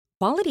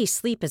Quality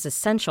sleep is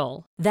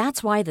essential.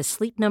 That's why the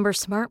Sleep Number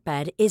Smart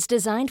Bed is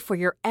designed for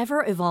your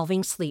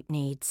ever-evolving sleep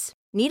needs.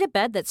 Need a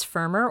bed that's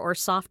firmer or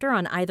softer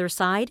on either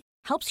side?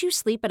 Helps you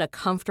sleep at a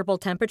comfortable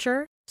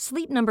temperature?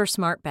 Sleep Number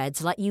Smart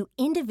Beds let you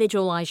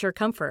individualize your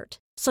comfort,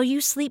 so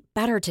you sleep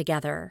better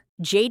together.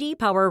 J.D.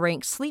 Power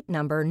ranks Sleep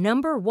Number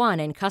number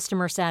 1 in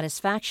customer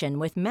satisfaction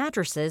with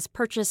mattresses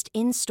purchased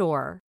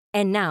in-store.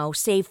 And now,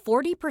 save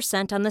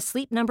 40% on the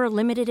Sleep Number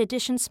Limited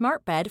Edition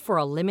Smart Bed for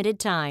a limited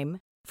time.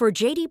 For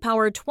J.D.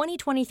 Power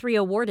 2023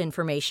 award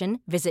information,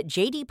 visit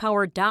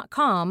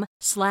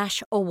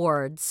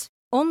jdpower.com/awards.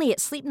 Only at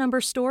Sleep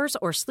Number stores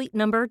or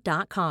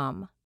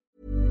sleepnumber.com.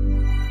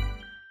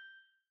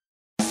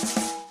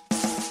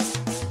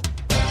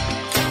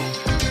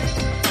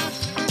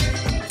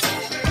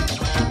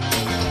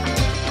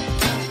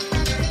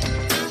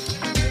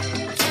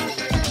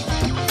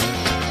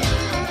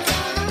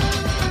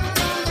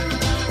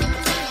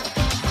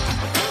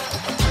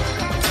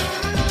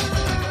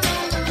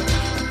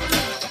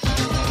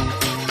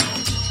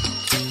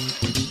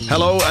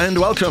 Hello and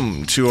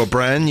welcome to a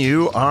brand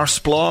new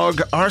Arsblog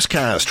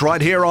Arscast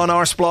right here on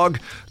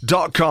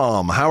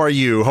arsblog.com. How are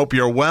you? Hope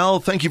you're well.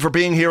 Thank you for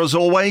being here as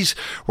always.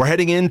 We're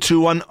heading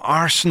into an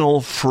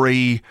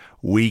Arsenal-free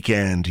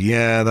weekend.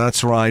 Yeah,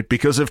 that's right.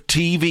 Because of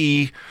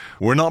TV,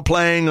 we're not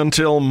playing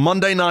until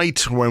Monday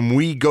night when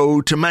we go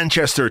to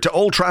Manchester, to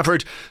Old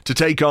Trafford, to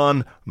take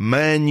on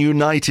Man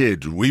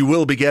United. We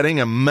will be getting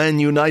a Man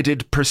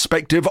United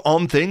perspective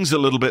on things a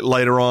little bit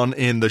later on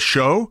in the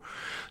show.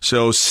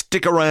 So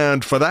stick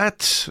around for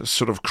that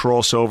sort of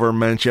crossover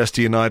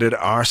Manchester United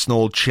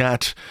Arsenal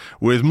chat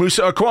with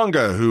Musa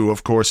Okwonga, who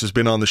of course has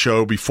been on the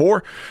show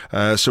before.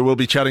 So we'll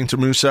be chatting to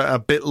Musa a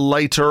bit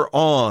later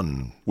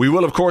on. We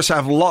will of course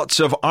have lots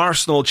of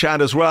Arsenal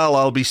chat as well.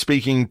 I'll be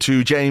speaking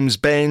to James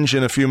Benge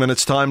in a few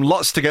minutes' time.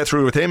 Lots to get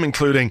through with him,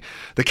 including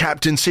the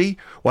captaincy,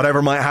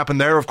 whatever might happen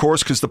there, of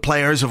course, because the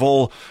players have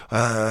all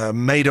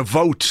made a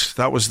vote.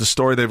 That was the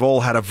story. They've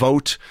all had a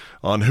vote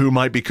on who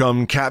might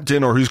become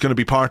captain or who's going to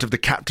be part of the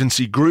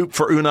captaincy group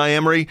for Unai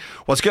Emery.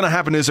 What's going to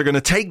happen is they're going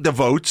to take the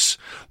votes,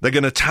 they're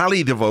going to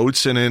tally the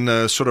votes, and in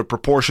a sort of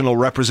proportional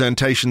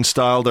representation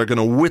style, they're going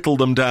to whittle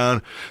them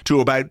down to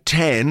about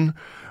 10.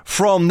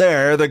 From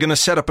there, they're going to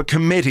set up a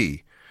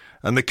committee,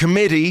 and the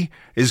committee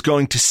is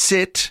going to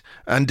sit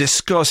and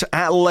discuss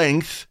at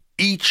length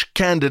each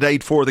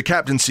candidate for the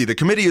captaincy. The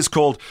committee is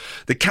called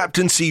the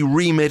Captaincy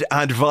Remit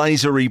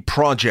Advisory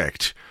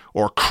Project,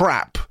 or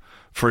CRAP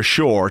for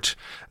short.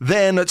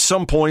 Then at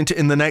some point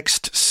in the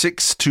next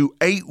 6 to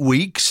 8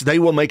 weeks, they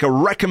will make a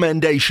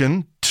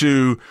recommendation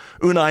to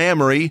Unai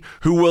Emery,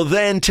 who will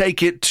then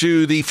take it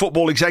to the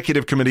Football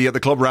Executive Committee at the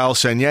club. Raul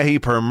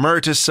Sanllehi, Per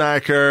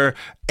Mertesacker,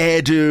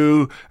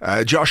 Edu,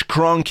 Josh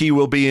Kroenke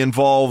will be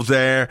involved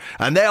there,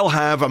 and they'll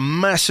have a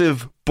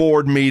massive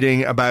board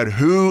meeting about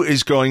who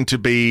is going to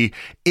be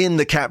in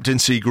the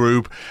captaincy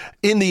group.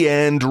 In the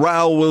end,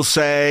 Raul will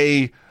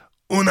say,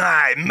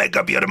 Unai, make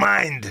up your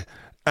mind.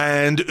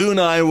 And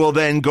Unai will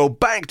then go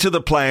back to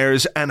the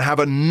players and have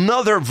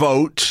another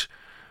vote.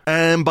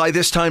 And by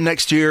this time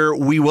next year,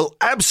 we will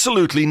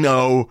absolutely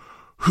know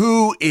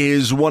who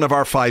is one of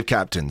our 5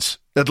 captains.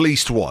 At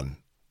least one.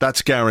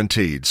 That's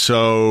guaranteed.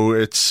 So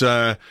it's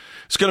going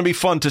to be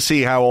fun to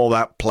see how all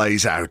that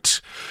plays out.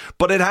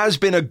 But it has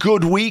been a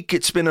good week.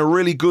 It's been a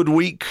really good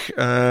week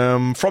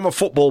from a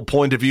football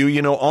point of view.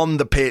 You know, on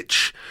the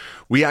pitch,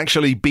 we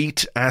actually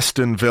beat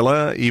Aston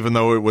Villa, even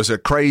though it was a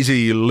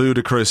crazy,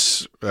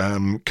 ludicrous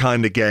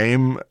kind of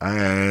game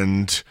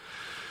and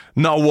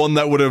not one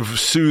that would have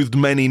soothed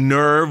many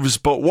nerves.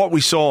 But what we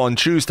saw on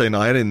Tuesday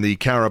night in the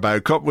Carabao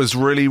Cup was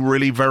really,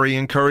 really very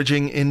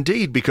encouraging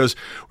indeed, because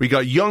we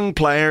got young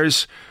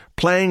players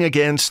playing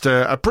against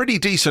a pretty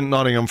decent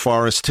Nottingham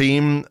Forest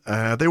team.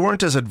 They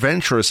weren't as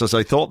adventurous as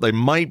I thought they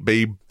might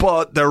be,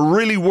 but there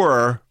really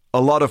were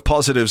a lot of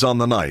positives on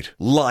the night,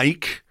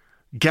 like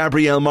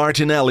Gabriel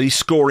Martinelli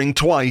scoring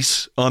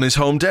twice on his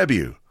home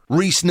debut,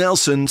 Reiss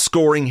Nelson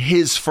scoring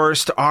his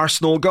first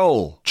Arsenal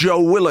goal, Joe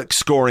Willock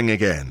scoring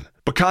again,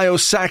 Bukayo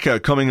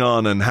Saka coming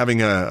on and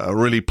having a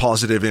really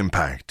positive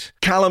impact,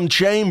 Callum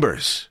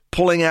Chambers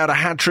pulling out a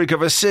hat-trick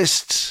of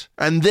assists,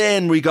 and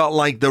then we got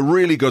like the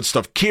really good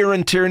stuff,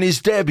 Kieran Tierney's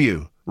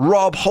debut,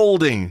 Rob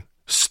Holding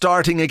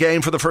starting a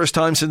game for the first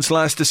time since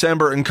last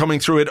December and coming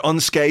through it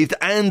unscathed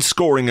and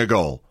scoring a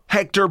goal,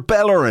 Hector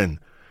Bellerin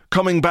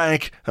coming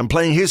back and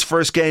playing his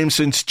first game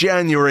since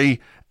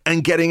January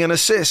and getting an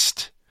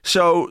assist.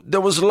 So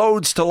there was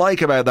loads to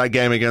like about that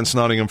game against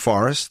Nottingham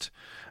Forest.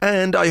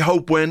 And I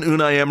hope when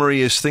Unai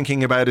Emery is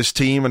thinking about his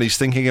team and he's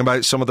thinking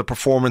about some of the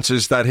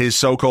performances that his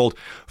so-called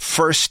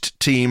first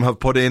team have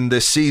put in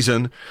this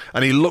season,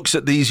 and he looks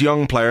at these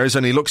young players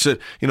and he looks at,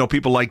 you know,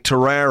 people like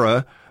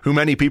Torreira, who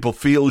many people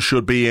feel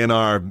should be in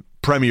our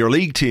Premier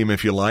League team,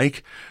 if you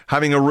like,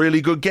 having a really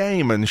good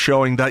game and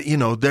showing that, you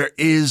know, there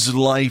is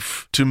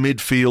life to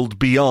midfield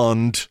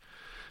beyond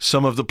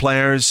some of the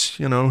players,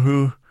 you know,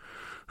 who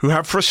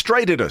have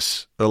frustrated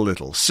us a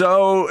little.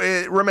 So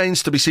it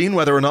remains to be seen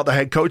whether or not the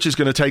head coach is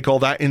going to take all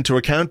that into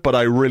account, but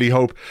I really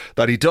hope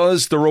that he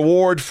does. The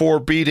reward for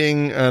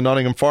beating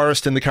Nottingham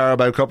Forest in the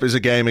Carabao Cup is a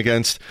game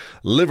against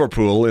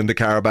Liverpool in the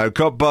Carabao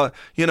Cup, but,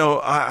 you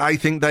know, I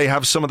think they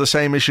have some of the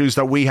same issues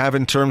that we have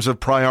in terms of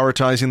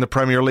prioritising the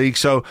Premier League,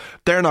 so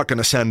they're not going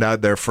to send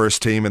out their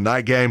first team in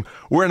that game.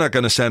 We're not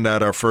going to send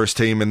out our first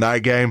team in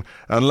that game,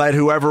 and let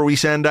whoever we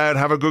send out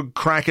have a good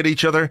crack at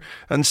each other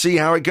and see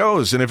how it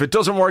goes. And if it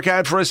doesn't work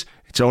out for us,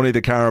 it's only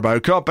the Carabao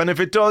Cup, and if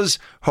it does,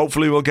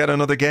 hopefully we'll get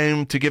another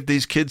game to give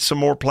these kids some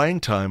more playing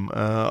time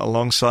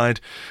alongside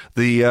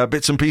the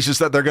bits and pieces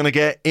that they're going to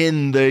get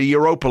in the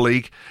Europa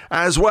League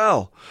as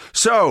well.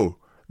 So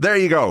there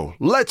you go.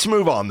 Let's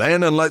move on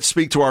then, and let's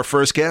speak to our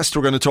first guest.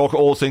 We're going to talk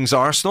all things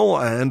Arsenal,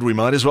 and we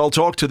might as well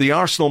talk to the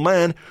Arsenal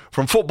man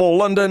from Football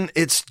London.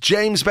 It's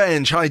James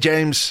Benge. Hi,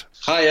 James.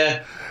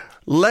 Hiya.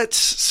 Let's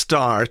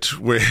start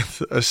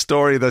with a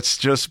story that's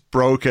just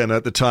broken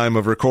at the time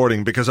of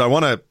recording, because I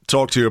want to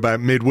talk to you about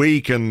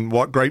midweek and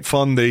what great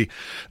fun the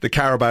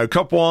Carabao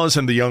Cup was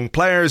and the young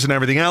players and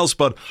everything else,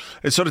 but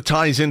it sort of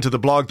ties into the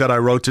blog that I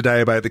wrote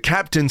today about the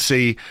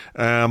captaincy,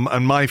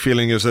 and my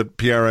feeling is that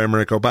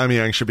Pierre-Emerick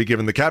Aubameyang should be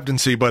given the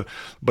captaincy, but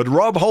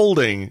Rob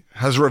Holding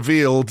has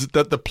revealed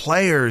that the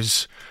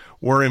players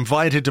were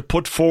invited to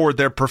put forward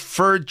their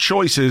preferred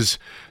choices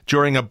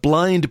during a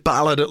blind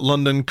ballot at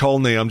London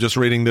Colney. I'm just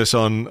reading this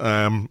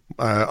on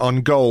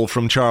Goal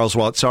from Charles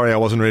Watt. Sorry, I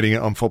wasn't reading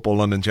it on Football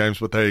London, James,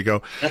 but there you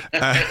go.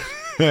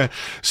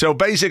 So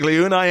basically,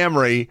 Unai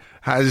Emery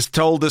has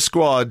told the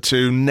squad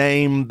to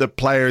name the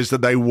players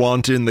that they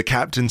want in the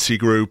captaincy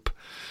group.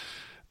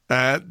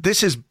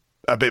 This is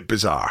a bit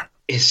bizarre.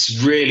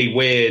 It's really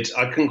weird.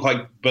 I couldn't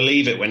quite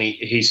believe it when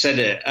he said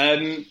it.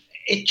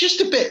 It's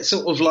just a bit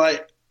sort of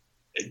like,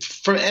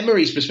 from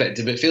Emery's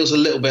perspective, it feels a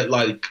little bit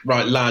like,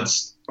 right,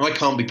 lads, I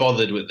can't be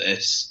bothered with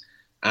this,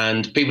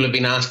 and people have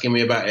been asking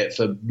me about it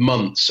for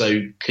months,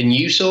 so can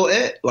you sort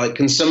it? Like,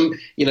 can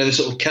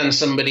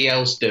somebody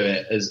else do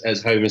it,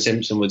 as Homer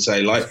Simpson would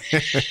say? Like,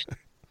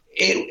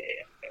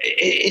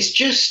 it's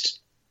just,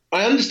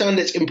 I understand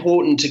it's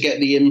important to get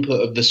the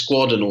input of the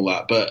squad and all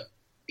that, but,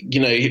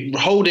 you know,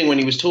 Holding, when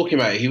he was talking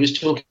about it, he was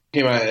talking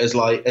about it as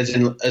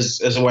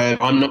a way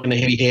of, I'm not going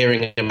to be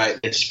hearing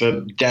about this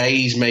for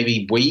days,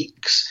 maybe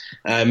weeks.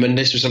 And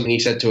this was something he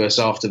said to us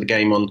after the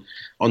game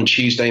on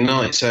Tuesday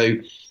night. So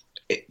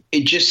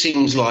it just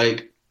seems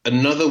like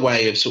another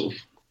way of sort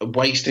of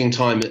wasting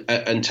time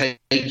and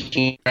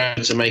taking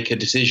to make a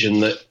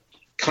decision that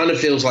kind of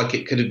feels like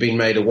it could have been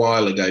made a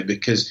while ago,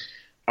 because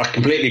I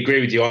completely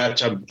agree with you.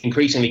 I'm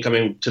increasingly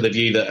coming to the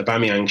view that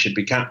Aubameyang should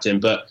be captain,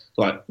 but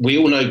like, we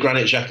all know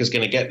Granit Xhaka is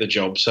going to get the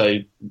job, so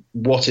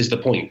what is the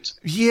point?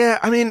 Yeah,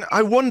 I mean,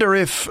 I wonder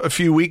if a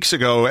few weeks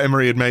ago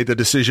Emery had made the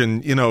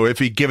decision, you know, if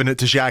he'd given it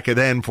to Xhaka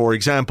then, for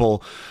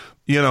example,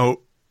 you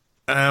know,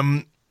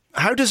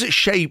 how does it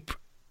shape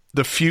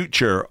the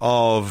future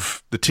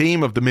of the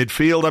team, of the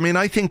midfield? I mean,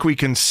 I think we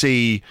can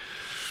see,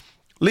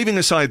 leaving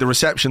aside the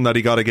reception that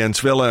he got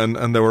against Villa,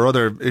 and there were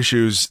other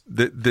issues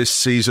this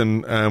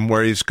season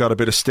where he's got a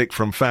bit of stick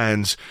from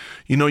fans,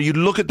 you know, you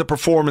look at the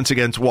performance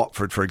against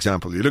Watford, for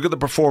example, you look at the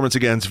performance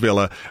against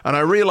Villa, and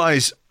I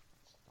realise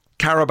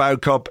Carabao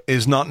Cup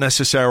is not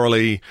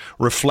necessarily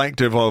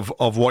reflective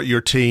of what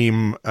your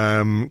team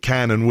can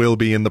and will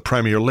be in the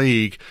Premier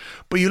League,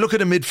 but you look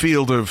at a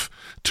midfield of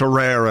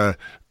Torreira,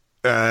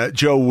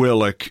 Joe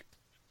Willock,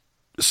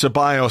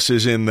 Ceballos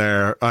is in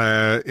there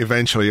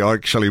eventually,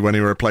 actually, when he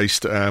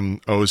replaced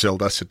Ozil.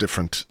 That's a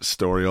different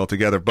story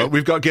altogether. But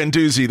we've got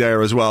Guendouzi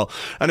there as well.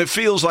 And it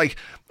feels like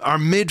our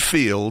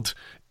midfield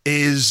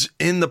is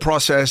in the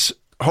process,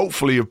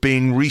 hopefully, of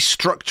being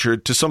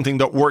restructured to something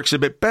that works a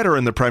bit better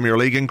in the Premier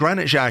League. And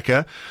Granit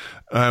Xhaka,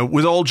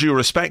 with all due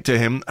respect to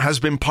him, has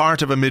been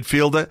part of a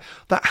midfield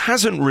that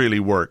hasn't really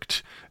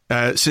worked.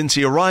 Since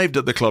he arrived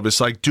at the club.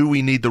 It's like, do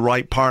we need the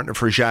right partner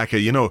for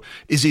Xhaka? You know,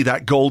 is he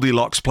that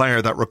Goldilocks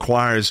player that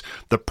requires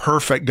the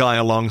perfect guy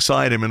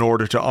alongside him in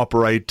order to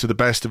operate to the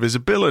best of his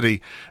ability?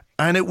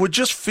 And it would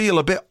just feel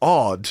a bit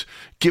odd,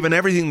 given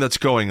everything that's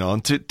going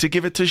on, to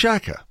give it to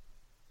Xhaka.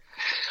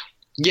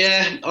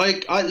 Yeah,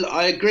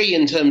 I agree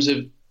in terms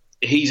of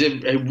he's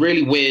a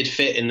really weird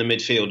fit in the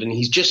midfield, and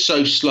he's just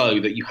so slow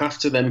that you have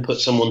to then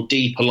put someone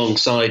deep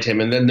alongside him,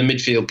 and then the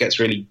midfield gets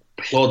really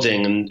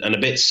plodding and a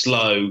bit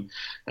slow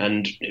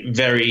and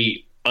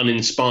very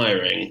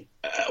uninspiring.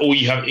 Or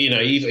you have,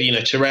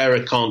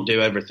 Torreira can't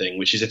do everything,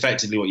 which is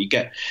effectively what you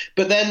get.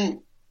 But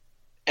then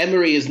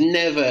Emery has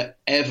never,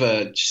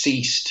 ever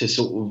ceased to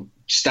sort of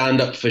stand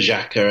up for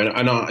Xhaka.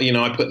 And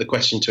I put the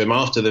question to him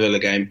after the Villa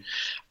game,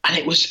 and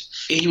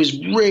he was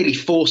really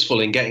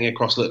forceful in getting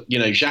across, look, you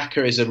know,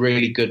 Xhaka is a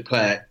really good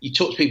player. You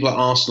talk to people at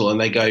Arsenal and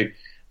they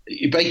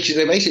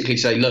basically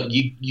say, look,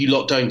 you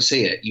lot don't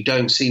see it. You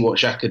don't see what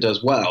Xhaka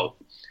does well.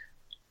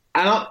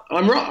 And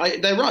I'm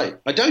right. They're right.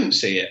 I don't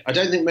see it. I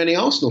don't think many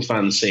Arsenal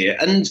fans see it.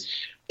 And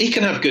he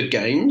can have good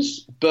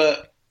games,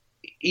 but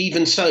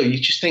even so, you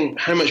just think,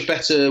 how much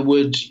better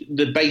would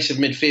the base of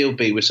midfield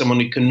be with someone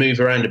who can move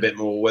around a bit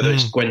more, whether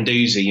it's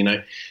Guendouzi, you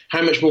know?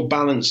 How much more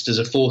balanced does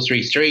a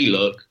 4-3-3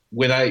 look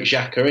without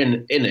Xhaka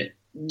in it?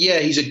 Yeah,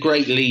 he's a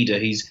great leader.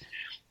 He's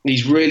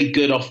really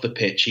good off the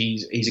pitch.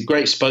 He's a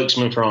great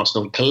spokesman for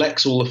Arsenal. He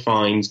collects all the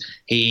fines.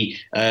 He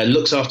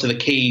looks after the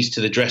keys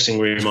to the dressing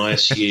room, I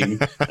assume.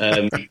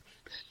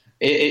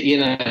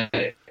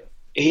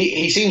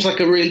 He seems like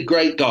a really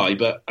great guy,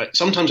 but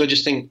sometimes I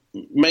just think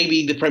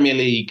maybe the Premier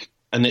League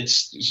and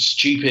its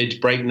stupid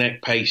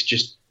breakneck pace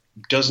just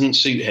doesn't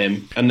suit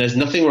him. And there's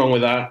nothing wrong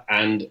with that.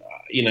 And,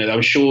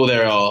 I'm sure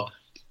there are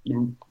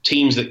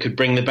teams that could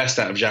bring the best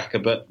out of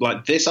Xhaka, but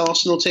like this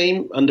Arsenal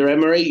team under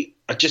Emery,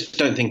 I just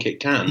don't think it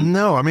can.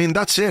 No, I mean,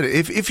 that's it.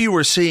 If you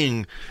were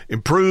seeing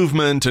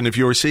improvement and if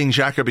you were seeing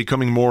Xhaka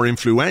becoming more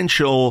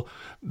influential,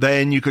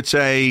 then you could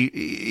say,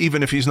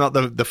 even if he's not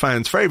the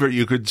fans' favourite,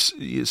 you could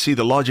see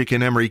the logic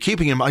in Emery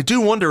keeping him. I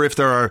do wonder if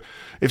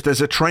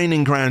there's a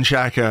training ground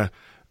Xhaka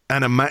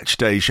and a match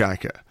day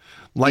Xhaka.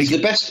 Like,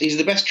 he's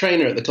the best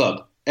trainer at the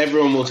club.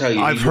 Everyone will tell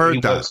you. I've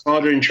heard that. He works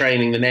harder in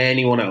training than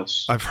anyone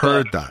else. I've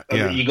heard that.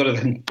 Yeah, you got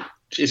to.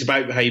 It's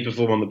about how you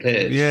perform on the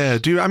pitch. Yeah.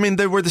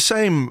 They were the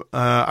same.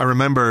 I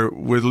remember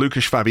with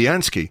Lukasz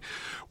Fabianski,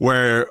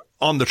 where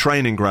on the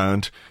training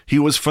ground he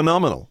was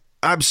phenomenal,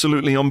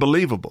 absolutely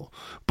unbelievable.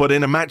 But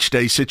in a match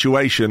day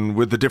situation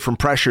with the different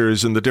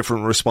pressures and the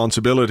different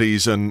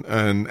responsibilities and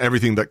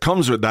everything that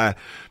comes with that,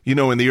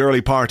 in the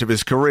early part of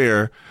his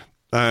career,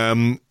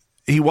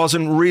 he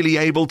wasn't really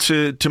able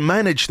to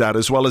manage that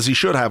as well as he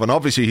should have. And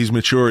obviously he's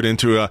matured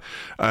into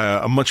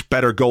a much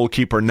better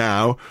goalkeeper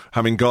now,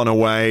 having gone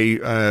away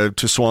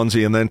to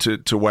Swansea and then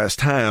to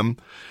West Ham.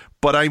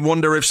 But I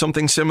wonder if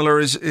something similar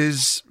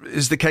is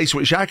the case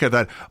with Xhaka,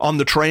 that on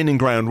the training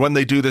ground, when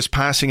they do this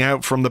passing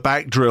out from the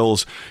back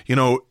drills,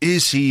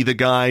 is he the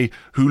guy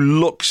who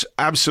looks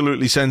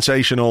absolutely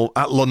sensational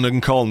at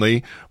London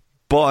Colney,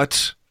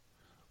 but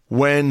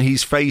when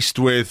he's faced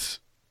with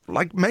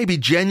like maybe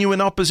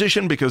genuine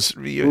opposition, because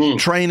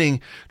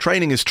training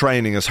is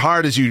training. As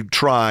hard as you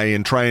try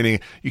in training,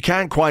 you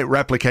can't quite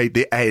replicate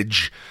the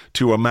edge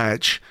to a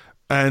match.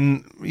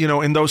 And,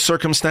 in those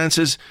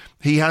circumstances,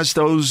 he has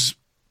those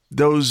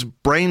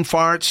brain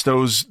farts,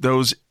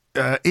 those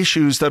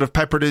issues that have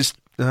peppered his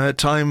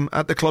time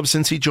at the club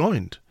since he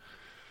joined.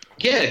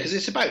 Yeah, because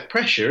it's about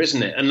pressure,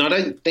 isn't it? And I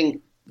don't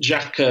think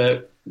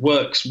Xhaka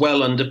works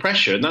well under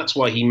pressure, and that's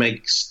why he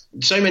makes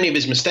so many of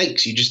his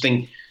mistakes. You just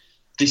think,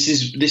 this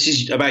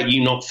is about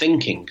you not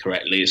thinking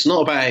correctly. It's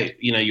not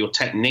about, your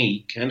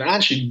technique. And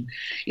actually,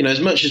 as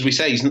much as we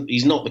say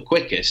he's not the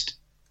quickest,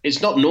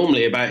 it's not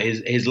normally about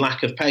his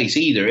lack of pace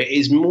either. It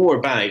is more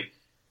about,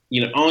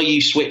 are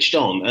you switched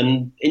on?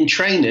 And in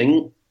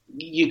training,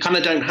 you kind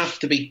of don't have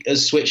to be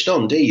as switched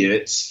on, do you?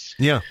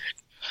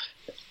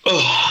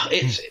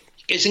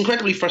 It's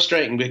incredibly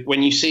frustrating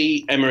when you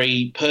see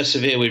Emery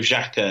persevere with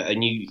Xhaka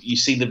and you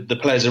see the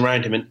players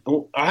around him. And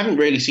I haven't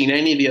really seen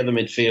any of the other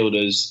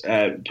midfielders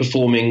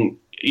performing,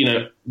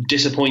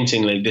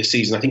 disappointingly this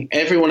season. I think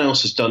everyone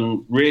else has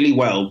done really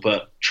well,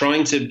 but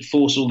trying to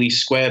force all these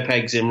square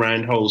pegs in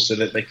round holes so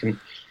that they can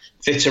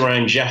fit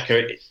around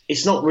Xhaka,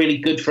 it's not really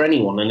good for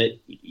anyone. And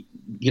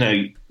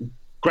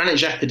Granit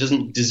Xhaka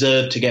doesn't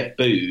deserve to get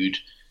booed.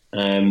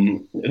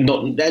 No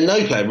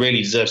player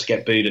really deserves to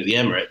get booed at the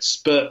Emirates,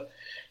 but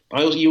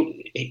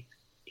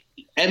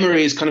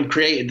Emery has kind of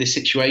created this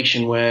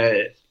situation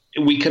where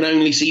we can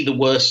only see the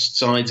worst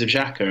sides of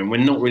Xhaka, and we're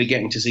not really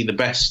getting to see the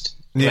best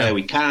player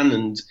we can.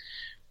 And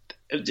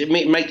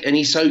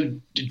he's so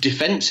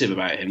defensive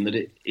about him that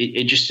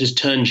it just has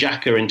turned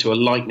Xhaka into a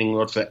lightning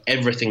rod for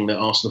everything that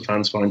Arsenal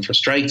fans find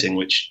frustrating,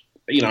 which,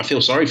 I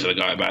feel sorry for the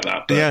guy about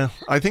that. But. Yeah,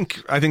 I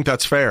think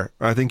that's fair.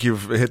 I think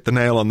you've hit the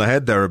nail on the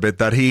head there a bit,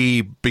 that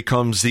he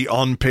becomes the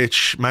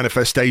on-pitch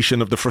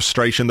manifestation of the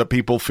frustration that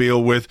people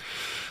feel with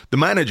the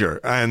manager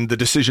and the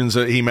decisions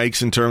that he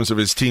makes in terms of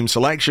his team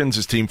selections,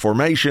 his team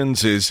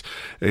formations, his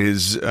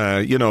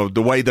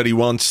the way that he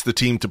wants the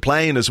team to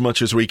play, in as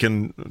much as we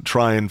can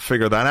try and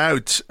figure that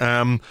out.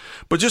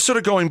 But just sort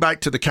of going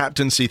back to the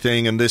captaincy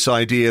thing and this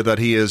idea that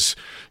he has,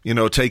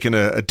 taken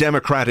a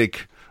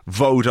democratic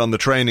vote on the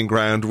training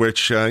ground,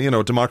 which,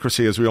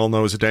 democracy, as we all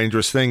know, is a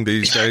dangerous thing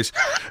these days.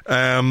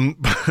 But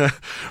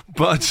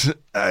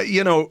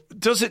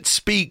does it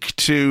speak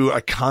to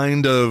a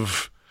kind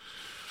of,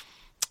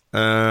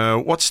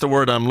 what's the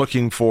word I'm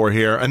looking for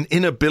here? An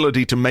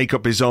inability to make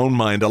up his own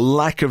mind, a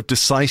lack of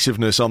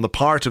decisiveness on the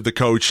part of the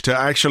coach to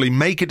actually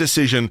make a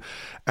decision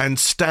and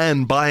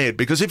stand by it.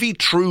 Because if he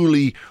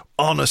truly,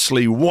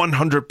 honestly,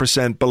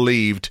 100%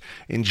 believed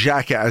in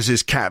Xhaka as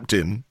his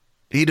captain,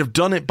 he'd have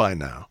done it by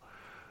now.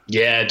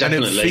 Yeah,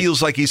 definitely. And it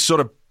feels like he's sort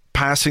of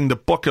passing the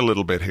buck a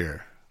little bit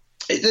here.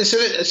 So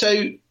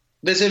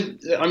there's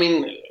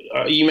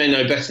you may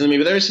know better than me,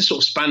 but there is a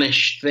sort of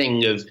Spanish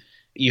thing of,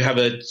 you have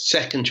a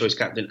second choice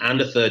captain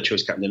and a third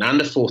choice captain and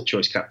a fourth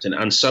choice captain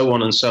and so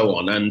on and so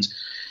on. And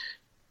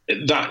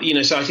that,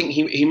 so I think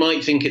he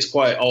might think it's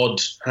quite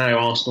odd how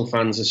Arsenal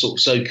fans are sort of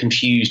so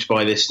confused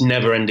by this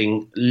never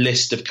ending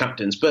list of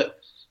captains. But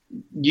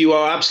you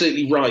are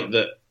absolutely right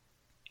that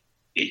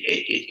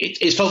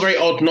it felt very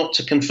odd not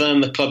to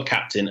confirm the club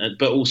captain,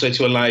 but also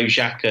to allow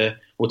Xhaka,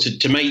 or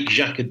to make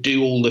Xhaka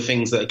do all the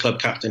things that a club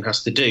captain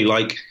has to do.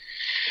 Like,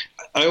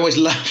 I always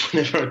laugh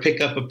whenever I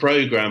pick up a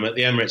programme at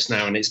the Emirates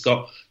now and it's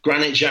got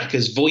Granit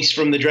Xhaka's voice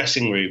from the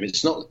dressing room.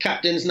 It's not the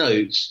captain's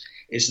notes.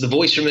 It's the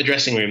voice from the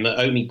dressing room that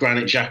only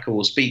Granit Xhaka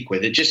will speak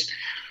with.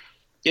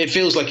 It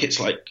feels like it's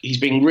like he's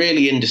being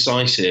really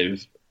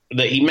indecisive,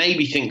 that he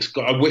maybe thinks,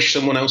 God, I wish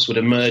someone else would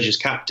emerge as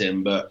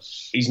captain, but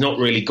he's not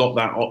really got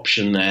that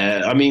option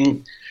there. I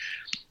mean,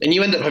 and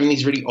you end up having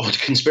these really odd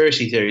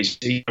conspiracy theories.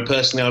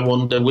 Personally, I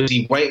wonder, was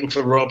he waiting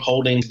for Rob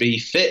Holding to be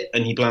fit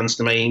and he plans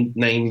to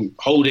name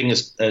Holding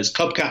as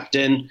club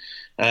captain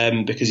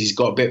because he's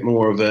got a bit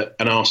more of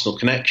an Arsenal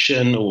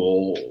connection?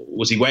 Or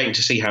was he waiting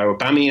to see how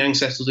Aubameyang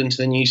settled into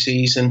the new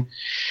season?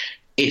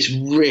 It's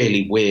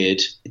really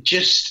weird.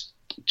 Just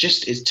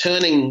it's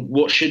turning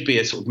what should be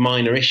a sort of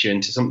minor issue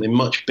into something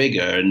much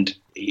bigger. And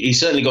he's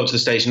certainly got to the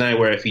stage now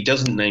where if he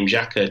doesn't name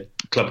Xhaka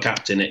club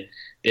captain,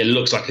 it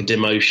looks like a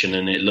demotion,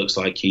 and it looks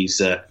like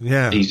he's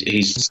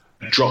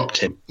dropped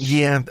him.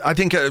 Yeah, I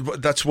think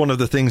that's one of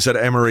the things that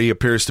Emery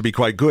appears to be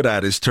quite good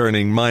at, is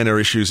turning minor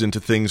issues into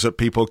things that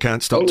people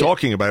can't stop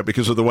talking about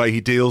because of the way he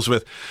deals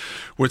with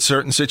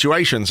certain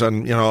situations.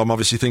 And, you know, I'm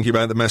obviously thinking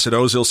about the Mesut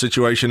Ozil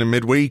situation in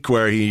midweek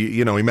where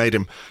he made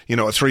him, a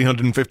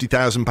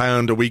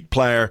 £350,000 a week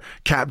player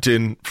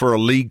captain for a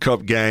League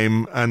Cup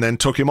game and then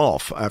took him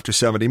off after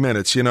 70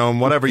 minutes, and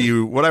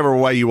whatever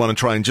way you want to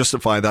try and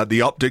justify that,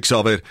 the optics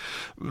of it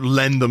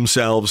lend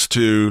themselves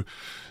to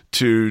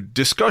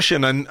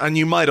discussion, and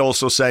you might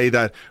also say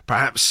that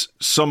perhaps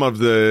some of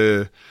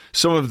the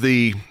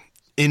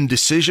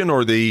indecision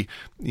or the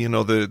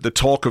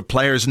talk of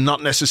players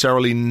not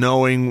necessarily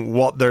knowing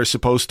what they're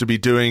supposed to be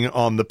doing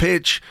on the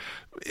pitch,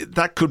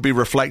 that could be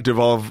reflective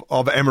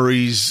of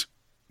Emery's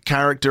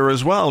character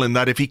as well, in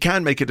that if he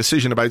can't make a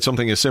decision about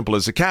something as simple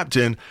as the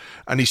captain,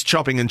 and he's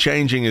chopping and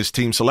changing his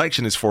team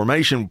selection, his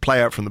formation,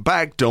 play out from the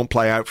back, don't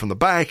play out from the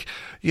back,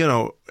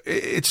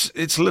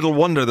 it's little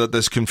wonder that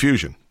there's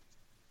confusion.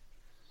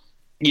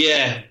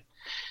 Yeah.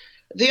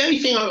 The only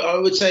thing I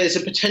would say is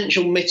a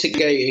potential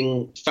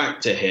mitigating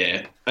factor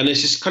here, and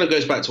this just kind of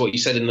goes back to what you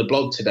said in the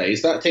blog today,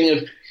 is that thing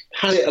of,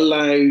 has it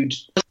allowed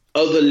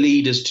other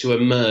leaders to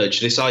emerge?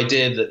 This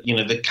idea that,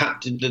 the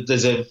captain, that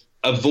there's a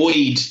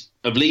void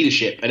of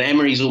leadership, and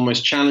Emery's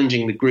almost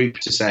challenging the group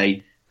to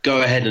say,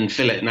 go ahead and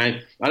fill it. Now,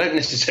 I don't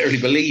necessarily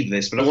believe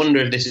this, but I wonder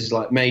if this is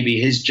like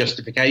maybe his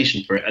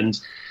justification for it. And,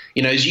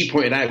 as you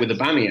pointed out with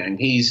Aubameyang,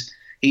 he's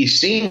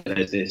seen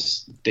there's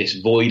this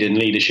void in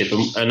leadership,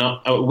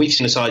 and we've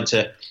seen aside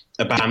to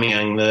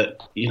Aubameyang that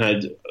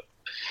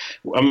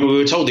we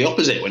were told the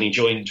opposite when he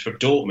joined for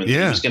Dortmund.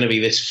 Yeah. He was going to be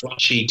this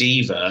flashy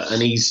diva,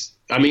 and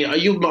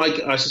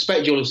I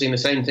suspect you'll have seen the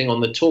same thing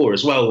on the tour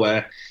as well,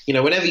 where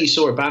whenever you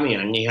saw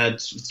Aubameyang, he had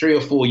 3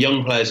 or 4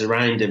 young players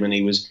around him, and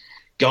he was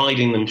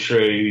guiding them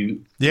through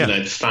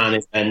fan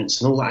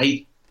events and all that.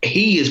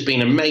 He has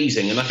been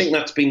amazing, and I think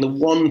that's been the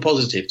one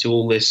positive to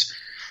all this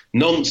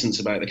nonsense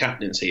about the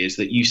captaincy, is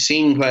that you've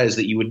seen players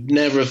that you would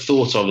never have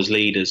thought of as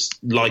leaders,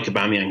 like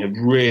Aubameyang, have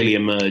really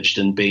emerged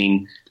and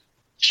been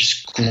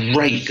just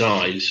great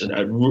guys.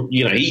 And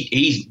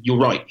you're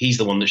right, he's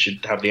the one that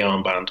should have the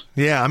armband.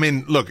 Yeah, I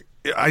mean, look,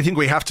 I think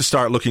we have to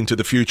start looking to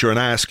the future and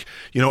ask,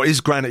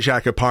 is Granit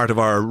Xhaka part of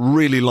our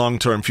really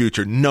long-term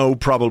future? No,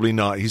 probably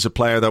not. He's a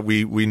player that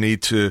we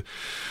need to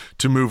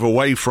move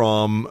away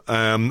from.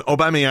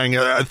 Aubameyang,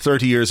 at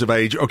 30 years of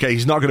age, okay,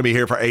 he's not going to be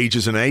here for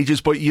ages and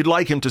ages, but you'd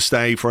like him to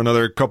stay for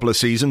another couple of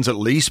seasons at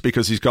least,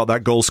 because he's got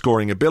that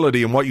goal-scoring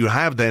ability. And what you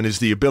have then is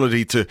the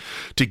ability to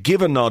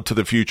give a nod to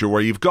the future,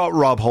 where you've got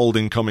Rob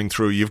Holding coming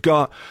through, you've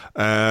got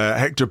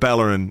Hector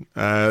Bellerin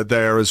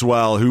there as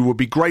well, who would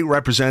be great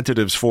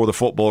representatives for the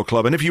football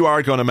club. And if you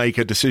are going to make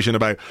a decision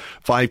about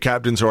 5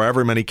 captains or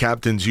however many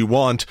captains you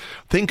want,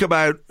 think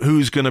about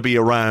who's going to be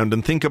around,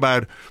 and think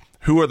about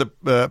who are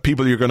the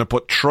people you're going to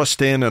put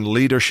trust in and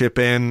leadership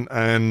in.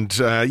 And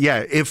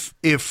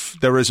if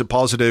there is a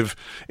positive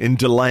in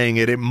delaying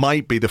it, it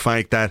might be the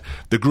fact that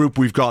the group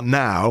we've got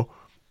now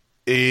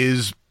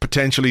is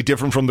potentially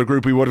different from the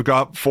group we would have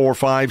got 4,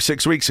 5,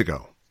 6 weeks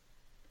ago.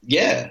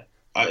 Yeah,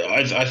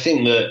 I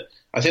think that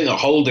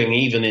Holding,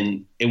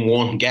 even in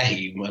one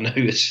game, I know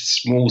it's a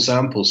small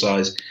sample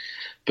size,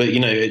 but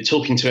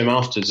talking to him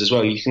afterwards as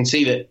well, you can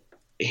see that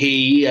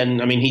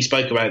he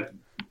spoke about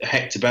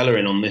Hector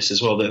Bellerin on this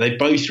as well, that they've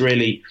both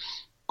really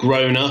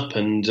grown up,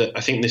 and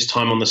I think this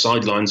time on the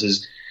sidelines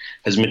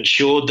has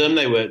matured them.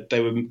 They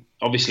were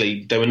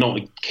obviously, they were not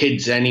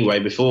kids anyway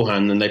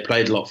beforehand, and they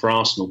played a lot for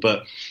Arsenal,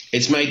 but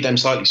it's made them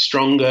slightly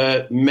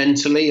stronger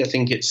mentally. I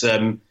think it's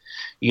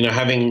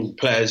having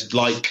players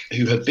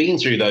who have been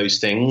through those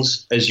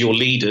things as your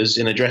leaders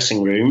in a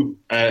dressing room,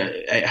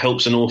 it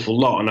helps an awful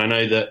lot. And I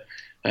know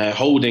that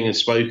Holding has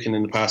spoken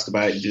in the past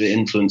about the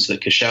influence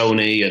that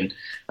Koscielny and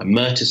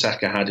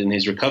Mertesacker had in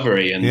his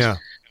recovery, and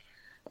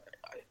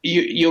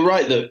you're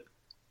right that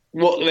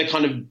what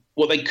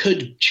they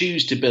could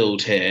choose to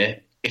build here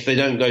if they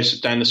don't go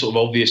down the sort of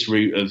obvious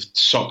route of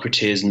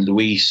Socrates and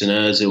Luis and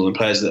Ozil and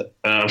players that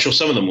I'm sure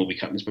some of them will be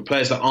captains, but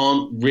players that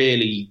aren't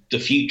really the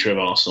future of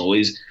Arsenal,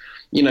 is,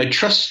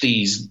 trust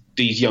these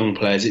young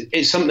players.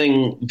 It's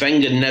something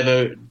Wenger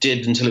never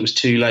did until it was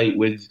too late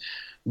with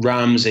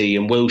Ramsey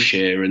and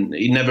Wilshere, and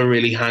he never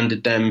really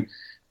handed them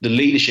the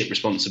leadership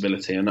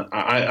responsibility. And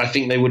I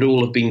think they would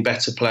all have been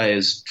better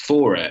players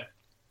for it.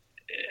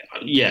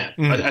 Yeah,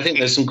 I think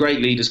there's some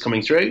great leaders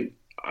coming through.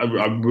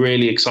 I'm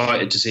really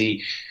excited to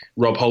see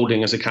Rob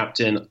Holding as a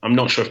captain. I'm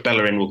not sure if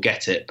Bellerin will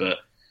get it, but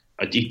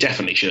he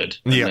definitely should.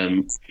 Yeah.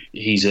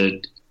 He's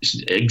an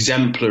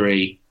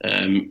exemplary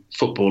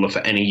footballer for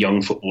any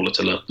young footballer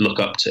to look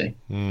up to.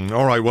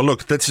 All right. Well,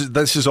 look, this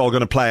is all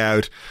going to play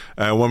out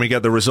when we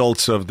get the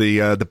results of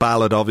the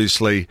ballot,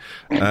 obviously,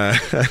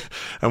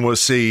 and we'll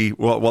see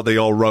what they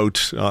all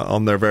wrote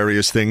on their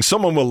various things.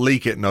 Someone will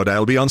leak it, no doubt.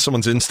 It'll be on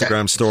someone's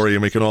Instagram story,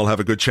 and we can all have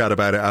a good chat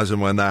about it as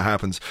and when that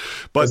happens.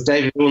 But has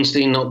David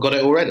Ornstein not got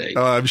it already?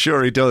 I'm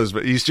sure he does,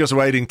 but he's just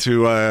waiting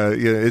to.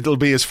 It'll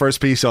be his first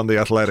piece on The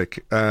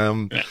Athletic.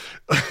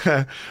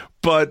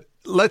 But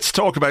let's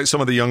talk about some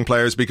of the young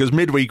players, because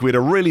midweek we had a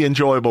really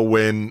enjoyable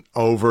win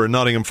over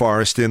Nottingham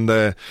Forest in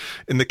the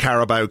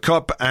Carabao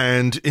Cup,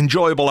 and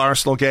enjoyable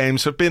Arsenal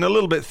games have been a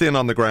little bit thin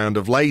on the ground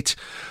of late.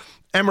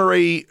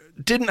 Emery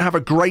didn't have a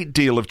great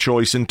deal of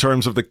choice in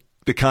terms of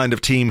the kind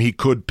of team he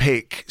could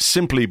pick,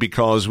 simply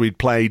because we'd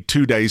played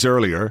 2 days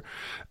earlier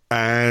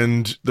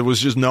and there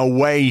was just no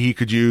way he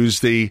could use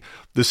the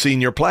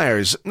senior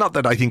players. Not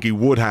that I think he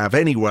would have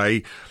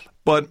anyway,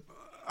 but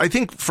I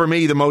think for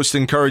me the most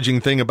encouraging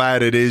thing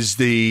about it is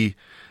the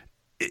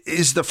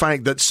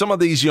fact that some of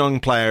these young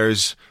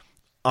players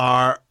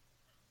are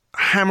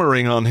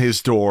hammering on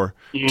his door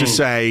to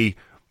say,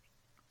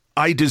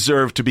 I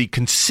deserve to be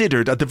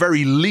considered, at the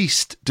very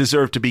least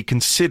deserve to be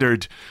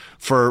considered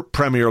for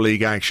Premier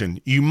League action.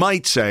 You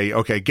might say,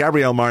 okay,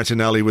 Gabriel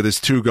Martinelli with his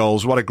 2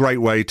 goals, what a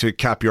great way to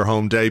cap your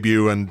home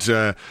debut, and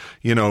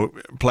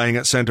playing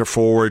at centre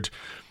forward.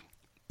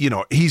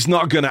 He's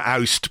not going to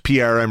oust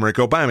Pierre-Emerick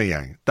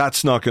Aubameyang.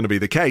 That's not going to be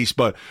the case.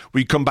 But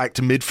we come back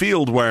to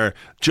midfield, where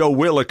Joe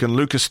Willock and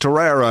Lucas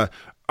Torreira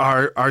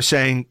are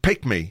saying,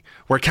 pick me.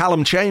 Where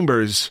Callum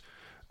Chambers,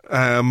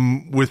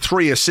 with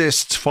 3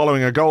 assists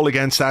following a goal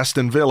against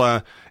Aston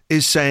Villa,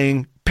 is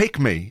saying, pick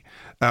me.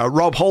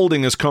 Rob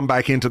Holding has come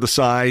back into the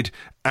side,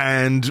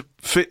 and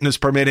fitness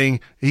permitting,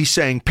 he's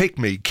saying, pick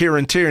me.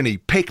 Kieran Tierney,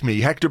 pick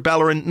me. Hector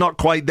Bellerin, not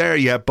quite there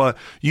yet, but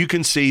you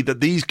can see that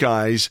these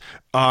guys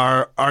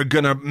are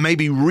going to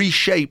maybe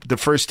reshape the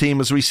first team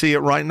as we see it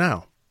right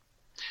now.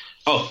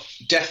 Oh,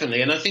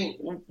 definitely. And I think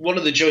one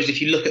of the joys, if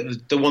you look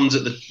at the ones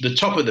at the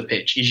top of the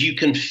pitch, is you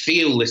can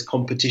feel this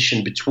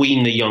competition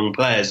between the young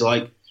players.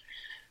 Like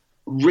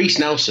Reiss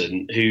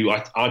Nelson, who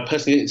I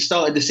personally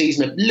started the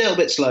season a little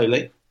bit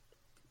slowly.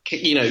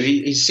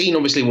 He's seen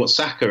obviously what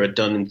Saka had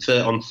done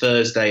on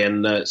Thursday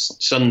and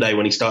Sunday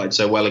when he started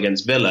so well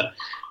against Villa.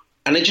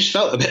 And it just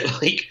felt a bit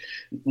like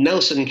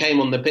Nelson came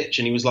on the pitch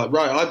and he was like,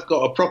 right, I've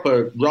got a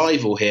proper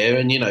rival here,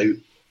 and,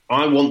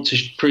 I want to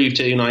prove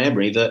to Unai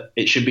Emery that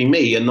it should be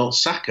me and not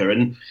Saka.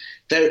 And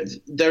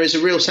there is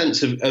a real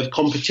sense of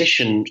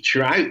competition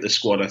throughout the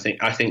squad, I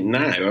think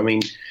now. I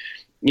mean,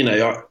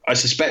 I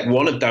suspect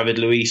one of David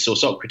Luiz or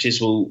Socrates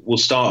will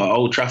start at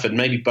Old Trafford,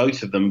 maybe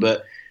both of them,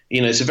 but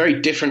it's a very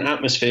different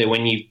atmosphere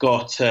when you've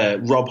got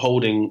Rob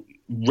Holding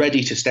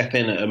ready to step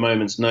in at a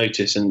moment's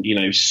notice and,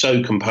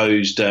 so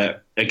composed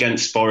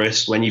against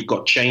Forest, when you've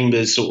got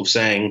Chambers sort of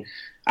saying,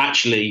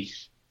 actually,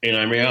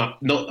 I'm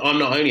not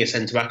only a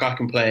centre-back, I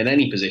can play in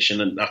any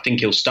position, and I think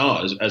he'll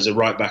start as a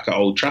right-back at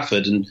Old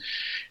Trafford. And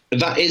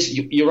that is,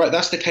 you're right,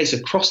 that's the case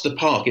across the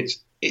park.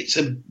 It's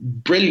a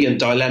brilliant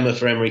dilemma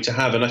for Emery to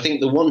have. And I think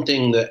the one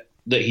thing that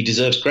he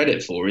deserves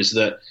credit for is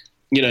that,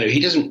 he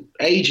doesn't,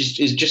 age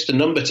is just a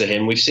number to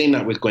him. We've seen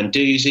that with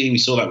Guendouzi. We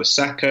saw that with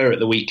Saka at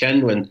the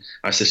weekend, when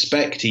I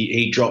suspect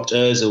he dropped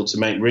Ozil to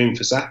make room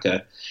for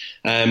Saka.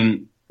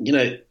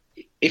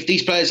 If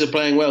these players are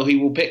playing well, he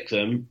will pick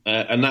them.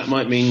 And that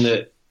might mean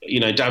that,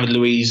 David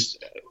Luiz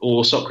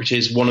or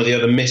Socrates, one or the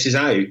other, misses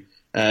out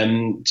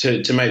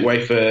to make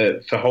way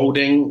for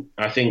Holding.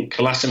 I think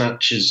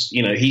Kolasinac is,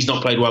 he's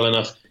not played well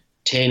enough.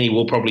 Tierney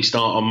will probably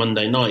start on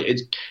Monday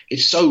night.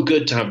 It's so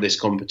good to have this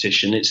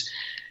competition.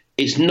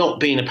 It's not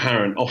been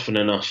apparent often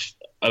enough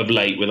of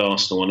late with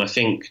Arsenal. And I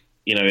think,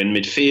 in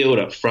midfield,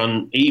 up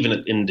front,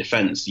 even in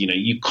defence,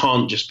 you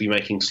can't just be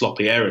making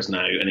sloppy errors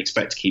now and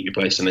expect to keep your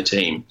place in the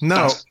team. No.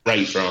 That's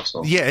great for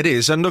Arsenal. Yeah, it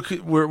is. And look,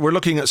 we're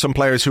looking at some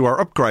players who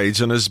are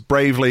upgrades, and as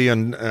bravely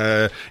and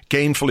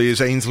gainfully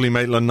as Ainsley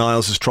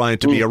Maitland-Niles is trying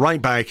to be a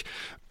right-back,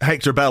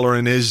 Hector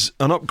Bellerin is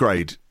an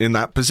upgrade in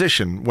that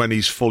position when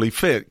he's fully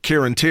fit.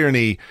 Kieran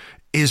Tierney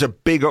is a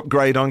big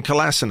upgrade on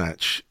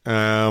Kolasinac,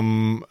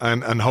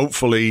 and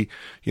hopefully,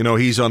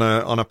 he's on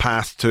a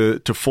path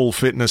to full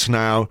fitness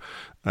now,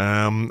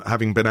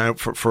 having been out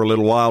for a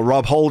little while.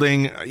 Rob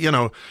Holding,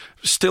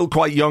 still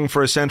quite young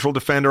for a central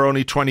defender,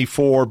 only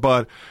 24,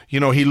 but he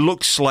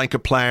looks like a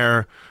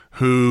player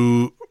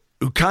who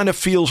who kind of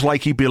feels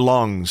like he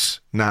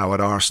belongs now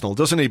at Arsenal,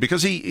 doesn't he?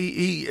 Because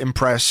he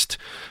impressed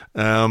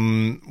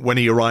when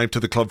he arrived to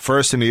the club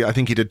first, and I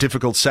think he had a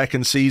difficult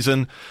second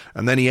season,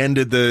 and then he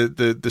ended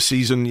the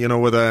season,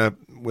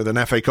 with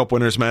an FA Cup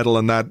winners medal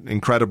and that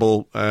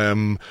incredible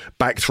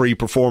back three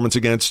performance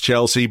against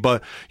Chelsea.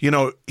 But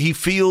he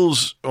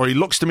feels, or he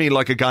looks to me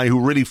like a guy who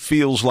really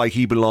feels like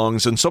he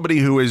belongs, and somebody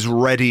who is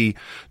ready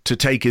to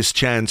take his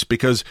chance,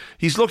 because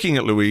he's looking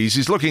at Luiz,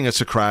 he's looking at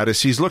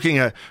Sokratis, he's looking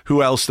at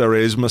who else there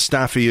is.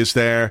 Mustafi is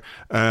there,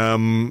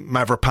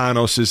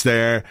 Mavropanos is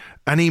there,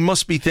 and he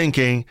must be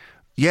thinking,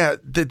 yeah,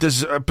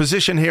 there's a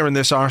position here in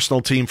this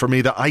Arsenal team for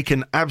me that I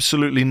can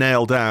absolutely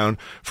nail down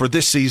for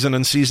this season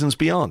and seasons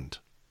beyond.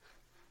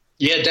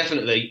 Yeah,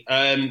 definitely.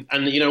 And,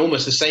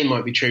 almost the same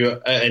might be true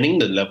at an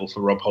England level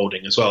for Rob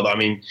Holding as well. I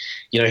mean,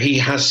 he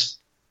has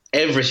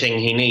everything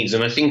he needs.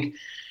 And I think,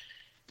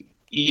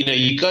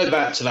 you go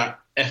back to that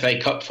FA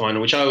Cup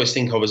final, which I always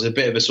think of as a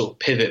bit of a sort of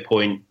pivot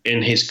point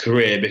in his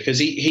career, because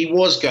he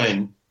was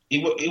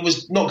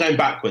not going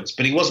backwards,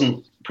 but he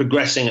wasn't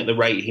progressing at the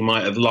rate he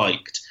might have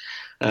liked.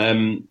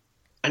 And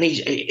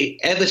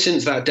ever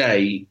since that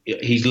day,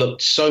 he's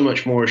looked so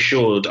much more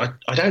assured.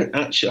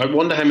 I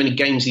wonder how many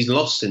games he's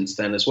lost since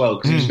then as well,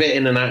 because he was a bit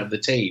in and out of the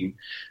team.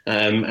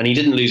 And he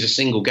didn't lose a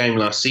single game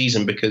last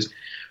season, because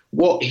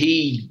what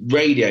he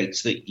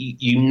radiates that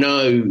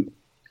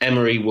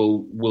Emery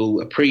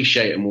will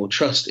appreciate and will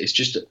trust is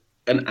just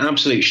an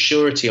absolute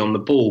surety on the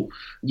ball.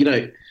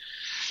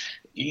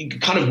 You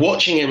kind of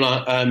watching him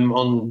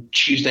on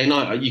Tuesday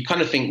night, you kind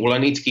of think, well, I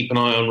need to keep an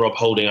eye on Rob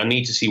Holding. I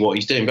need to see what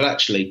he's doing. But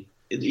actually,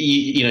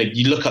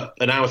 you look up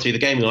an hour through the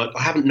game, and you're like,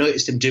 I haven't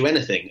noticed him do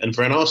anything. And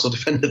for an Arsenal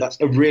defender, that's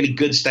a really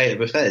good state of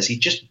affairs. He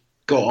just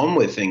got on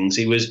with things.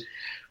 He was,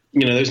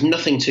 there was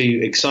nothing too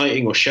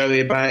exciting or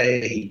showy about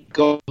it. He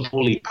got the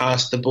ball, he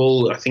passed the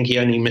ball. I think he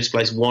only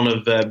misplaced one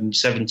of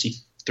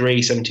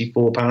 73,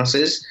 74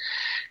 passes.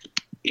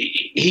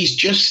 He's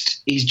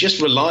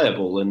just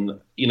reliable, and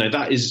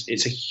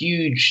it's a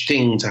huge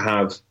thing to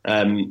have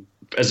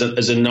as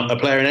a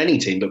player in any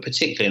team, but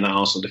particularly in that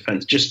Arsenal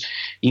defence. Just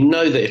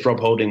that if Rob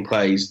Holding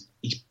plays,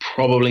 he's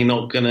probably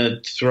not going to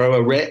throw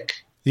a rick.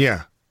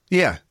 Yeah,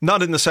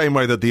 not in the same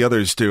way that the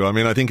others do. I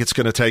mean, I think it's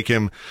going to take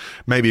him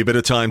maybe a bit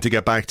of time to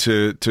get back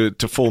to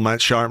full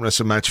match sharpness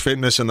and match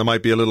fitness, and there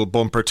might be a little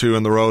bump or two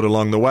in the road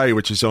along the way,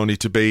 which is only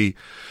to be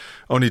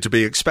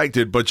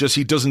expected, but just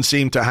he doesn't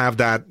seem to have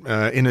that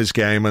in his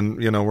game, and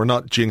we're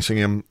not jinxing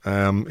him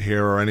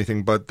here or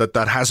anything, but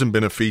that hasn't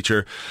been a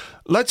feature.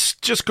 Let's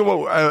just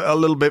go a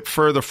little bit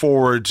further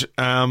forward.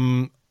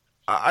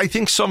 I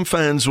think some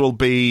fans will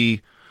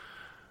be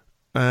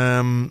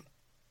a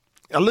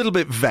little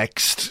bit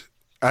vexed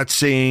at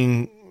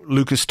seeing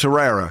Lucas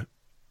Torreira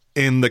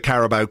in the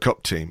Carabao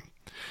Cup team,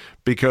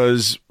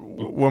 because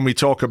when we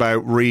talk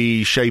about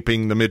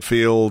reshaping the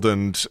midfield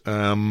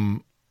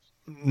and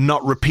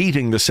not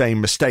repeating the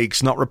same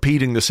mistakes, not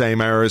repeating the same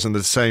errors and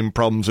the same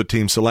problems with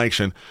team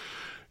selection,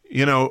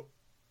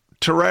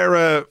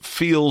 Torreira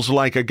feels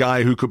like a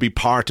guy who could be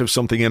part of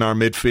something in our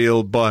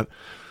midfield, but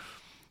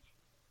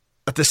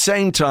at the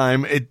same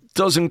time, it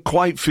doesn't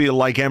quite feel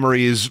like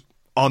Emery is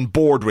on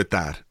board with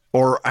that,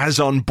 or as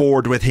on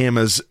board with him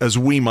as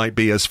we might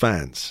be as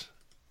fans.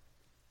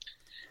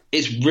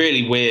 It's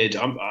really weird.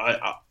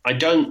 I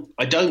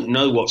don't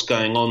know what's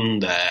going on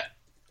there.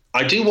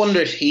 I do wonder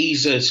if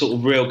he's a sort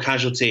of real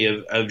casualty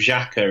of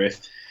Xhaka.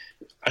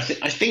 I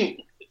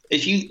think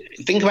if you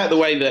think about the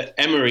way that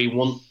Emery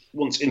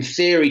wants in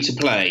theory to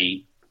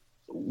play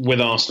with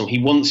Arsenal,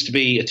 he wants to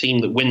be a team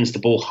that wins the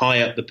ball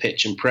high up the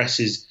pitch and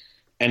presses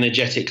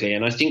energetically.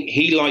 And I think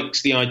he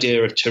likes the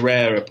idea of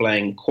Torreira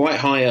playing quite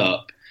high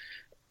up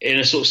in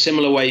a sort of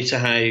similar way to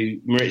how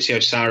Maurizio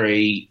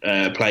Sarri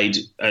played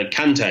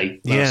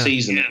Kante last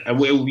season. And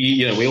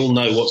we all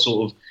know what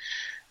sort of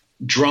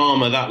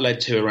drama that led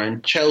to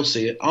around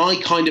Chelsea. I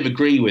kind of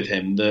agree with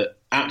him that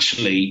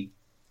actually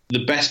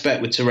the best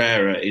bet with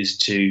Torreira is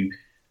to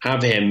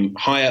have him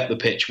high up the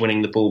pitch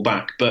winning the ball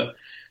back. But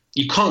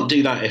you can't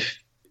do that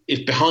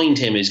if behind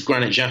him is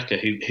Granit Xhaka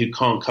who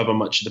can't cover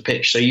much of the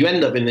pitch. So you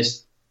end up in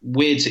this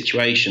weird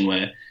situation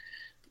where,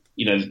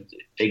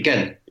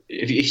 again,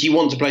 if you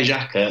want to play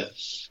Xhaka,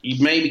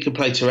 you maybe could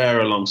play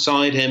Torreira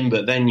alongside him,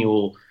 but then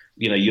you're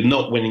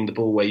not winning the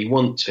ball where you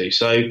want to.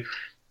 So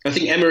I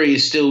think Emery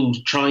is still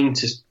trying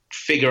to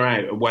figure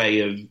out a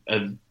way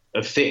of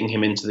fitting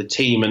him into the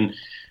team. And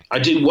I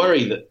do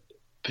worry that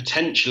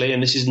potentially,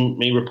 and this isn't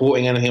me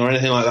reporting anything or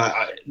anything like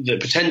that,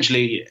 that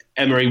potentially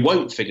Emery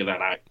won't figure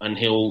that out, and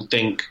he'll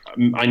think,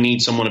 I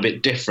need someone a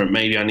bit different.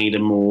 Maybe I need a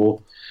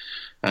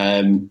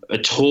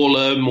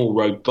taller, more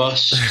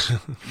robust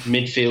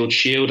midfield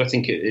shield. I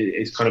think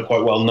it's kind of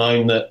quite well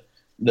known that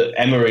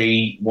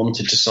Emery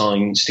wanted to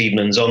sign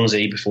Steven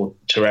Nzonzi before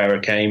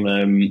Torreira came.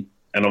 And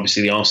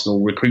obviously the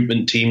Arsenal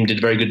recruitment team did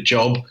a very good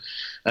job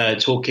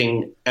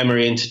talking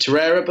Emery into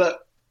Torreira,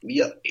 but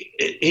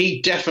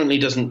he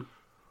definitely hasn't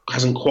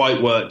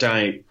quite worked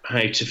out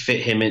how to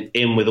fit him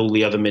in with all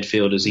the other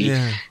midfielders he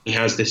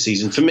has this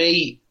season. For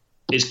me,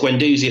 it's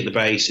Guendouzi at the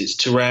base, it's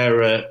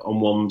Torreira on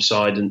one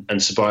side and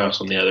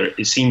Ceballos on the other.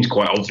 It seems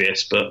quite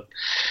obvious, but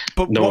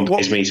no one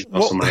pays me to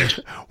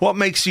what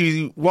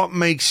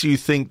makes you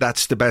think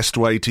that's the best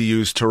way to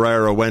use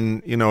Torreira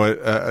when,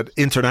 at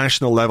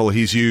international level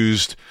he's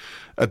used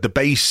at the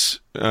base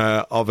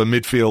of a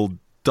midfield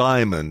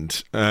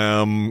diamond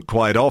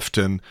quite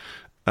often?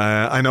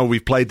 I know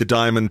we've played the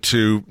diamond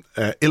to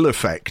ill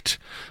effect.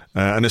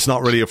 And it's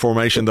not really a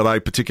formation that I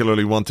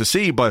particularly want to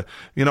see, but,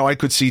 I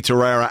could see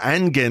Torreira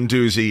and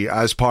Guendouzi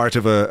as part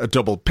of a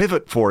double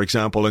pivot, for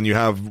example, and you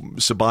have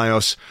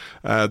Ceballos,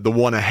 the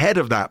one ahead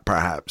of that,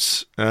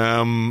 perhaps.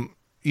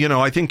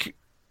 I think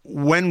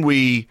when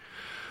we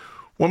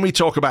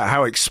talk about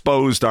how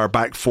exposed our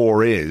back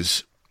four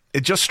is,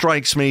 it just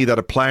strikes me that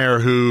a player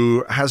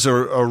who has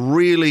a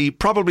really,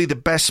 probably the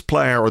best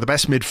player or the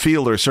best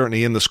midfielder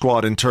certainly in the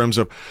squad in terms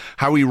of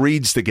how he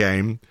reads the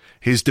game,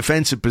 his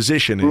defensive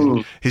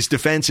positioning, his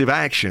defensive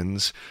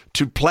actions,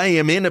 to play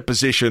him in a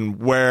position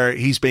where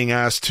he's being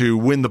asked to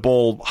win the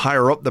ball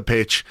higher up the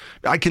pitch.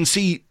 I can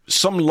see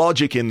some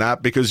logic in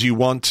that because you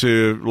want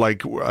to,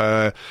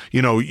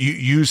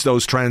 use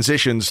those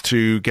transitions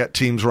to get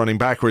teams running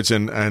backwards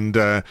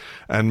and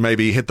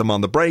maybe hit them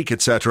on the break,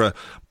 etc.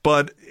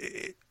 But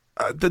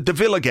the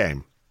Villa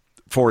game,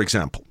 for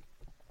example,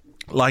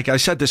 like I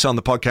said this on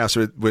the podcast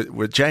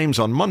with James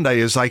on Monday,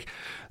 is like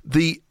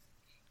the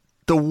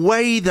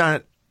way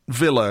that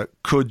Villa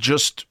could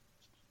just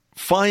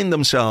find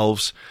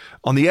themselves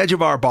on the edge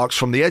of our box,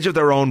 from the edge of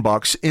their own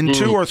box, in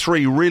two or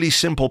three really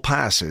simple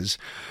passes,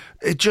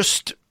 it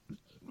just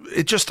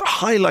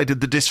highlighted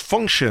the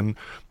dysfunction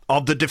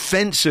of the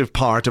defensive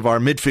part of our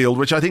midfield,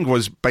 which I think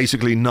was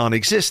basically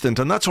non-existent.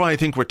 And that's why I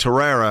think with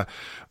Torreira,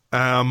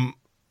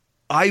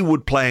 I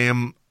would play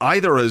him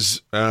either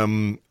as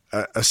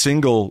a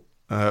single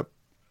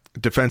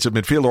defensive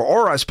midfielder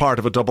or as part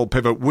of a double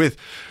pivot with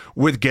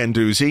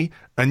Guendouzi,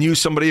 and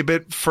use somebody a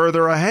bit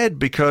further ahead,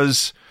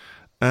 because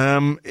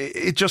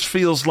it just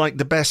feels like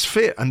the best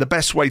fit and the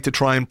best way to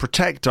try and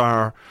protect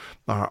our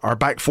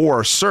back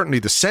four, certainly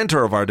the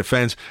centre of our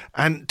defence.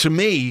 And to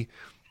me,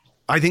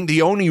 I think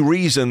the only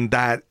reason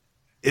that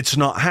it's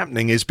not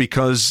happening is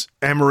because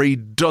Emery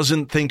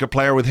doesn't think a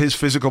player with his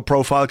physical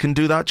profile can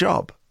do that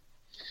job.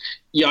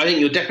 Yeah, I think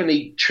you're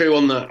definitely true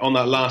on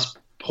that last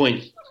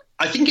point.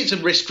 I think it's a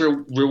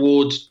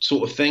risk-reward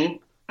sort of thing.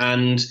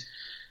 And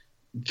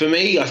for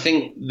me, I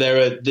think there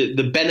are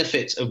the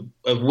benefits of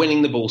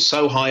winning the ball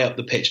so high up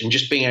the pitch and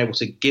just being able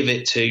to give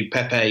it to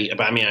Pepe,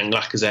 Aubameyang,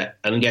 Lacazette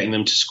and getting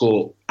them to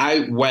score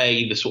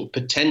outweigh the sort of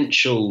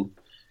potential,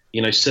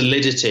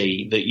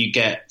 solidity that you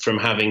get from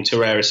having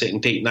Torreira sitting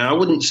deep. Now, I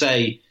wouldn't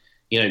say,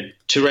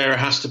 Torreira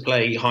has to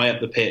play high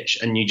up the pitch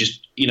and you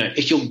just,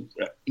 if you're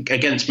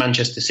against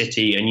Manchester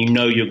City and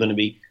you're going to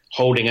be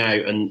holding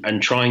out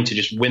and trying to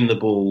just win the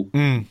ball,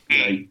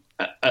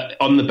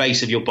 on the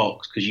base of your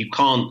box, because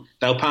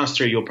they'll pass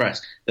through your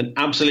press, then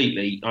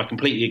absolutely, I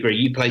completely agree.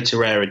 You play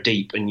Torreira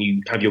deep and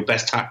you have your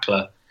best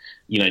tackler,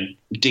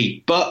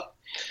 deep. But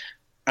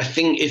I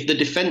think if the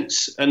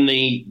defence and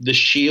the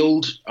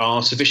shield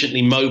are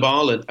sufficiently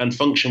mobile and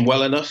function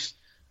well enough,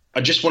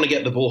 I just want to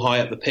get the ball high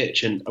up the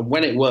pitch. And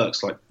when it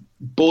works, like,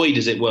 boy,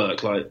 does it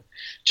work. Like,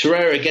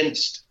 Torreira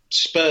against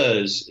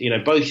Spurs,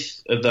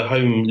 both of the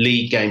home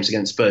league games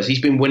against Spurs,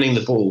 he's been winning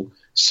the ball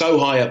so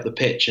high up the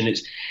pitch, and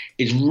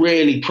it's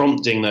really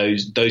prompting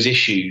those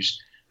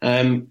issues.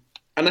 And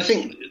I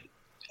think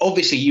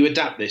obviously you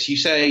adapt this. You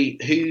say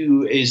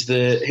who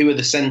are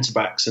the centre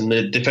backs and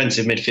the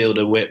defensive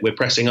midfielder we're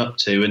pressing up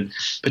to, and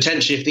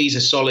potentially if these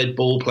are solid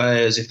ball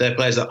players, if they're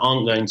players that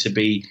aren't going to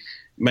be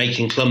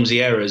making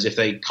clumsy errors if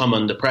they come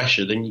under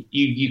pressure, then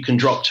you can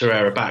drop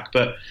Torreira back.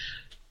 But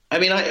I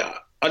mean,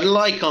 I'd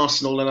like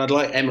Arsenal and I'd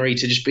like Emery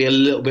to just be a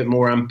little bit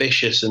more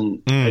ambitious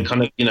and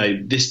kind of,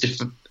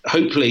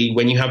 hopefully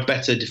when you have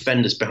better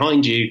defenders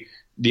behind you,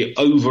 the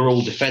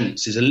overall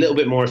defence is a little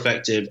bit more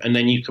effective, and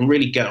then you can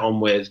really get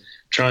on with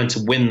trying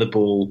to win the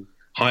ball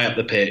high up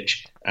the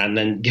pitch and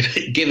then give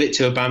it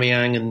to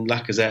Aubameyang and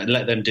Lacazette and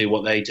let them do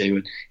what they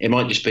do. It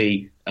might just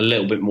be a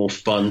little bit more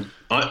fun.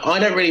 I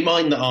don't really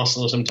mind that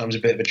Arsenal are sometimes a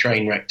bit of a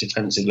train wreck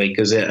defensively,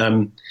 because it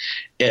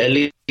at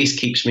least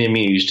keeps me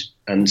amused,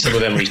 and some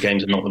of Emery's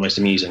games are not the most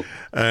amusing.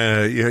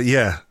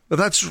 Yeah. Well,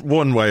 that's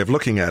one way of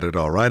looking at it,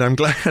 all right. I'm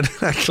glad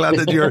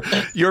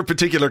that your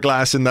particular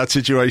glass in that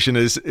situation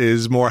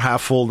is more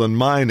half full than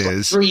mine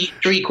is.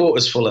 Three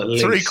quarters full at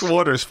least.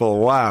 3/4 full.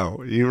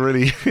 Wow, you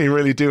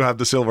really do have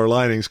the silver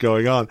linings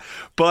going on.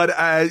 But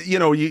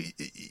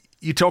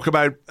you talk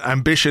about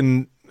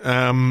ambition.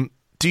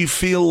 Do you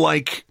feel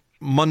like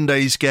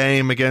Monday's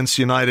game against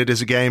United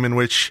is a game in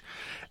which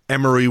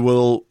Emery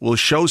will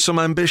show some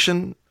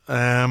ambition,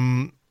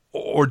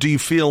 or do you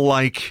feel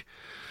like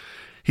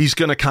he's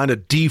going to kind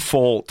of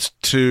default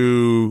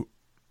to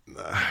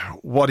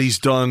what he's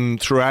done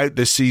throughout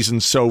this season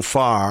so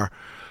far,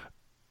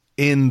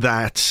 in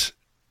that,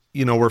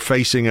 we're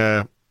facing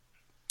a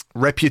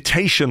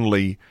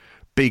reputationally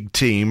big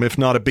team, if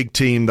not a big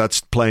team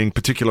that's playing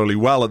particularly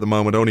well at the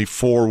moment. Only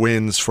 4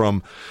 wins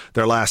from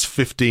their last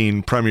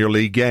 15 Premier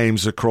League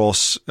games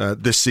across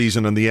this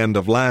season and the end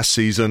of last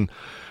season.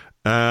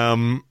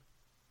 It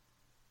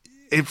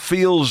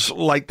feels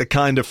like the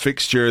kind of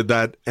fixture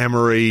that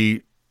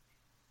Emery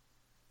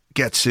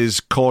gets his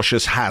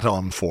cautious hat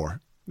on for,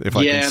 if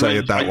I can say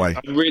it that way.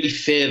 I really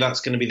fear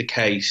that's going to be the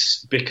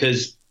case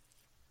because,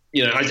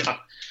 you know,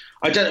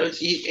 I don't.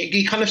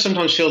 You kind of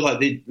sometimes feel like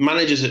the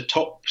managers at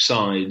top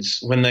sides,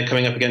 when they're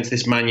coming up against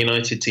this Man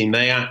United team,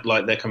 they act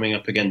like they're coming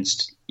up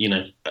against, you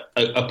know,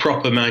 a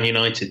proper Man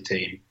United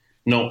team,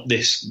 not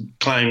this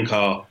clown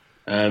car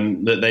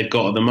that they've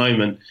got at the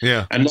moment.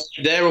 Yeah. And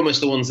they're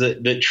almost the ones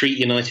that treat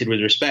United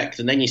with respect.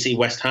 And then you see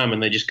West Ham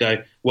and they just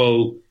go,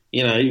 well,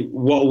 you know,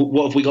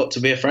 what have we got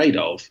to be afraid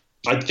of?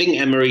 I think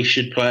Emery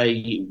should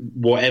play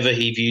whatever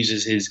he views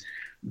as his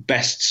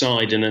best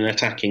side in an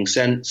attacking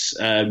sense,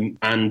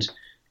 and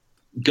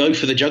go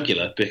for the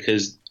jugular,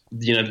 because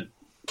you know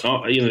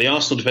the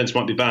Arsenal defence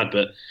might be bad,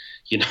 but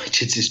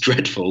United's is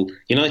dreadful.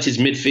 United's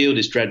midfield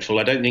is dreadful.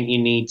 I don't think you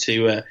need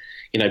to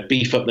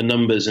beef up the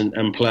numbers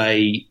and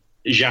play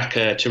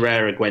Xhaka,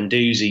 Torreira,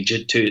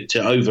 Guendouzi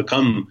to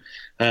overcome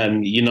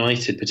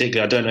United.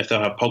 Particularly, I don't know if they'll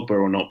have Pogba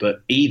or not,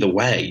 but either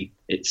way,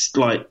 it's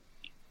like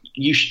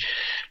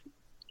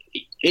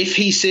if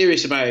he's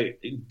serious about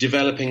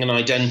developing an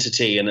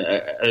identity and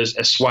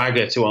a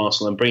swagger to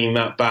Arsenal and bringing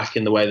that back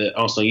in the way that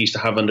Arsenal used to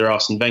have under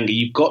Arsene Wenger,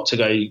 you've got to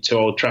go to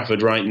Old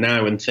Trafford right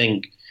now and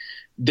think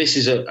this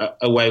is a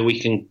way we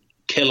can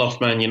kill off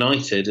Man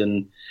United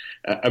and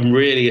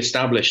really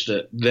establish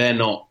that they're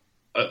not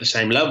at the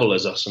same level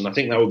as us. And I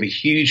think that would be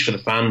huge for the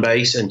fan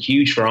base and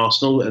huge for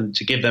Arsenal, and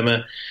to give them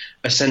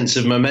a sense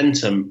of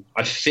momentum.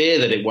 I fear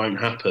that it won't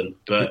happen,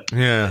 but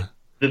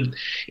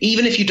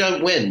even if you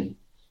don't win,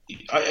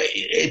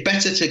 it's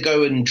better to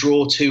go and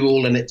draw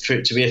 2-2 and it for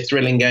it to be a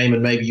thrilling game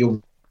and maybe you're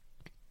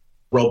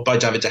robbed by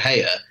David De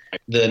Gea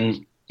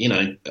than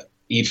you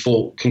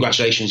thought,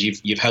 congratulations,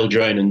 you've held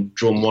your own and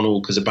drawn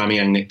 1-1 because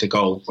Aubameyang nicked a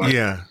goal.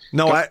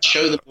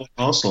 Show them what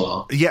Arsenal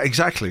are. Yeah,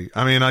 exactly.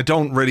 I mean, I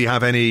don't really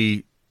have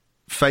any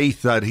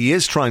faith that he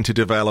is trying to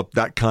develop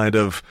that kind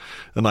of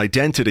an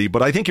identity,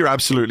 but I think you're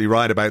absolutely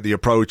right about the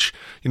approach.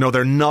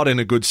 They're not in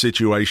a good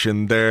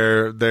situation.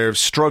 They're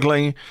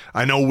struggling.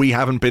 I know we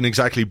haven't been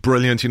exactly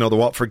brilliant. The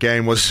Watford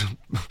game was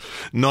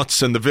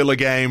nuts, and the Villa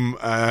game,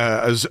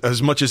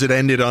 as much as it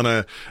ended on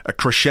a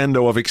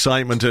crescendo of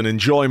excitement and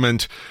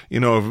enjoyment,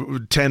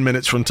 10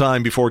 minutes from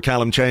time before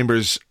Callum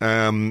Chambers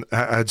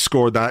had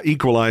scored that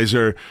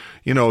equaliser,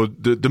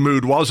 the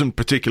mood wasn't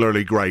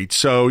particularly great.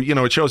 So,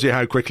 it shows you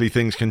how quickly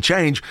things can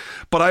change.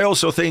 But I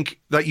also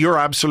think that you're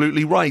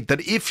absolutely right,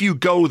 that if you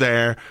go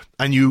there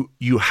and you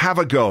have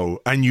a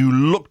go and you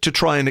look to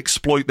try and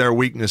exploit their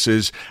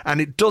weaknesses and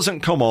it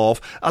doesn't come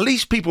off, at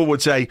least people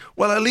would say,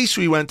 well, at least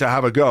we went to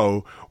have a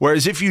go.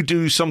 Whereas if you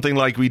do something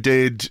like we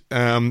did,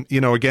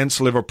 against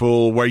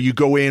Liverpool, where you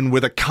go in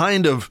with a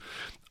kind of,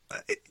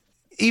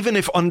 even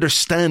if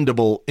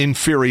understandable,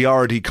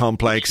 inferiority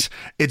complex,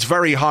 it's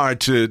very hard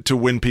to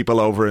win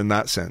people over in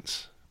that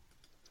sense.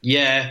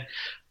 Yeah.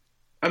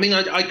 I mean,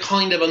 I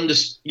kind of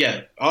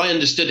I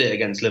understood it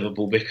against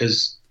Liverpool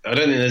because I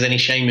don't think there's any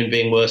shame in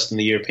being worse than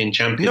the European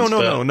champions.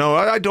 No,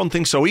 I don't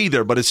think so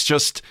either. But it's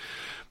just,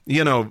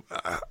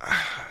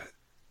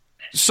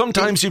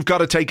 sometimes you've got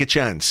to take a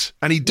chance,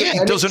 and he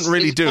doesn't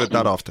really do it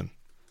that often.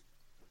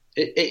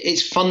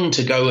 It's fun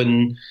to go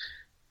and,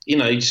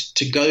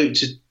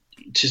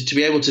 to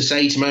be able to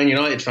say to Man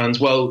United fans,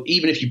 well,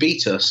 even if you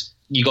beat us,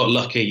 you got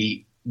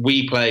lucky.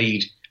 We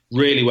played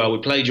really well. We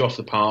played you off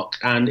the park.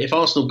 And if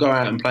Arsenal go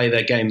out and play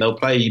their game, they'll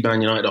play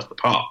Man United off the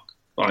park,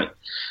 right?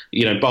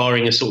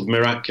 Barring a sort of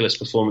miraculous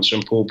performance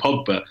from Paul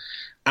Pogba.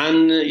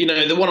 And,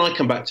 the one I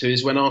come back to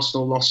is when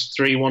Arsenal lost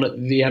 3-1 at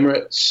the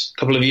Emirates a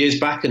couple of years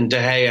back and De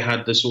Gea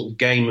had the sort of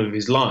game of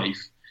his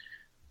life.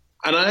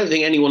 And I don't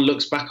think anyone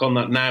looks back on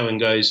that now and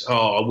goes,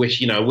 oh, I wish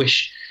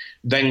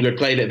Wenger had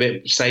played it a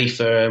bit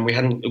safer and we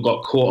hadn't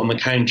got caught on the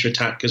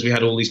counter-attack because we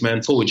had all these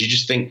men forward. You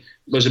just think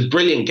it was a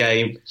brilliant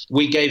game.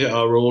 We gave it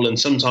our all, and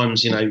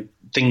sometimes,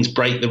 things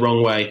break the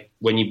wrong way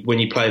when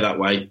you play that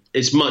way.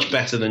 It's much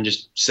better than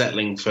just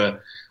settling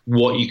for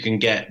what you can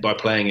get by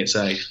playing it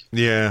safe.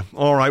 Yeah.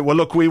 All right. Well,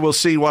 look, we will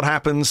see what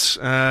happens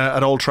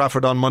at Old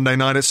Trafford on Monday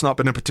night. It's not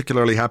been a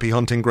particularly happy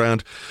hunting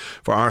ground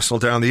for Arsenal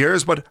down the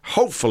years, but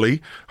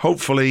hopefully,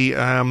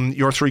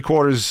 your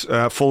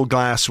 3/4 full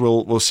glass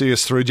will see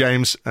us through,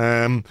 James.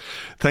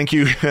 Thank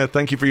you.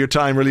 Thank you for your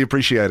time. Really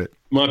appreciate it.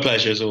 My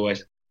pleasure, as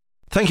always.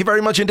 Thank you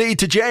very much indeed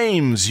to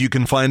James. You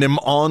can find him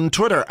on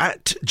Twitter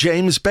at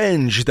James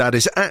Benge. That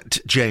is at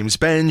James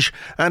Benge.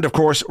 And of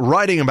course,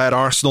 writing about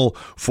Arsenal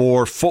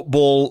for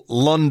Football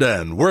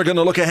London. We're going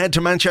to look ahead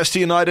to Manchester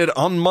United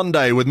on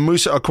Monday with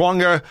Musa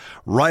Okwonga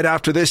right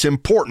after this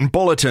important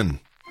bulletin.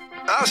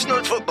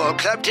 Arsenal Football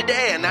Club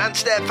today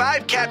announced their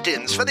 5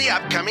 captains for the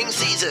upcoming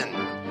season.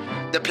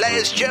 The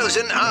players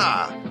chosen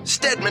are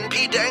Stedman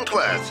P.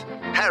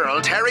 Dankworth,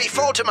 Harold Harry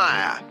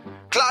Faltermeyer,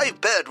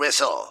 Clive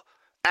Birdwhistle,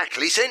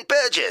 Ackley St.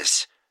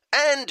 Burgess,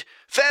 and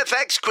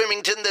Fairfax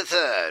Quimington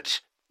III.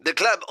 The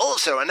club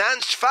also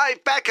announced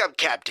 5 backup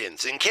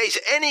captains in case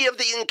any of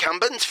the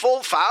incumbents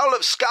fall foul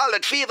of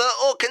scarlet fever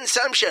or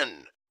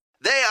consumption.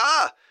 They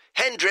are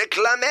Hendrik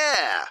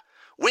Lamare,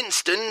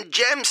 Winston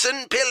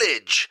Jamson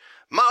Pillage,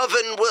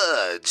 Marvin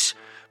Words,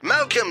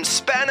 Malcolm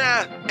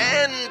Spanner,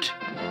 and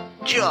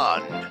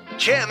John.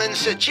 Chairman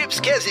Sir Chips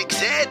Keswick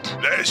said,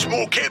 "There's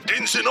more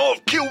captains than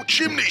I've killed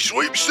chimney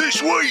sweeps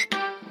this week."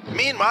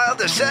 Meanwhile,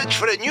 the search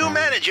for a new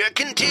manager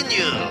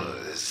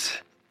continues.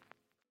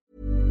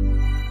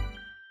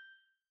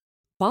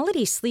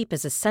 Quality sleep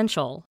is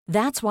essential.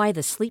 That's why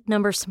the Sleep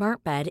Number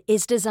Smart Bed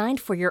is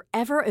designed for your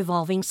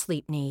ever-evolving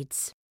sleep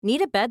needs.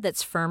 Need a bed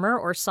that's firmer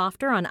or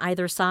softer on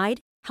either side?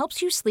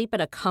 Helps you sleep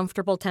at a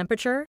comfortable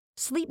temperature?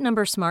 Sleep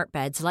Number Smart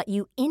Beds let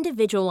you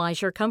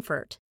individualize your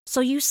comfort, so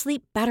you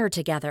sleep better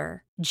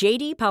together.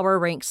 J.D. Power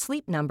ranks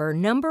Sleep Number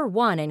number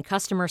 1 in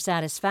customer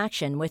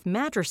satisfaction with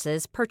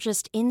mattresses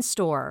purchased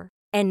in-store.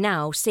 And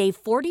now, save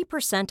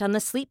 40% on the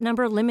Sleep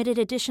Number Limited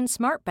Edition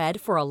Smart Bed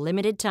for a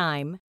limited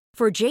time.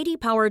 For J.D.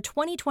 Power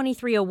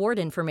 2023 award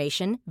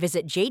information,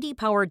 visit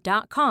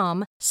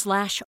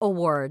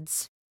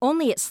jdpower.com/awards.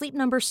 Only at Sleep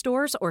Number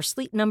stores or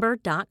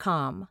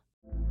sleepnumber.com.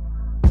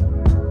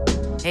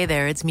 Hey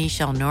there, it's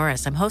Michelle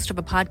Norris. I'm host of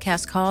a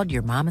podcast called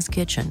Your Mama's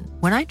Kitchen.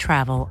 When I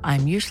travel,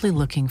 I'm usually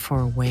looking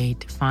for a way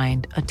to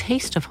find a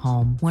taste of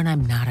home when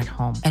I'm not at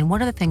home. And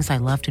one of the things I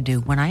love to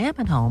do when I am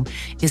at home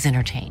is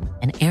entertain.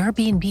 And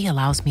Airbnb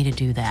allows me to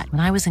do that.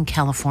 When I was in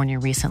California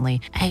recently,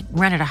 I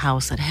rented a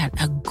house that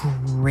had a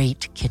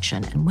great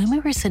kitchen. And when we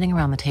were sitting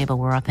around the table,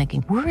 we were all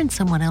thinking, we're in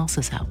someone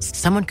else's house.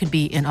 Someone could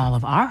be in all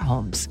of our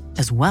homes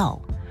as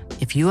well.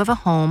 If you have a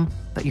home,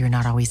 but you're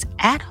not always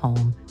at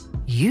home,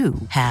 you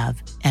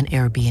have an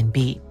Airbnb.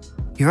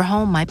 Your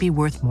home might be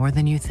worth more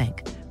than you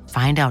think.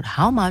 Find out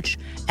how much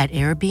at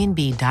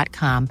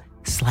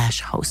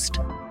airbnb.com/host.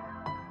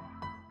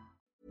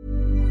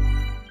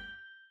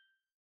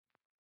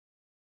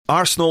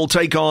 Arsenal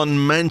take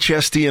on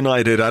Manchester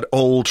United at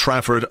Old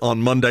Trafford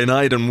on Monday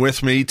night, and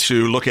with me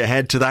to look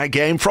ahead to that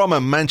game from a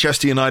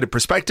Manchester United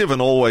perspective,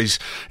 and always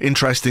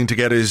interesting to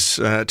get his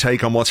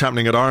take on what's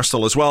happening at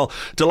Arsenal as well.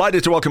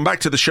 Delighted to welcome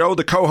back to the show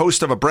the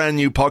co-host of a brand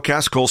new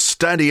podcast called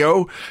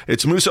Stadio.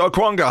 It's Musa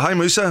Okwonga. Hi,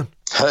 Musa.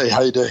 Hey,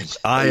 how you doing?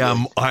 I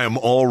am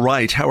all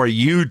right. How are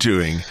you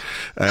doing?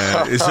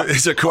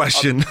 Is a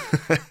question.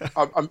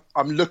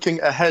 I'm looking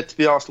ahead to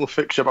the Arsenal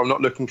fixture, but I'm not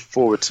looking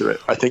forward to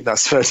it. I think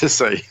that's fair to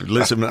say.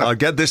 Listen, I'll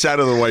get this out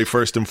of the way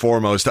first and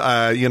foremost.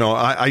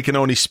 I can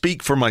only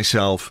speak for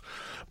myself,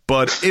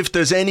 but if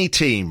there's any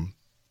team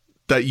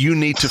that you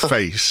need to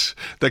face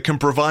that can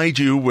provide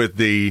you with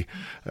the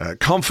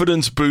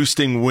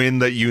confidence-boosting win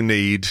that you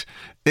need,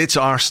 it's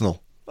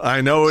Arsenal.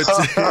 I know it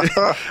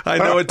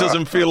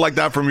doesn't feel like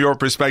that from your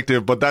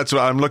perspective, but that's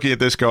what I'm looking at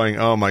this going,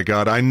 oh my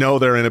God, I know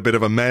they're in a bit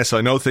of a mess.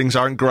 I know things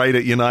aren't great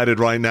at United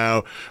right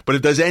now, but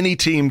if there's any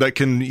team that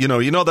can, you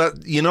know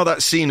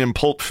that scene in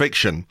Pulp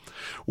Fiction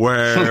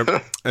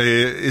where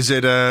is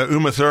it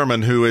Uma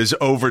Thurman who is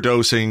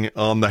overdosing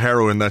on the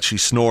heroin that she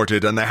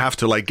snorted, and they have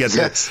to get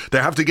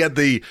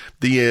the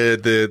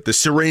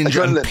syringe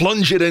and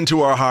plunge it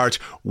into her heart.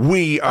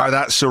 We are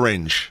that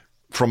syringe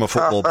from a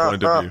football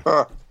point of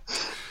view.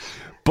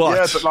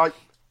 But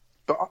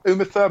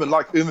Uma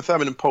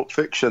Thurman in Pulp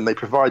Fiction, they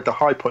provide the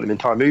high point of the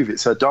entire movie.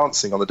 It's her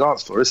dancing on the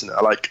dance floor, isn't it?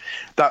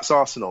 That's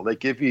Arsenal. They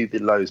give you the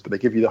lows, but they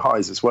give you the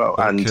highs as well.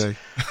 Okay. And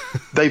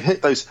they've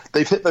hit those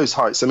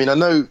heights. I mean, I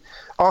know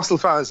Arsenal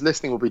fans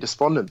listening will be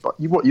despondent, but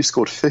you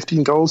scored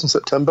 15 goals in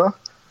September.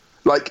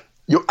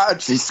 You're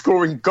actually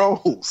scoring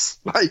goals.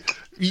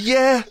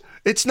 Yeah.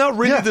 It's not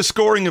really the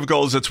scoring of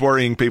goals that's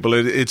worrying people.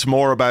 It's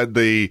more about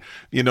the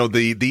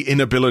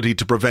inability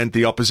to prevent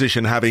the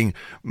opposition having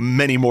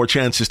many more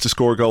chances to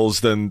score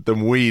goals than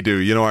we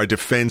do. Our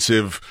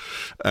defensive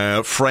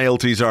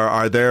frailties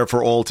are there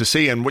for all to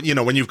see. And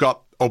when you've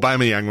got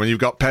Aubameyang, when you've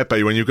got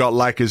Pepe, when you've got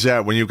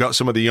Lacazette, when you've got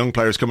some of the young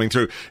players coming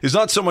through, it's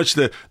not so much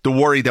the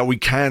worry that we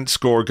can't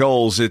score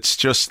goals. It's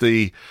just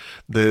the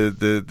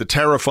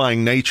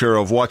terrifying nature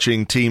of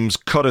watching teams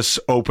cut us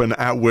open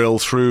at will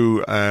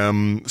through our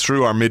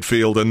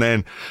midfield, and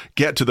then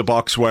get to the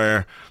box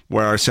where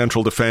our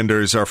central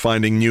defenders are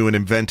finding new and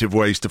inventive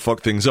ways to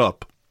fuck things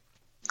up.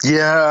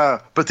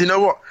 Yeah, but you know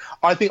what?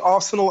 I think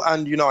Arsenal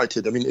and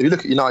United, if you look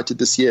at United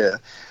this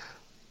year,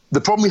 the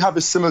problem we have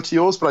is similar to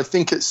yours, but I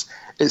think it's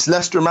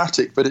less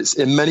dramatic, but it's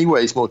in many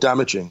ways more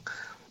damaging,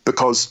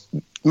 because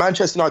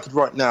Manchester United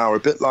right now are a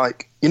bit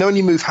like, when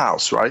you move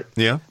house, right?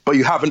 Yeah. But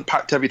you haven't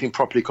packed everything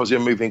properly because you're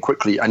moving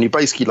quickly, and you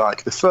basically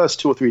the first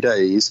 2 or 3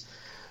 days,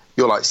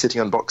 you're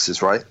sitting on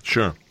boxes, right?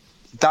 Sure.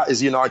 That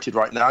is United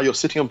right now. You're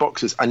sitting on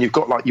boxes, and you've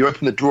got you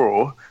open the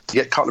drawer to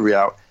get cutlery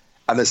out,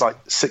 and there's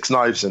 6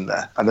 knives in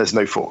there, and there's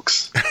no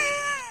forks.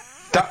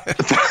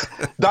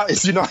 That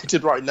is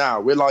United right now.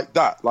 We're like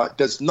that.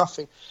 There's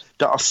nothing.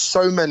 There are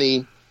so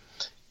many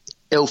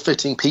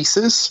ill-fitting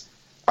pieces,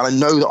 and I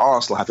know that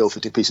Arsenal have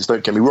ill-fitting pieces,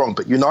 don't get me wrong,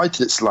 but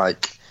United, it's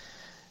like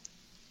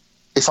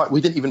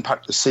we didn't even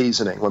pack the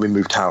seasoning when we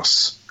moved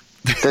house.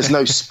 There's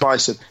no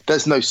spice.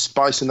 There's no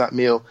spice in that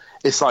meal.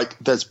 It's like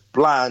there's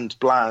bland.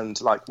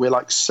 Like we're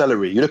like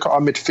celery. You look at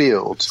our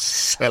midfield,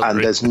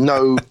 and there's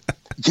no.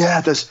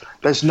 Yeah,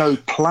 there's no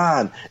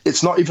plan.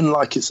 It's not even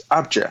like it's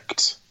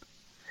abject.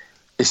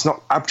 It's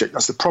not abject.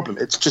 That's the problem.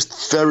 It's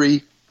just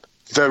very,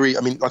 very.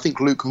 I mean, I think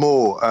Luke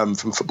Moore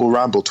from Football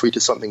Ramble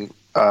tweeted something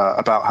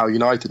about how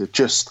United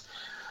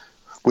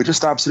we're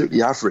just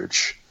absolutely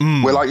average.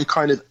 We're like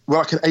we're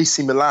like an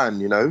AC Milan.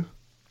 You know,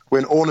 we're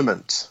an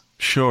ornament.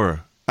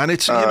 Sure. And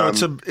it's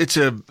it's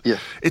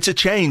a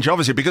change,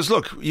 obviously, because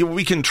look,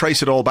 we can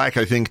trace it all back,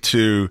 I think,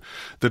 to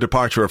the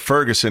departure of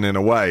Ferguson in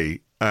a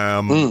way.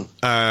 And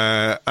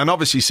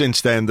obviously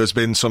since then there's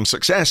been some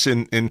success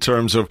in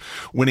terms of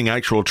winning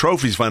actual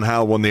trophies. Van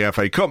Gaal won the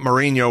FA Cup,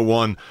 Mourinho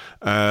won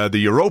the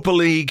Europa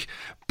League.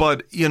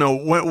 But, you know,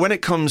 when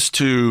it comes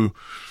to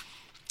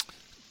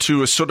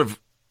a sort of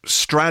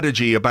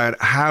strategy about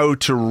how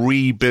to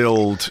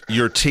rebuild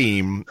your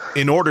team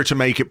in order to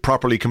make it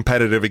properly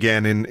competitive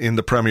again in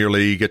the Premier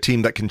League, a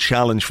team that can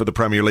challenge for the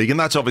Premier League, and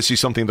that's obviously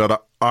something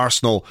that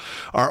Arsenal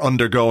are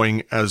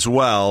undergoing as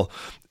well.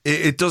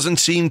 It doesn't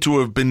seem to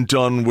have been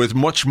done with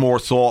much more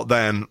thought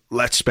than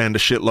let's spend a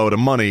shitload of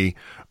money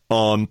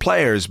on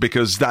players,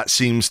 because that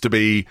seems to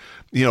be,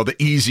 you know, the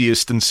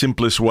easiest and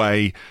simplest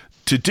way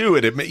to do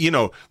it. You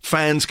know,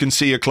 fans can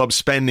see a club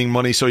spending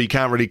money, so you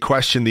can't really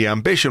question the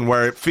ambition,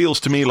 where it feels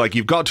to me like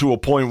you've got to a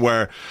point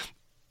where,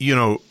 you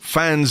know,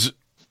 fans,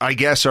 I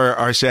guess,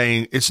 are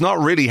saying it's not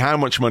really how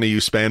much money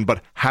you spend,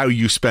 but how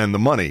you spend the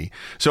money.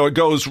 So it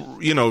goes,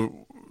 you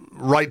know,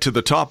 right to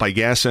the top, I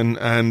guess. And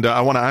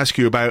I want to ask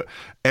you about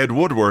Ed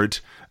Woodward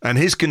and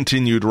his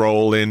continued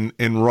role in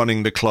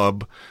running the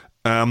club.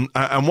 And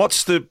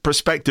what's the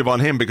perspective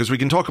on him? Because we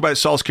can talk about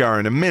Solskjaer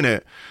in a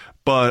minute,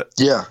 but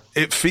yeah,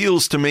 it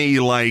feels to me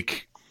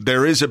like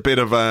there is a bit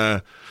of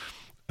a,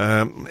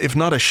 if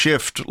not a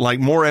shift, like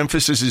more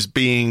emphasis is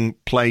being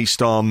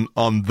placed on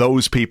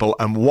those people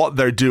and what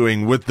they're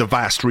doing with the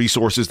vast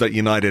resources that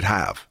United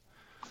have.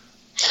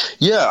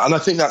 Yeah, and I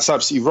think that's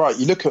absolutely right.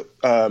 You look at,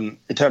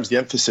 in terms of the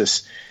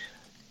emphasis,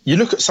 you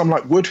look at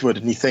someone like Woodward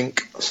and you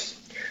think,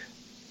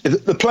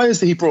 the players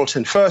that he brought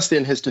in, firstly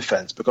in his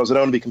defence, because I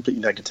don't want to be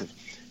completely negative,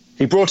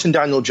 he brought in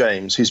Daniel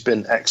James, who's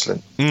been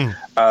excellent.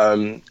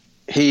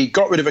 He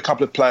got rid of a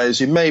couple of players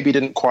who maybe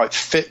didn't quite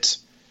fit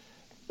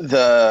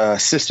the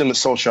system that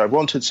Solskjaer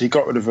wanted, so he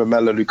got rid of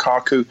Romelu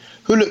Lukaku,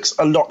 who looks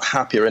a lot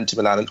happier in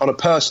Inter Milan. And on a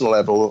personal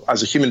level,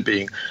 as a human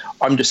being,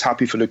 I'm just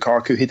happy for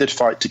Lukaku. He did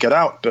fight to get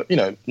out, but, you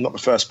know, not the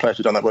first player to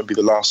have done that, won't be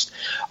the last.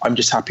 I'm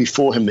just happy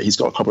for him that he's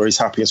got a club where he's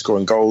happy and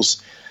scoring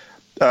goals.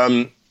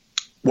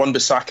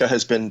 Wan-Bissaka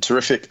has been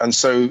terrific, and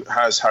so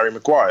has Harry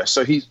Maguire.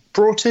 So he's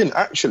brought in,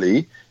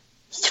 actually,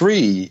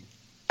 3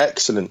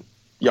 excellent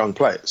young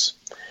players.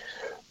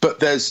 But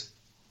there's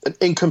an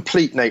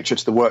incomplete nature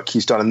to the work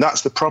he's done, and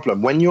that's the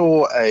problem. When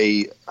you're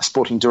a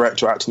sporting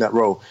director acting that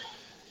role,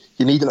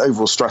 you need an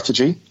overall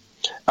strategy,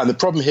 and the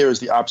problem here is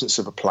the absence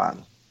of a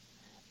plan.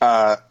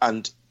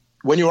 And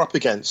when you're up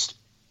against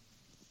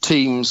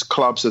teams,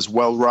 clubs as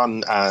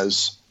well-run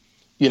as,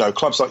 you know,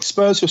 clubs like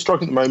Spurs who are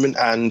struggling at the moment,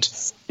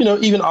 and, you know,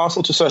 even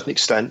Arsenal to a certain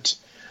extent,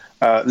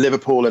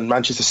 Liverpool and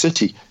Manchester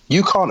City,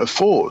 you can't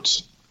afford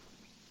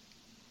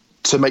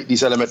to make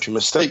these elementary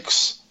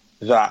mistakes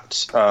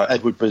that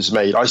Ed Woodward has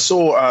made. I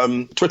saw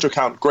Twitter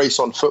account Grace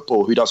on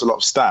Football, who does a lot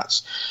of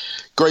stats.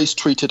 Grace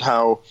tweeted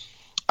how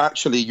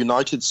actually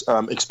United's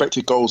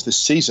expected goals this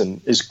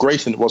season is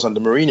greater than it was under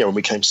Mourinho when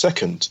we came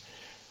second.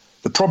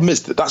 The problem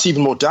is that that's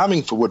even more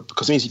damning for Wood,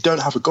 because it means you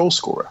don't have a goal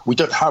scorer. We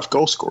don't have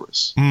goal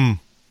scorers.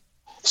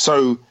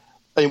 So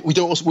we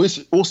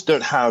also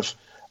don't have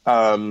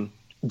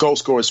goal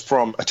scorers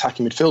from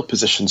attacking midfield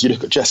positions. You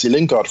look at Jesse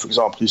Lingard, for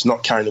example, who's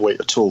not carrying the weight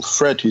at all.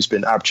 Fred, who's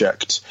been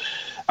abject.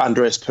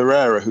 Andreas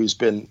Pereira, who's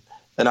been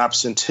an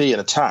absentee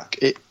in attack.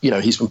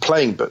 He's been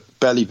playing but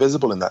barely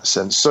visible in that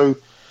sense. So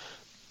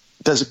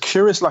there's a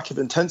curious lack of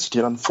intensity,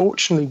 and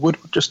unfortunately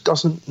Woodward just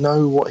doesn't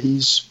know what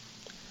he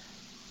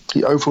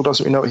overall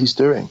doesn't really know what he's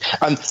doing.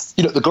 And,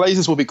 you know, the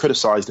Glazers will be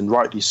criticised, and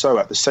rightly so.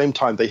 At the same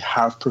time, they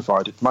have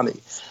provided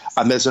money.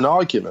 And there's an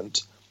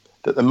argument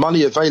that the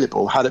money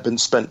available, had it been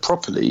spent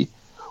properly,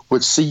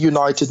 would see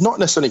United not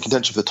necessarily in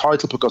contention for the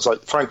title, because I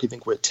frankly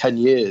think we're 10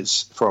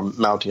 years from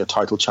mounting a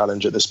title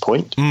challenge at this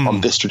point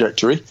on this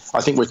trajectory.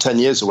 I think we're 10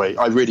 years away.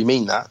 I really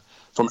mean that,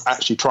 from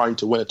actually trying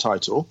to win a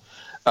title.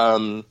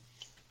 But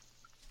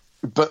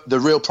the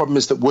real problem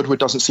is that Woodward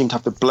doesn't seem to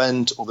have the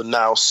blend or the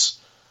nous,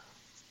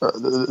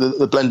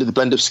 the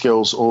blend of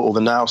skills or the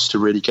nous to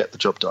really get the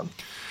job done.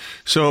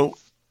 So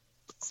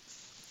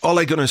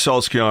Ole Gunnar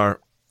Solskjaer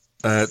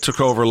took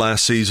over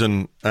last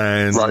season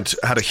and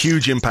had a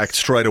huge impact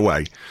straight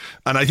away.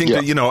 And I think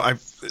that, you know,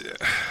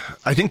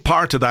 I think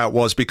part of that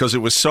was because it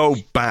was so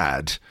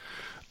bad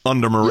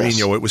under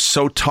Mourinho. Yes. It was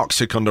so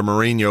toxic under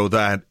Mourinho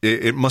that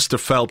it must have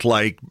felt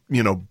like,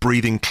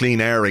 breathing clean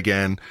air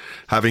again,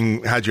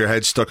 having had your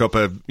head stuck up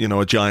a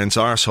giant's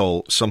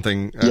arsehole,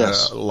 something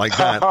like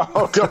that.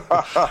 Oh,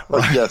 God.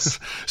 Right? Yes.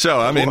 So,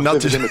 I mean,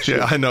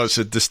 I know it's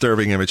a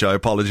disturbing image. I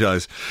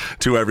apologize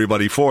to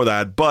everybody for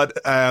that. But,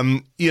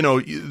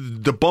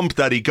 the bump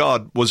that he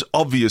got was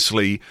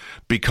obviously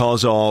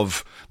because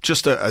of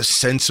just a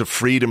sense of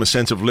freedom, a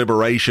sense of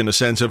liberation, a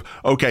sense of,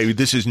 okay,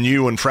 this is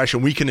new and fresh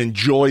and we can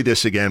enjoy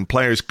this again.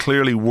 Players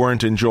clearly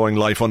weren't enjoying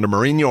life under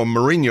Mourinho, and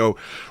Mourinho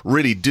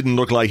really didn't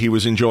look like he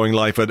was enjoying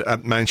life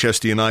at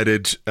Manchester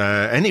United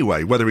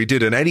anyway. Whether he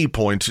did at any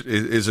point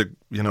is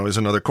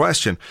another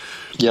question.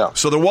 Yeah.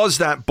 So there was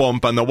that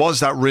bump and there was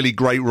that really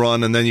great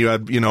run, and then you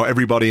had,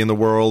 everybody in the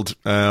world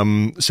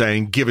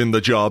saying, give him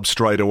the job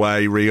straight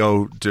away.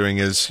 Rio doing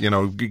his,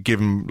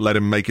 let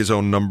him make his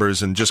own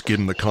numbers and just give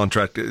him the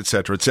contract,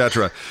 etc.,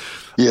 etc.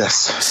 Yes.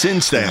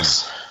 Since then,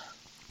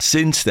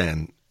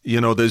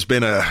 there's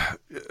been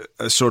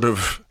a sort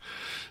of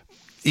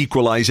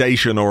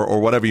equalization or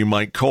whatever you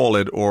might call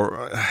it,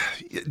 or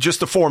just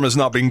the form has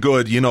not been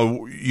good.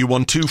 You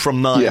won 2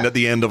 from 9 at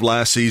the end of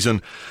last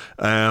season.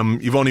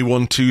 You've only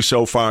won 2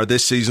 so far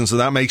this season, so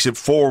that makes it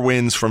 4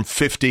 wins from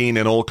 15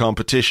 in all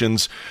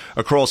competitions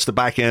across the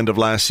back end of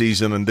last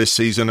season and this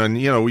season.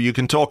 And, you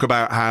can talk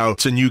about how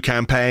it's a new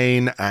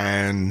campaign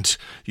and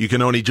you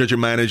can only judge a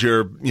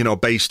manager,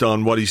 based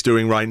on what he's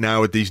doing right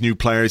now with these new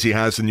players he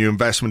has, the new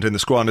investment in the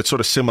squad. And it's sort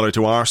of similar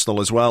to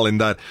Arsenal as well, in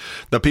that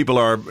people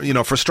are,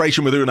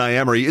 frustration with Unai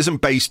Emery isn't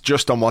based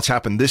just on what's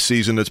happened this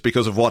season. It's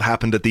because of what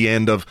happened at the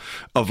end of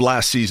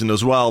last season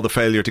as well, the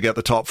failure to get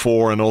the top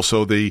 4 and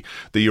also the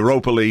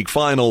Europa League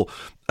final.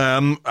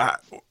 How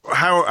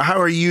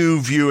are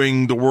you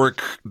viewing the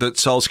work that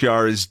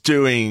Solskjaer is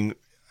doing?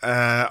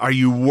 Are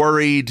you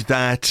worried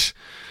that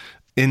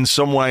in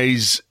some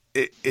ways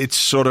it's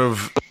sort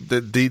of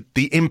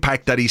the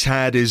impact that he's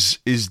had is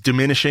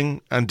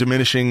diminishing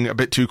a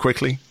bit too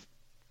quickly?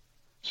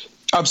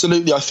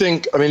 Absolutely.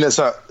 There's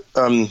that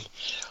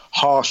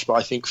harsh but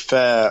I think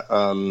fair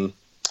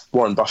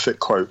Warren Buffett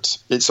quote.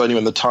 It's only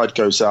when the tide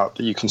goes out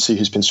that you can see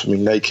who's been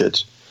swimming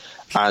naked.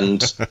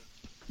 And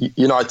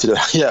United,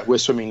 we're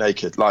swimming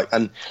naked.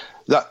 And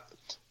that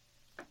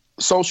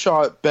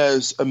Solskjaer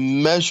bears a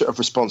measure of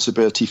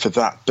responsibility for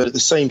that. But at the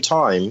same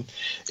time,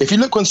 if you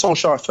look when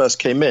Solskjaer first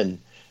came in,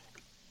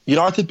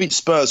 United beat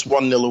Spurs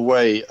 1-0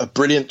 away, a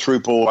brilliant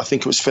through ball. I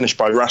think it was finished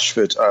by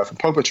Rashford, from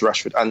Pogba to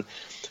Rashford, and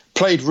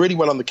played really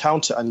well on the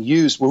counter and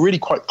were really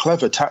quite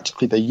clever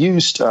tactically. They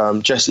used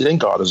Jesse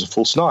Lingard as a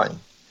false 9.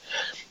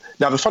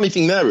 Now, the funny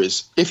thing there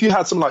is, if you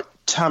had someone like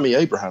Tammy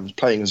Abraham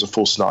playing as a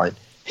false 9,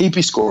 he'd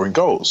be scoring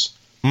goals.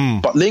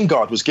 But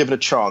Lingard was given a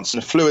chance in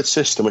a fluid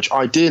system which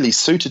ideally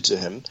suited to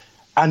him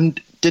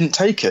and didn't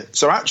take it.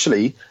 So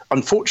actually,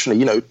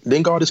 unfortunately,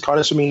 Lingard is kind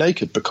of swimming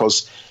naked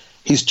because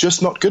he's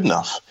just not good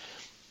enough.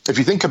 If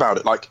you think about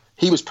it,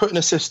 he was put in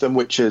a system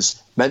which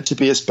is meant to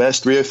be his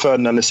best. Rio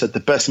Ferdinand has said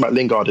the best about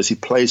Lingard is he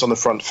plays on the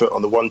front foot,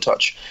 on the one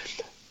touch,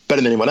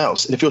 better than anyone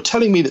else. And if you're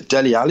telling me that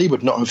Dele Alli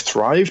would not have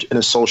thrived in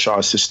a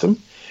Solskjaer system,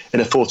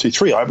 in a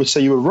 4-3-3, I would say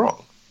you were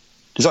wrong.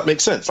 Does that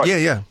make sense?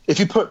 Yeah. If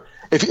you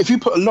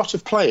put a lot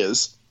of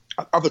players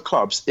at other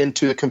clubs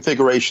into the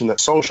configuration that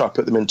Solskjaer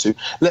put them into,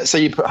 let's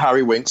say you put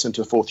Harry Winks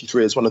into a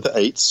 4-3-3 as one of the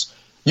 8s,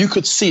 you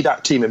could see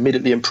that team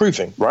immediately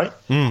improving, right?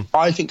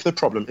 I think the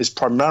problem is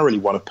primarily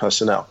one of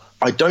personnel.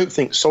 I don't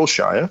think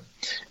Solskjaer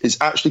is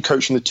actually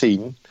coaching the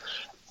team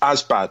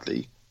as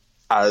badly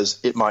as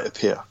it might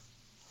appear.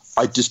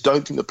 I just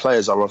don't think the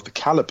players are of the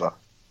calibre,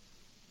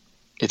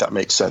 if that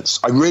makes sense.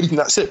 I really think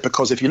that's it,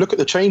 because if you look at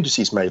the changes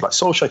he's made, like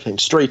Solskjaer came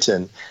straight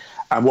in,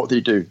 and what did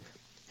he do?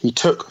 He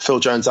took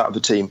Phil Jones out of the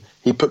team.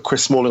 He put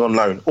Chris Smalling on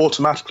loan.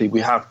 Automatically, we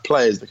have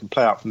players that can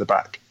play out from the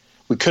back.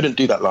 We couldn't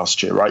do that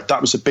last year, right?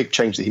 That was a big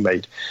change that he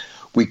made.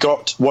 We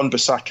got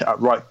Wan-Bissaka at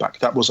right back.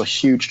 That was a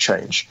huge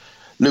change.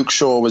 Luke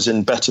Shaw was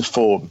in better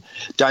form.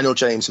 Daniel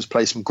James has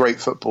played some great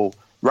football.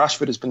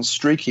 Rashford has been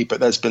streaky, but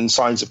there's been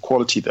signs of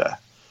quality there.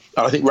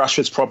 And I think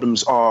Rashford's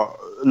problems are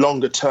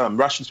longer term.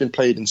 Rashford's been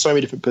played in so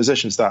many different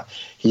positions that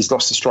he's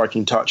lost the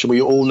striking touch. And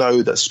we all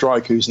know that a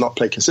striker who's not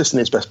played consistently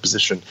in his best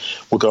position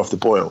will go off the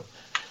boil.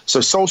 So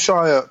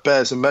Solskjaer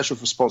bears a measure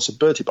of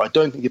responsibility, but I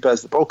don't think he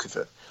bears the bulk of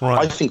it.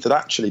 Right. I think that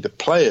actually the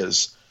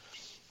players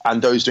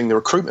and those doing the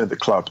recruitment of the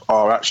club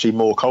are actually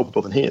more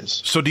culpable than he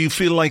is. So do you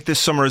feel like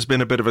this summer has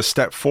been a bit of a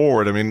step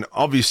forward? I mean,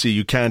 obviously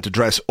you can't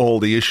address all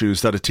the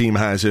issues that a team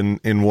has in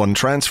one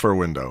transfer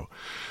window.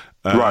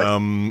 Right.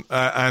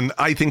 And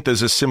I think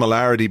there's a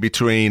similarity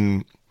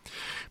between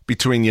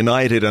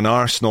United and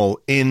Arsenal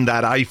in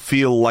that I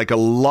feel like a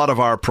lot of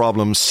our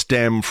problems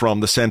stem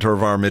from the centre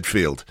of our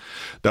midfield,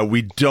 that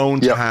we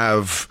don't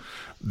have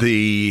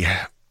the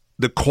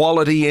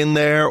quality in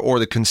there, or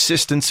the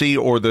consistency,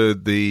 or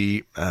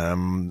the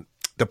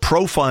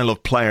profile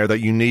of player that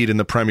you need in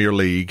the Premier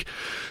League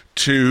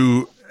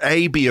to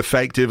A, be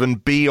effective,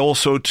 and B,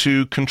 also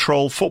to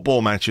control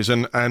football matches.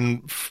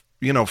 And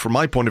from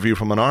my point of view,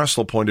 from an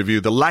Arsenal point of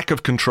view, the lack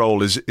of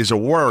control is a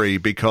worry,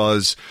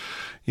 because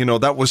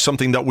that was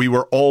something that we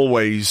were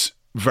always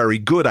very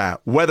good at.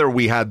 Whether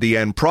we had the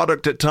end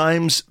product at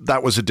times,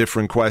 that was a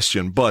different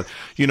question. But,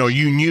 you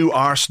knew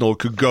Arsenal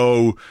could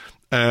go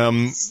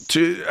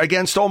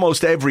against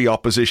almost every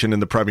opposition in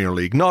the Premier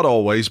League. Not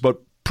always,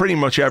 but pretty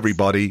much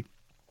everybody,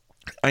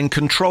 and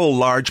control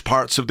large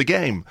parts of the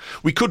game.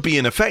 We could be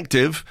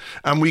ineffective,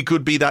 and we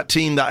could be that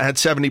team that had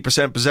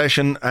 70%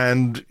 possession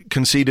and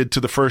conceded to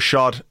the first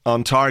shot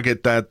on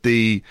target that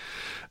the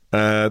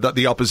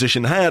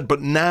opposition had.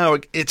 But now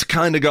it's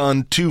kind of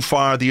gone too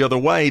far the other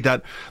way,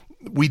 that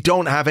we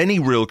don't have any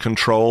real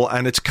control,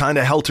 and it's kind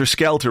of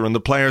helter-skelter, and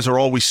the players are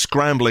always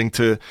scrambling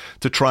to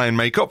try and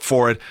make up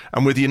for it.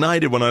 And with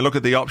United, when I look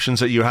at the options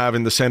that you have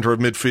in the centre of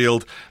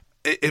midfield,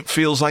 it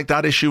feels like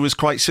that issue is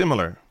quite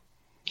similar.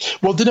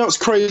 Well, do you know what's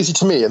crazy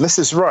to me? And this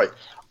is right.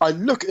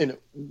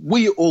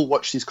 We all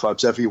watch these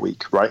clubs every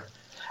week, right?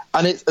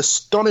 And it's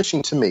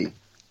astonishing to me.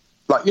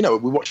 Like, we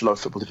watch a lot of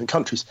football in different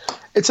countries.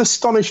 It's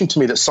astonishing to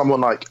me that someone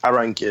like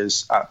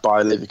Aranguiz at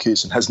Bayer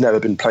Leverkusen has never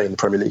been playing in the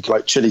Premier League,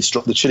 like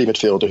the Chile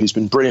midfielder who's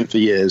been brilliant for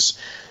years,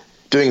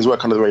 doing his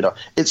work under the radar.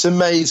 It's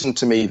amazing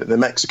to me that the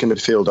Mexican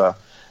midfielder,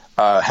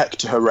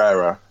 Hector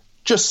Herrera,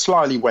 just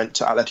slyly went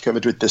to Atletico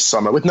Madrid this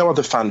summer with no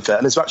other fanfare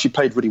and has actually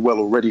played really well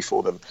already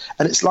for them.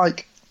 And it's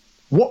like,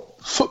 what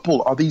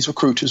football are these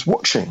recruiters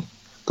watching?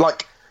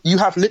 Like, you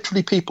have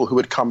literally people who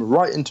would come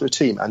right into a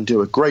team and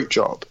do a great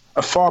job,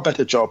 a far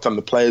better job than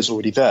the players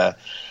already there.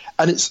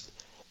 And it's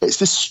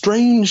this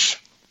strange...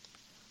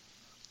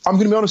 I'm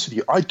going to be honest with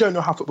you, I don't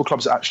know how football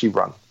clubs actually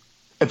run.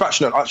 In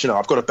fact, no,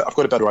 I've got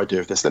a better idea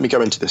of this. Let me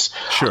go into this.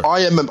 Sure.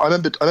 I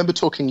remember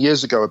talking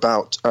years ago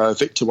about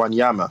Victor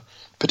Wanyama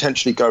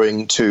potentially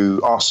going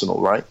to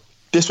Arsenal, right?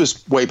 This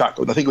was way back.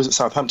 I think it was at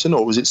Southampton,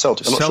 or was it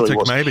Celtic? I'm not sure it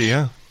was. Maybe,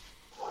 yeah.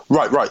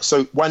 Right.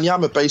 So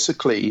Wanyama,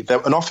 basically,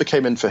 an offer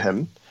came in for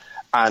him,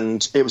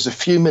 and it was a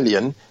few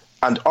million,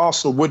 and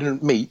Arsenal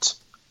wouldn't meet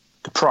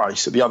the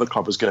price that the other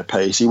club was going to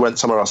pay. So he went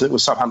somewhere else. It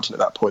was Southampton at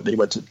that point. Then he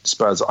went to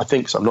Spurs, I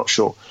think so. I'm not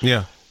sure.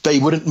 Yeah. They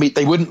wouldn't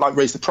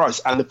raise the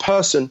price. And the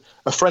person,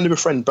 a friend of a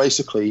friend,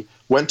 basically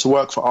went to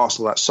work for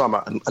Arsenal that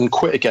summer and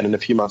quit again in a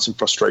few months in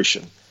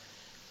frustration,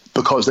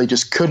 because they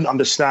just couldn't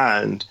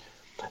understand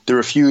the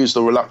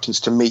refusal or reluctance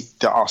to meet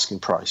their asking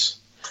price.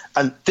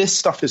 And this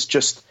stuff is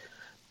just...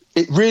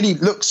 It really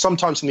looks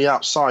sometimes from the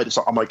outside, it's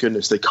like, oh my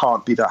goodness, they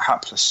can't be that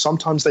hapless.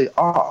 Sometimes they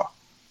are.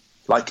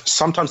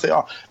 Sometimes they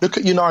are. Look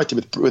at United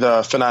with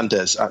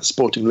Fernandes at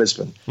Sporting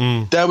Lisbon.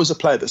 There was a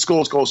player that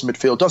scores goals in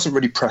midfield, doesn't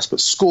really press, but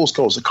scores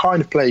goals, the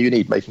kind of player you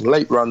need, making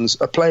late runs,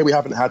 a player we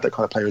haven't had that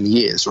kind of player in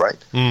years, right?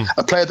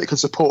 A player that can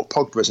support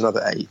Pogba as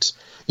another 8.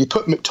 You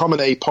put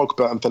McTominay,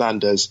 Pogba and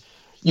Fernandes,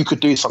 you could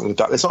do something with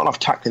that. There's not enough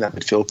tackling in that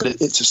midfield, but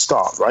it's a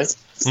start, right?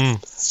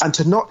 And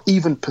to not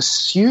even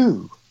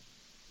pursue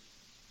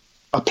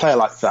a player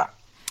like that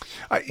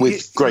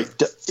with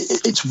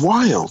it's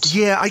wild.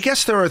 Yeah, I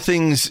guess there are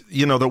things,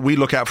 that we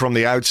look at from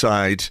the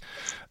outside,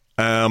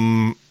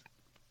 and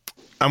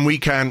we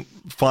can't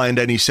find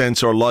any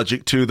sense or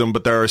logic to them,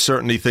 but there are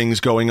certainly things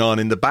going on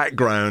in the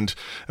background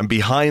and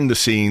behind the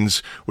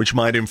scenes which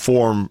might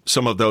inform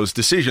some of those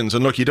decisions.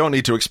 And look, you don't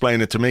need to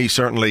explain it to me,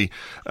 certainly.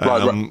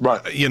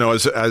 Right.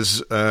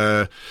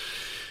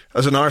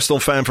 As an Arsenal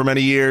fan for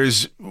many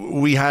years,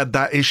 we had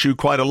that issue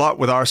quite a lot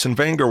with Arsene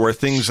Wenger, where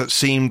things that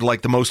seemed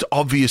like the most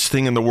obvious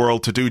thing in the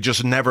world to do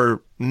just never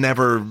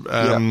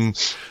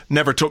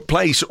took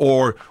place,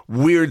 or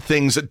weird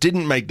things that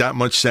didn't make that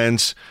much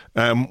sense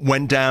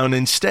went down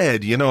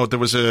instead. There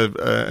was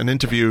an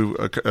interview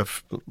a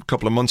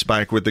couple of months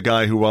back with the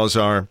guy who was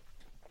our...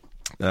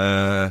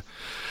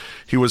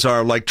 He was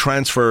our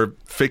transfer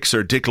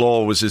fixer. Dick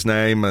Law was his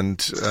name, and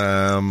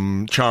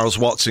Charles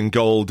Watts in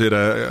goal did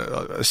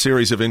a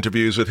series of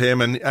interviews with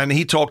him, and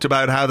he talked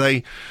about how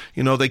they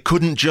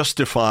couldn't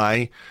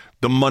justify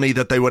the money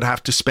that they would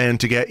have to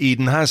spend to get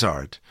Eden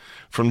Hazard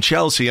from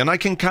Chelsea, and I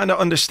can kind of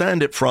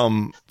understand it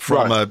from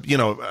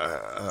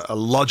a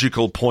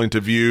logical point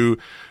of view.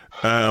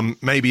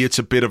 Maybe it's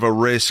a bit of a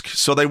risk.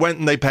 So they went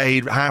and they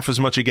paid half as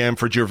much again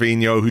for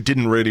Gervinho, who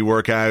didn't really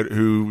work out,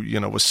 who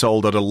was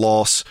sold at a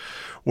loss.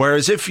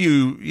 Whereas if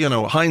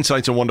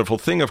hindsight's a wonderful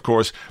thing, of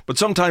course, but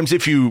sometimes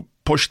if you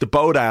push the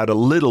boat out a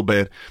little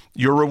bit,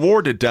 you're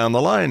rewarded down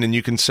the line, and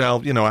you can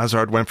sell,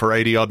 Hazard went for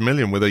 80-odd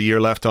million with a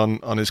year left on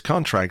his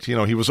contract.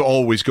 He was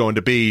always going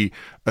to be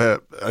a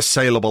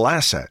saleable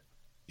asset,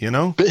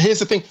 But here's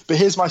the thing,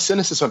 here's my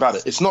cynicism about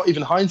it. It's not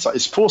even hindsight,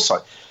 it's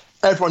foresight.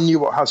 Everyone knew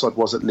what Hazard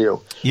was at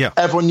Lille. Yeah.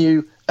 Everyone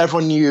knew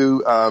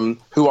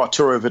who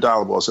Arturo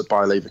Vidal was at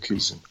Bayer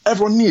Leverkusen.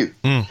 Everyone knew.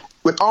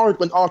 When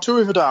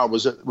Arturo Vidal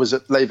was at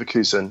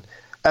Leverkusen,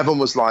 everyone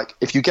was like,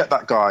 if you get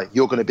that guy,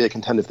 you're going to be a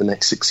contender for the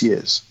next 6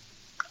 years.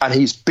 And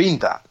he's been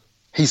that.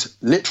 He's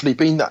literally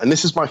been that. And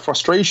this is my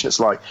frustration. It's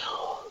like,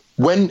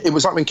 when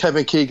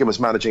Kevin Keegan was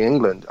managing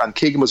England, and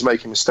Keegan was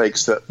making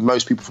mistakes that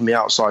most people from the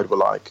outside were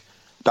like,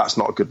 that's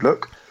not a good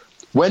look.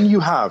 When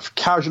you have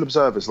casual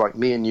observers like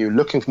me and you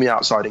looking from the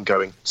outside and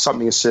going,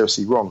 something is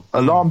seriously wrong,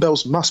 alarm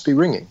bells must be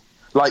ringing.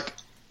 Does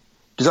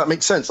that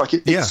make sense?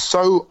 It's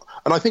so...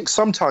 And I think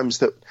sometimes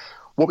that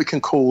what we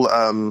can call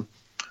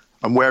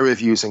I'm wary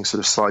of using sort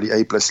of slightly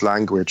ableist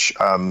language.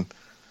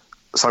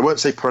 So I won't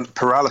say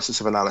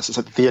paralysis of analysis,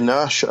 the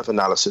inertia of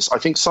analysis. I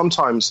think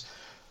sometimes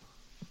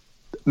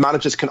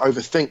managers can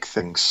overthink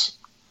things.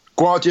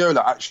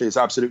 Guardiola actually is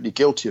absolutely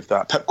guilty of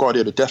that. Pep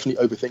Guardiola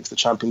definitely overthinks the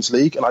Champions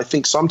League. And I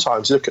think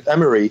sometimes, look at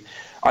Emery,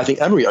 I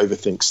think Emery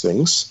overthinks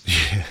things,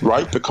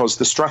 right? Because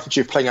the strategy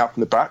of playing out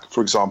from the back,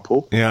 for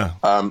example,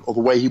 or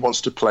the way he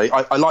wants to play.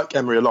 I like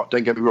Emery a lot,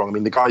 don't get me wrong. I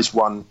mean, the guy's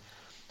won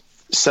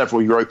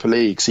several Europa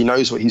Leagues. He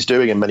knows what he's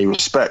doing in many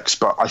respects.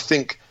 But I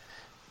think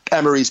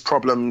Emery's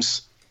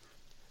problems...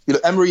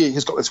 Emery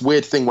has got this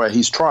weird thing where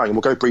he's trying, and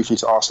we'll go briefly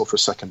to Arsenal for a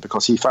second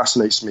because he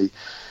fascinates me.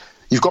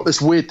 You've got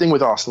this weird thing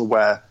with Arsenal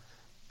where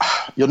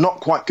you're not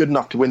quite good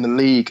enough to win the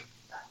league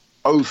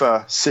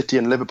over City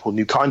and Liverpool. And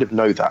you kind of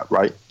know that,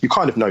 right? You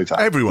kind of know that.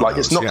 Everyone knows.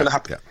 It's not going to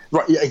happen. Yeah.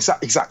 Right, yeah,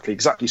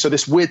 exactly. So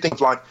this weird thing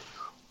of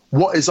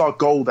what is our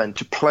goal then?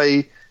 To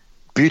play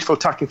beautiful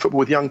attacking football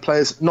with young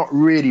players? Not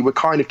really. We're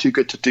kind of too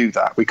good to do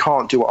that. We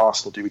can't do what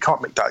Arsenal do. We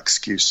can't make that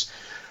excuse.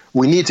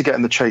 We need to get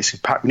in the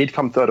chasing pack. We need to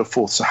come third or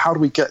fourth. So how do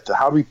we get there?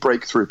 How do we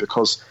break through?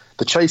 Because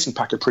the chasing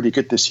pack are pretty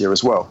good this year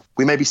as well.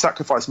 We maybe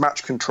sacrifice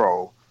match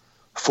control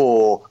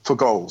for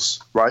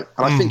goals, right?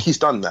 And I think he's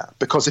done that.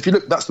 Because if you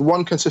look, that's the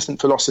one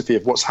consistent philosophy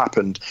of what's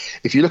happened.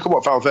 If you look at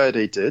what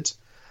Valverde did,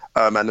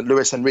 and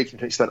Luis Enrique to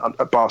an extent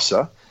at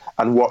Barca,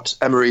 and what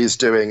Emery is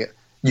doing,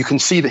 you can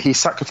see that he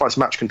sacrificed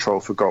match control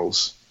for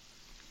goals.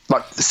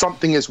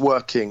 Something is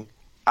working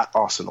at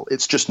Arsenal.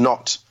 It's just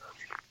not...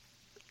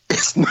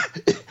 It's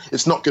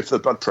not good for the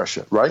blood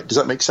pressure, right? Does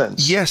that make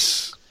sense?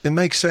 Yes, it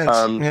makes sense.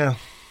 Yeah.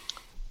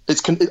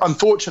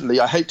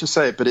 Unfortunately, I hate to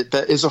say it, but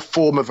there is a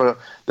form of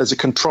there's a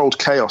controlled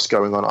chaos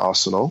going on at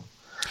Arsenal.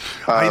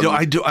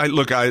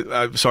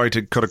 I'm sorry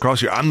to cut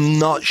across you. I'm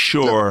not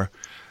sure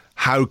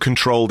how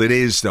controlled it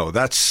is, though.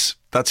 That's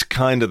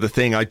kind of the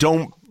thing. I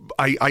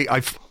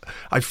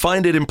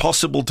find it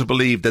impossible to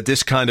believe that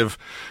this kind of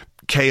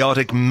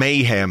chaotic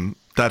mayhem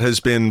that has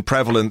been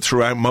prevalent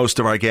throughout most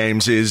of our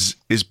games is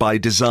by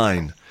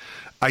design.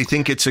 I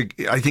think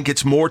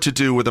it's more to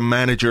do with a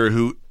manager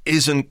who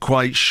isn't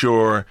quite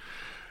sure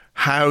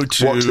how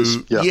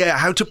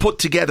to put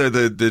together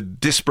the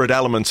disparate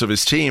elements of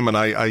his team. And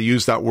I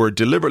use that word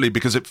deliberately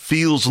because it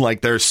feels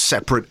like they're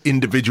separate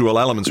individual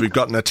elements. We've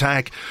got an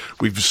attack,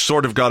 we've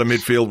sort of got a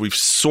midfield, we've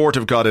sort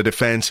of got a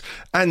defence.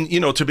 And,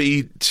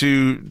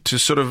 to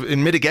sort of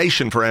in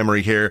mitigation for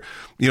Emery here,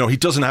 he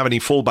doesn't have any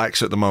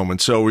fullbacks at the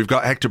moment. So we've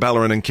got Hector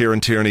Bellerin and Kieran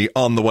Tierney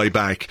on the way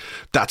back.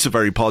 That's a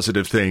very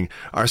positive thing.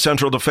 Our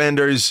central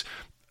defenders...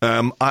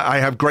 I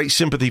have great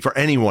sympathy for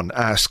anyone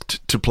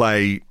asked to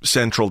play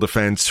central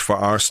defence for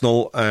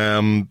Arsenal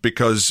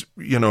because,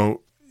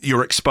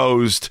 you're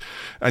exposed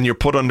and you're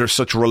put under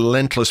such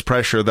relentless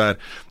pressure that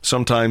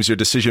sometimes your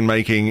decision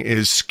making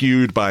is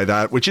skewed by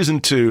that, which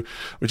isn't to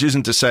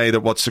say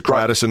that what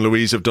Socrates and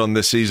Luiz have done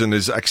this season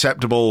is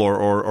acceptable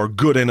or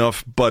good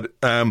enough, but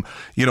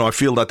I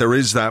feel that there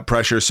is that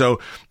pressure. So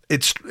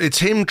it's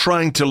him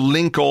trying to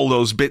link all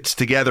those bits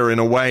together in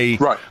a way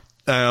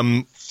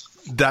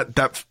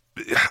that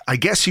I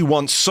guess he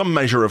wants some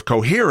measure of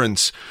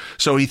coherence.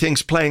 So he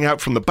thinks playing out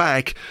from the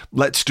back,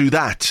 let's do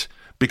that.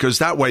 Because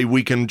that way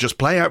we can just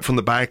play out from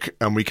the back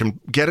and we can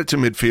get it to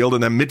midfield,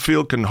 and then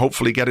midfield can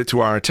hopefully get it to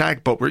our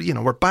attack. But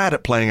we're bad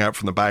at playing out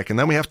from the back, and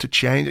then we have to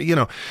change.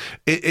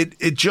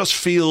 It just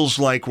feels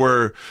like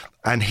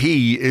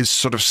he is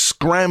sort of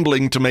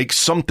scrambling to make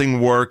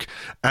something work.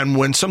 And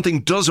when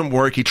something doesn't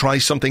work, he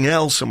tries something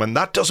else. And when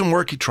that doesn't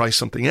work, he tries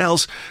something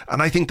else.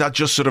 And I think that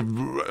just sort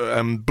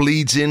of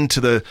bleeds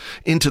into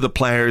the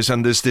players,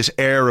 and there's this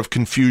air of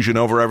confusion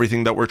over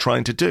everything that we're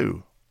trying to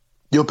do.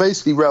 You're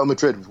basically Real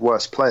Madrid with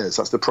worse players.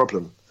 That's the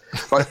problem.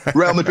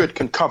 Real Madrid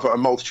can cover a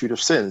multitude of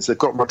sins. They've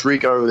got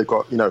Rodrigo, they've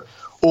got,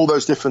 all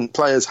those different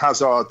players,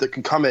 Hazard, that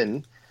can come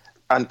in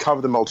and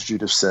cover the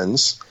multitude of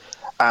sins.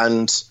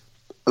 And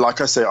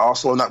like I say,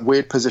 Arsenal in that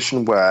weird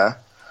position where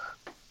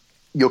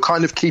you're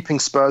kind of keeping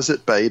Spurs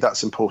at bay.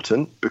 That's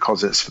important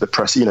because it's for the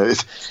press.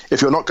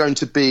 If you're not going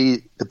to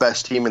be the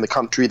best team in the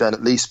country, then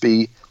at least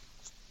be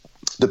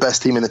the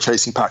best team in the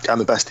chasing pack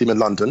and the best team in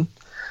London.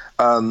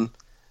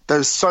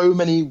 There's so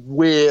many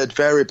weird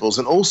variables.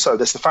 And also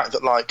there's the fact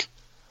that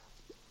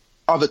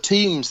other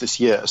teams this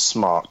year are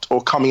smart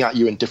or coming at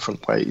you in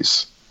different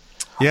ways.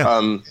 Yeah.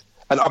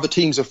 And other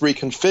teams have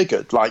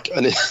reconfigured.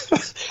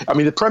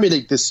 The Premier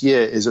League this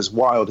year is as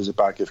wild as a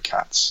bag of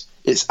cats.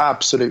 It's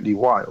absolutely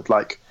wild.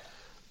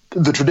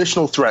 The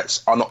traditional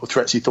threats are not the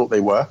threats you thought they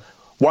were.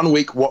 One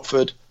week,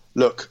 Watford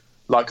look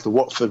like the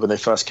Watford when they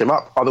first came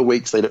up. Other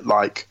weeks, they look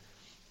like...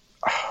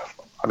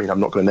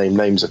 I'm not going to name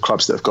names of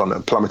clubs that have gone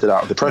and plummeted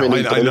out of the Premier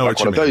League. I know what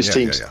you mean. Those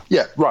teams.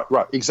 Yeah,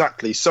 right,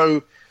 exactly.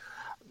 So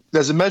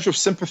there's a measure of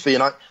sympathy,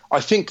 and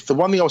I think the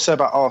one thing I'll say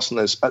about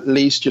Arsenal is at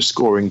least you're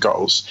scoring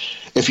goals.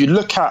 If you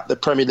look at the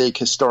Premier League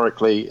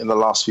historically in the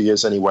last few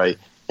years anyway,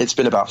 it's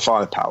been about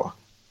firepower.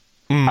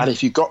 And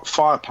if you've got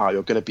firepower,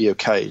 you're going to be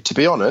okay. To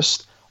be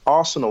honest,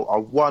 Arsenal are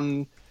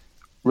one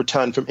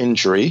return from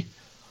injury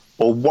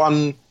or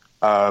one,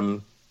 whether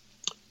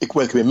it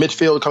could be a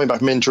midfielder coming back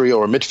from injury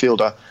or a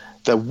midfielder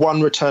they're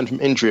one return from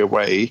injury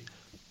away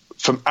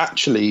from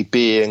actually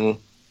being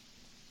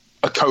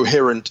a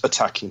coherent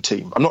attacking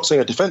team. I'm not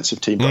saying a defensive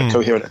team, but a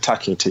coherent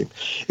attacking team.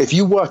 If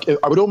you work,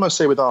 I would almost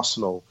say with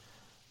Arsenal,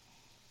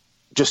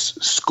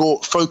 just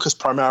focus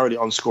primarily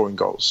on scoring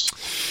goals.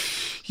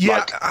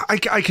 Yeah,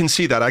 I can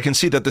see that. I can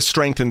see that the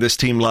strength in this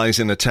team lies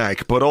in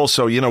attack. But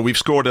also, we've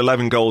scored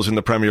 11 goals in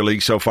the Premier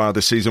League so far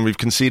this season. We've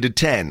conceded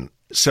 10.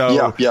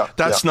 So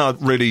that's not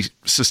really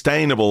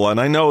sustainable. And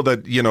I know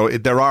that,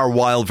 there are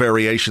wild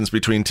variations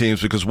between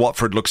teams because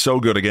Watford looks so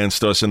good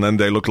against us and then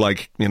they look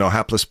like,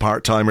 hapless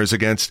part-timers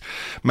against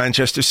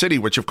Manchester City,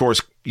 which of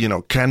course,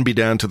 can be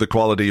down to the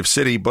quality of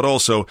City, but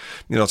also,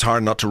 it's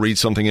hard not to read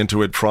something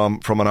into it from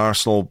an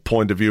Arsenal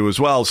point of view as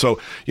well. So,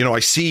 I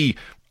see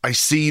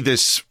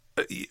this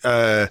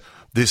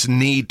this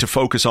need to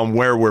focus on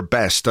where we're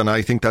best, and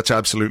I think that's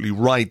absolutely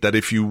right. That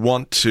if you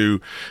want to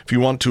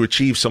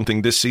achieve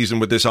something this season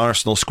with this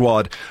Arsenal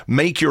squad,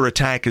 make your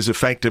attack as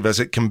effective as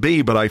it can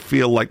be. But I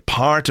feel like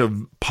part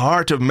of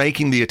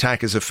making the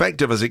attack as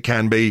effective as it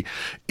can be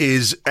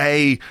is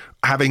A,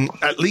 having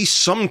at least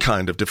some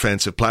kind of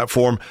defensive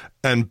platform,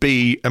 and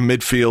B, a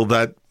midfield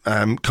that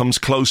comes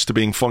close to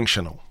being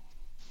functional.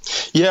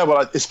 Yeah,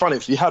 well, it's funny.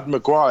 If you had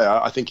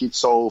Maguire, I think he'd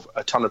solve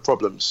a ton of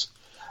problems.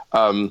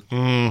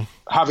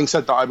 Having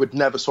said that, I would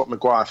never swap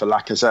Maguire for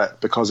Lacazette,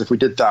 because if we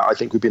did that, I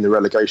think we'd be in the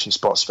relegation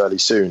spots fairly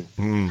soon.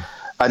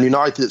 And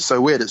United, it's so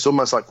weird. It's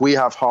almost like we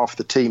have half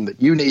the team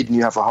that you need and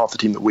you have half the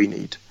team that we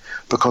need.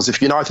 Because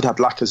if United had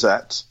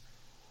Lacazette,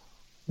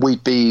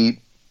 we'd be,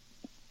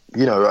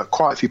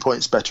 quite a few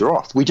points better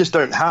off. We just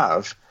don't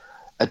have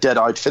a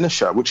dead-eyed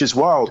finisher, which is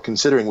wild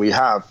considering we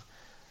have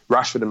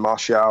Rashford and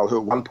Martial, who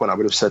at one point I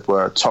would have said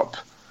were top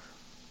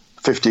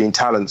 15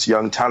 talents,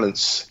 young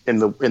talents in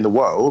the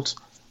world.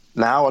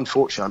 Now,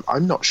 unfortunately,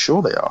 I'm not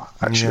sure they are,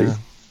 actually. Yeah.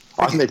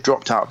 I think they've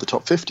dropped out of the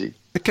top 50.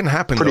 It can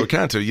happen, though,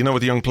 can't it?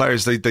 With young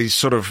players, they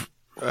sort of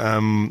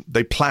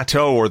they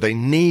plateau, or they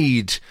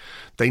need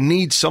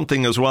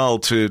something as well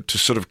to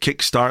sort of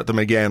kickstart them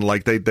again.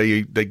 Like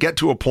they get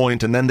to a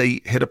point and then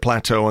they hit a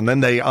plateau, and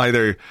then they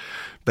either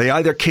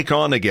kick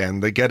on again.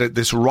 They get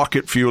this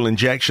rocket fuel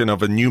injection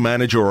of a new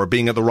manager, or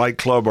being at the right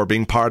club, or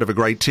being part of a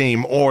great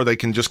team, or they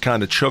can just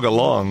kind of chug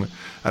along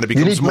and it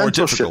becomes more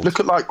mentorship. Difficult. Look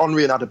at like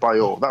Henry and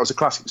Adebayor. That was a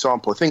classic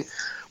example. I think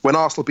when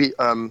Arsenal beat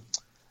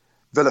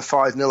Villa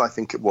 5-0, I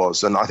think it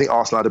was, and I think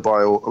Henry and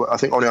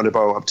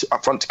Adebayor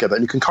up front together,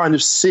 and you can kind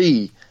of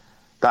see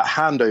that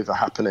handover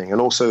happening, and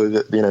also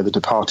the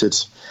departed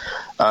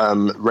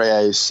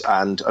Reyes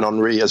and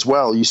Henry as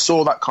well. You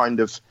saw that kind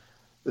of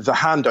the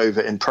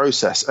handover in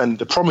process, and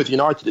the problem with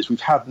United is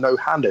we've had no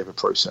handover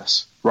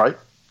process, right?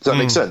 Does that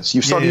make sense?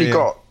 You've suddenly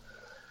got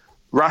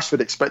Rashford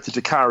expected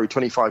to carry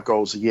 25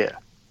 goals a year.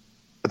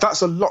 But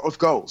that's a lot of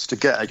goals to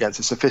get against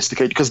a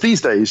sophisticated, because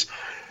these days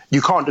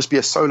you can't just be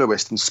a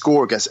soloist and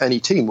score against any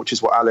team, which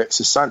is what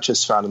Alexis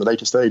Sanchez found in the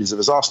later stages of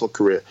his Arsenal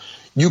career.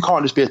 You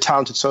can't just be a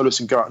talented soloist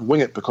and go out and wing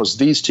it, because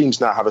these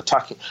teams now have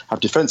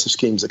defensive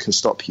schemes that can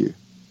stop you.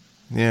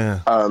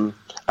 Yeah.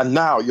 And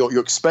now you're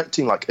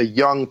expecting like a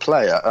young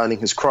player earning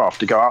his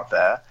craft to go out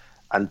there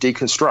and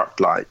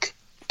deconstruct,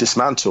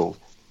 dismantle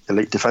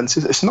elite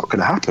defenses. It's not going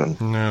to happen.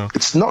 No.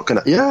 It's not going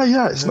to.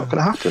 It's not going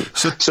to happen.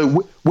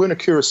 So we're in a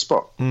curious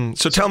spot.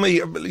 So tell me,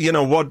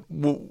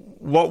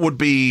 what would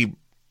be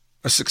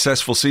a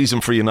successful season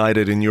for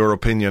United in your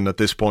opinion at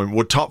this point?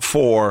 Would top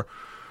four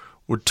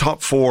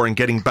and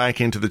getting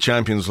back into the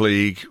Champions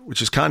League,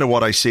 which is kind of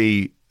what I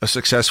see a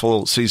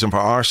successful season for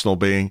Arsenal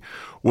being,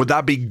 would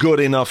that be good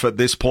enough at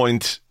this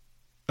point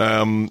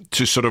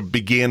to sort of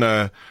begin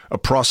a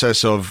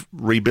process of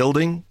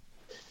rebuilding?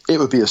 It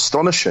would be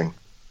astonishing.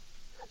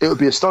 I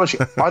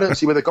don't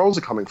see where the goals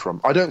are coming from.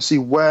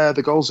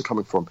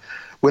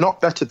 We're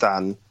not better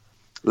than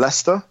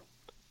Leicester.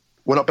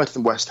 We're not better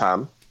than West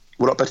Ham.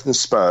 We're not better than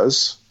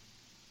Spurs.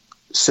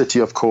 City,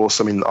 of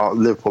course. I mean,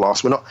 Liverpool,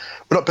 Arsenal.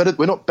 We're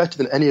not better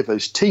than any of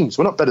those teams.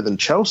 We're not better than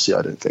Chelsea,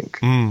 I don't think.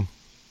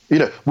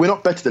 We're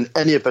not better than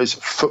any of those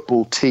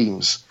football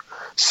teams.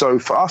 So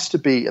for us to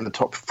be in the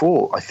top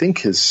four, I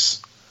think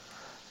it's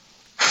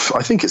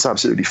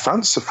absolutely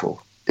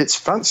fanciful. It's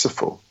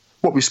fanciful.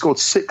 We scored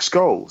 6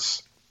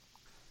 goals.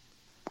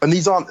 And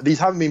these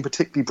haven't been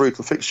particularly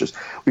brutal fixtures.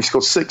 We've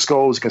scored 6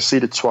 goals,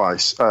 conceded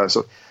twice.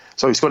 So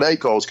we scored 8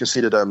 goals,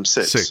 conceded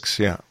 6. 6,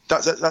 yeah.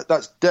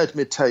 That's dead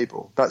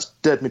mid-table.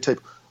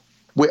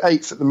 We're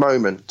 8th at the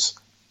moment,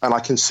 and I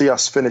can see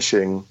us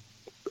finishing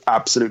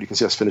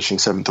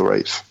 7th or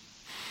 8th.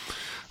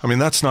 I mean,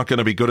 that's not going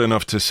to be good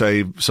enough to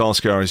save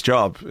Solskjaer's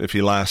job if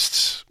he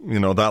lasts,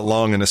 that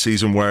long in a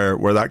season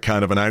where that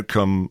kind of an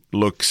outcome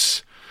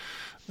looks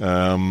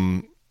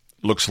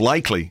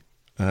likely.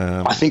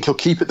 I think he'll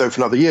keep it though for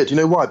another year. Do you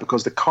know why?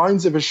 Because the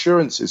kinds of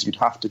assurances you'd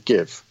have to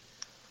give.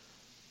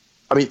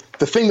 I mean,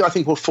 the thing that I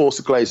think will force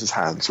the Glazers'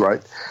 hands,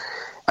 right?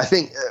 I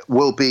think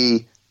will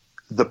be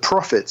the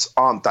profits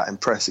aren't that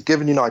impressive.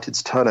 Given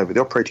United's turnover,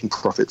 the operating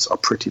profits are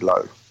pretty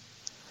low.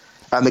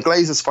 And the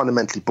Glazers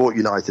fundamentally bought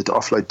United to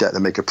offload debt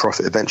and make a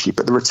profit eventually,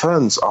 but the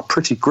returns are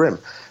pretty grim.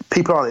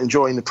 People aren't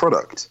enjoying the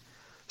product.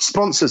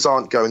 sponsors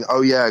aren't going,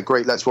 oh yeah,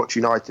 great, let's watch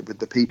United with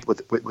the people,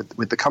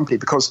 with the company,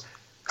 because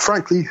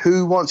frankly,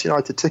 who wants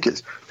United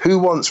tickets? Who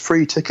wants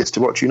free tickets to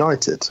watch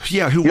United?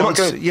 Yeah,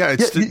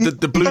 it's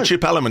the blue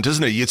chip element,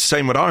 isn't it? It's the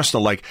same with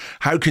Arsenal. Like,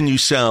 how can you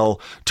sell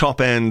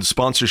top-end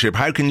sponsorship?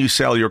 How can you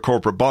sell your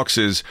corporate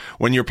boxes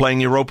when you're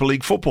playing Europa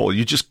League football?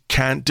 You just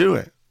can't do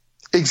it.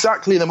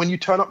 Exactly. And then when you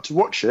turn up to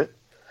watch it,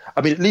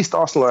 I mean, at least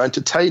Arsenal are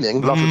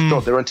entertaining. Love of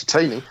God, they're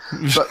entertaining.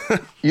 But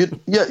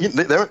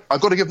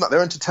I've got to give them that.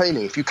 They're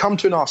entertaining. If you come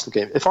to an Arsenal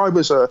game, if I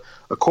was a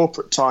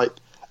corporate type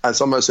and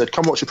someone said,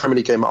 come watch a Premier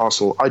League game at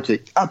Arsenal, I'd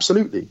say,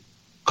 absolutely.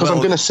 Because I'm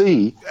going to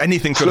see...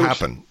 Anything could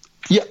happen.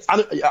 Yeah,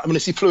 I'm going to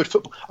see fluid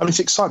football. I'm going to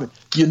see excitement.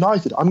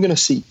 United, I'm going to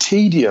see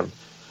tedium.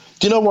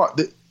 Do you know what?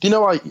 Do you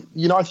know why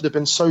United have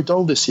been so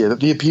dull this year?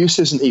 That the abuse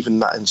isn't even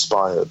that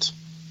inspired.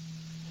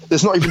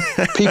 There's not even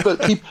people.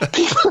 The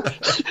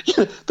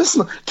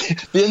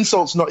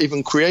insult's not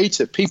even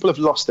creative. People have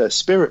lost their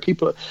spirit.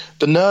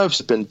 The nerves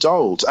have been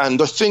dulled, and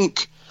I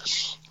think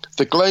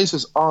the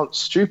Glazers aren't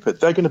stupid.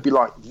 They're going to be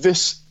like,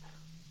 this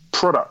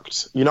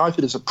product.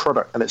 United is a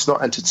product, and it's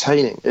not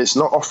entertaining. It's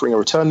not offering a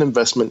return on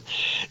investment.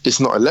 It's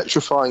not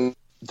electrifying.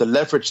 The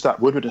leverage that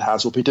Woodward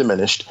has will be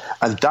diminished,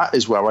 and that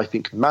is where I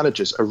think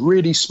managers, a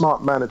really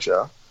smart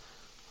manager,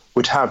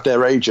 would have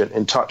their agent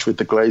in touch with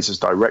the Glazers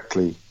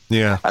directly.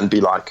 Yeah. And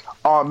be like,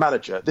 our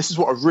manager, this is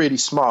what a really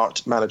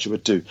smart manager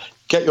would do.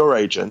 Get your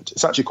agent.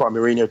 It's actually quite a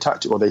Mourinho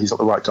tactic, although he's not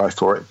the right guy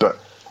for it, but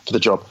for the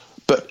job.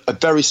 But a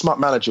very smart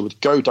manager would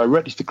go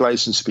directly to the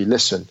Glazers to be,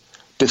 listen,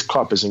 this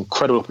club is an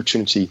incredible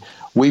opportunity.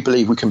 We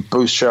believe we can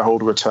boost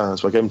shareholder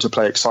returns. We're going to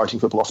play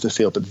exciting football off the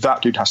field, but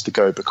that dude has to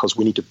go because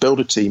we need to build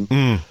a team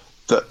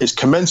that is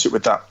commensurate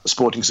with that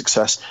sporting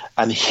success,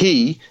 and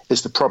he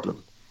is the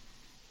problem.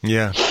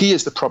 Yeah, he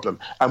is the problem,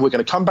 and we're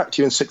going to come back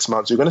to you in 6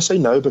 months. You're going to say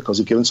no because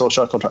you've given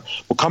Solskjaer a contract.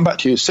 We'll come back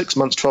to you 6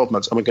 months, 12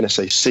 months, and we're going to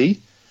say,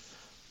 see,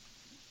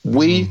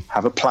 we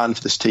have a plan for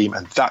this team,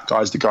 and that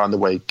guy's the guy in the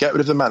way. Get rid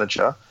of the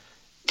manager,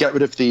 get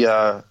rid of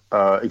the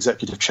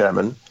executive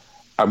chairman,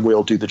 and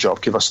we'll do the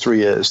job. Give us 3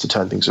 years to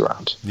turn things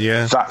around.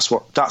 Yeah, that's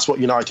what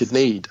United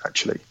need,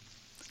 actually.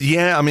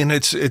 Yeah, I mean,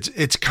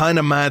 it's kind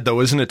of mad,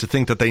 though, isn't it, to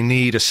think that they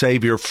need a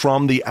saviour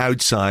from the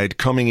outside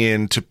coming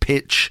in to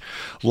pitch,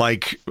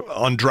 like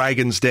on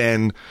Dragon's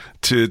Den,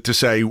 to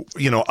say,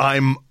 you know,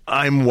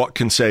 I'm what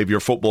can save your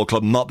football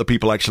club, not the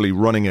people actually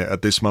running it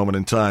at this moment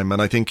in time.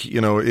 And I think, you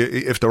know,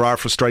 if there are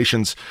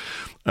frustrations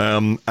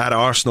at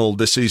Arsenal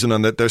this season,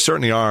 and that there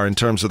certainly are in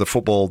terms of the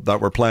football that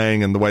we're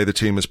playing and the way the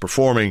team is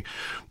performing,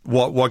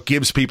 what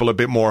gives people a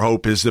bit more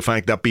hope is the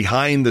fact that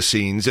behind the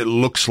scenes it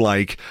looks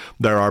like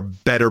there are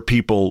better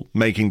people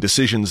making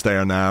decisions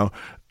there now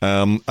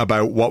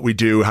about what we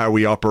do, how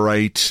we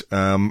operate,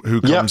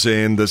 who comes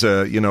in. There's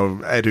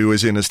Edu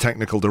is in as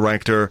technical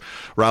director.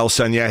 Raul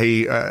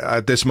Sanllehi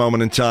at this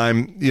moment in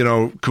time, you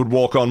know, could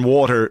walk on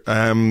water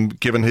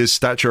given his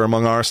stature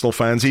among Arsenal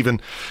fans. Even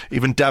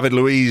David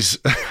Luiz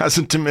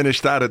hasn't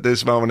diminished that at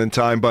this moment in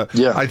time. But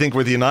I think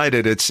with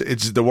United, it's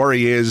the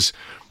worry is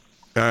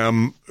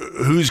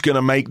who's going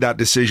to make that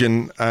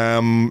decision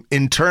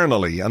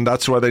internally, and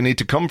that's where they need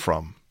to come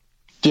from.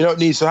 Do you know what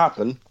needs to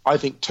happen? I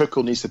think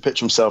Tuchel needs to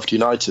pitch himself to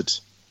United,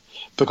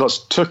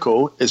 because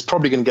Tuchel is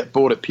probably going to get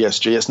bored at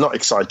PSG. It's not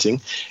exciting.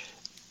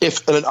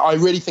 And I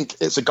really think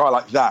it's a guy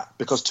like that,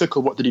 because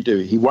Tuchel, what did he do?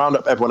 He wound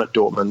up everyone at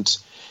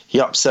Dortmund. He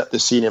upset the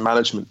senior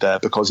management there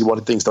because he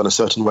wanted things done a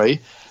certain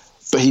way.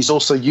 But he's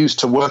also used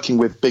to working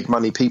with big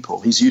money people.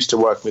 He's used to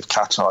working with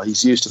Qatar.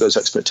 He's used to those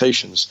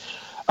expectations.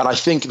 And I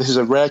think this is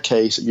a rare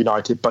case at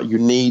United, but you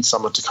need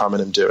someone to come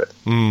in and do it.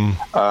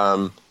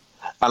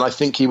 And I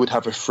think he would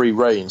have a free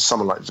rein,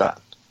 someone like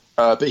that.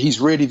 But he's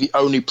really the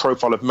only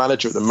profile of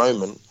manager at the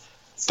moment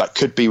that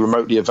could be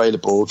remotely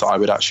available that I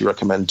would actually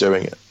recommend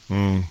doing it.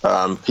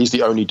 He's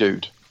the only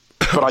dude.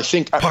 But I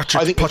think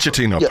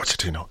Pochettino. Yes.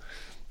 Pochettino.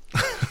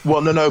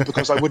 Well, no,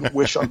 because I wouldn't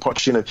wish on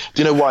Pochettino.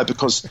 Do you know why?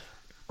 Because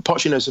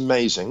Pochettino's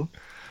amazing,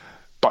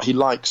 but he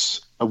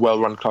likes a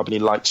well-run club and he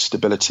likes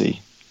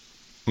stability.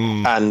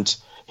 And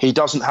he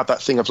doesn't have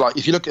that thing of, like,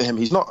 if you look at him,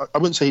 he's not, I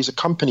wouldn't say he's a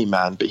company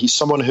man, but he's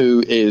someone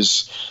who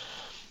is,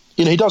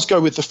 you know, he does go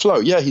with the flow.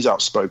 Yeah, he's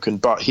outspoken,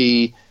 but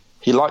he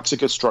likes a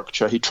good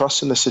structure. He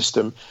trusts in the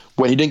system.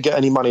 When he didn't get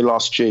any money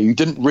last year, you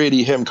didn't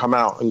really hear him come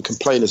out and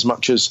complain as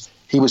much as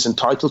he was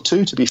entitled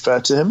to be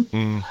fair to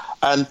him.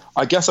 And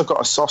I guess I've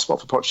got a soft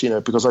spot for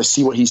Pochettino because I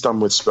see what he's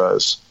done with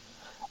Spurs.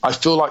 I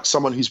feel like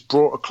someone who's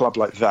brought a club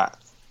like that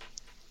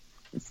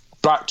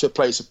back to a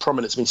place of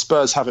prominence. I mean,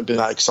 Spurs haven't been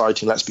that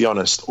exciting, let's be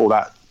honest, or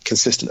that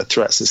consistent a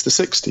threat since the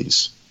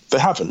 60s. They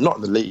haven't, not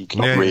in the league,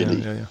 not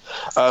really.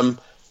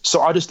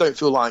 So I just don't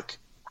feel like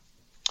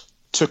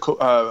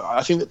Tuchel,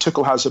 I think that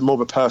Tuchel has more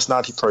of a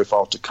personality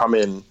profile to come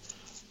in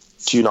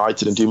to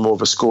United and do more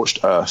of a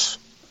scorched earth.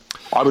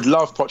 I would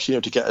love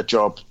Pochettino to get a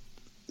job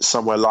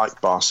somewhere like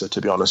Barca,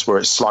 to be honest, where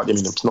it's slightly, I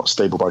mean, it's not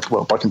stable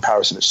by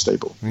comparison, it's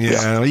stable.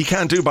 Yeah, well, he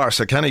can't do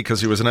Barca, can he?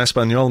 Because he was an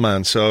Espanyol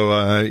man,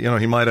 so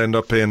he might end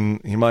up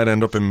in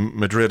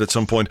Madrid at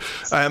some point.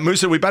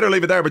 Musa, we better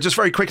leave it there, but just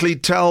very quickly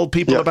tell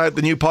people about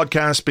the new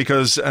podcast,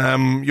 because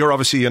you're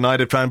obviously a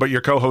United fan, but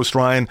your co-host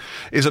Ryan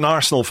is an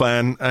Arsenal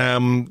fan.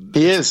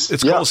 He is.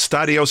 It's called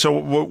Stadio. So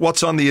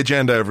what's on the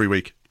agenda every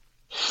week?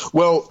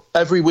 Well,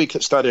 every week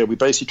at Stadio, we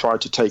basically try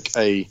to take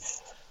a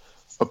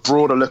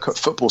broader look at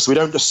football. So we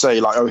don't just say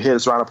like, oh,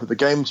 here's a roundup of the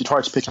games. We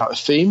try to pick out a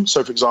theme.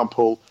 So, for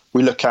example,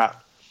 we look at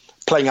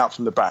playing out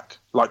from the back,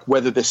 like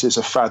whether this is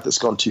a fad that's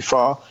gone too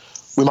far.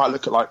 We might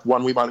look at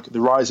we might look at the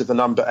rise of the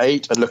number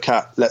 8 and look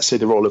at, let's say,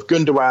 the role of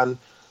Gundogan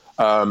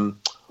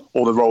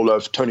or the role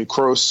of Toni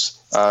Kroos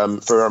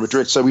for Real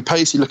Madrid. So we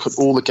basically look at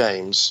all the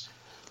games.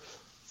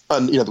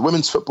 And, the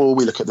women's football,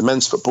 we look at the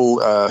men's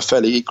football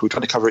fairly equally. We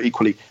try to cover it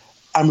equally.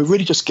 And we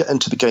really just get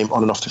into the game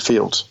on and off the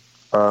field.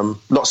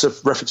 Lots of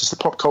references to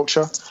pop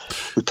culture.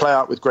 We play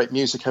out with great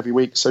music every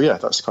week. So, yeah,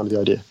 that's kind of the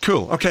idea.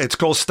 Cool. Okay, it's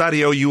called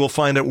Stadio. You will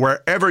find it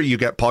wherever you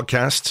get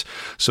podcasts.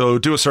 So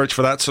do a search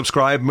for that.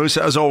 Subscribe.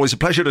 Musa, as always, a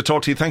pleasure to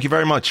talk to you. Thank you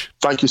very much.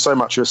 Thank you so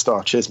much. You're a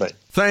star. Cheers, mate.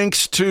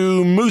 Thanks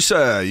to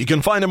Musa. You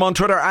can find him on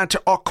Twitter at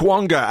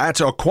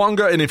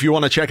Okwonga. And if you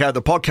want to check out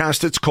the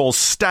podcast, it's called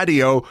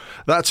Stadio.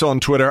 That's on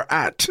Twitter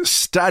at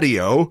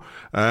Stadio.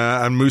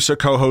 And Musa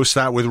co-hosts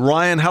that with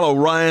Ryan. Hello,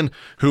 Ryan,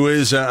 who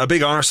is a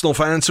big Arsenal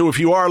fan. So if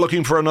you are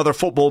looking for another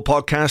football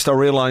podcast, I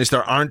realise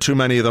there aren't too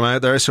many of them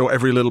out there. So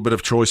every little bit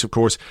of choice, of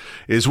course,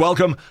 is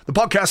welcome. The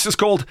podcast is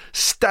called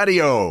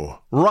Stadio.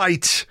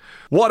 Right.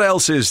 What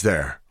else is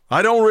there?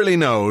 I don't really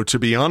know, to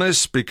be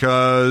honest,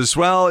 because,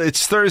 well,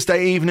 it's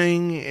Thursday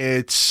evening,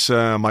 it's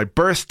my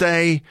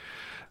birthday,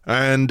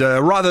 and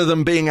rather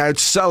than being out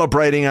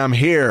celebrating, I'm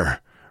here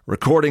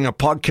recording a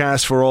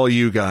podcast for all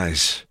you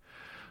guys.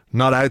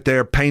 Not out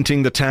there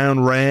painting the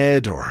town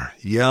red or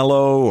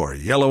yellow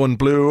and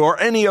blue or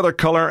any other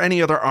colour,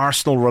 any other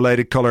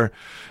Arsenal-related colour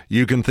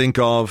you can think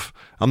of.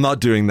 I'm not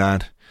doing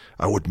that.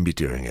 I wouldn't be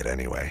doing it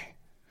anyway.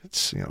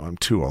 It's, I'm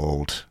too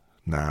old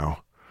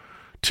now.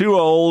 Too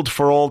old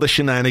for all the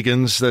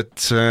shenanigans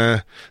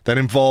that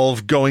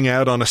involve going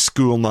out on a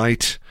school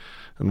night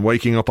and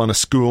waking up on a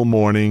school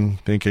morning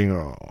thinking,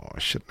 oh, I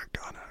shouldn't have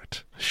gone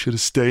out. I should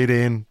have stayed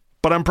in.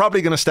 But I'm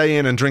probably going to stay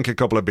in and drink a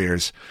couple of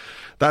beers.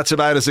 That's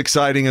about as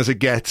exciting as it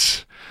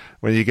gets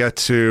when you get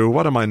to,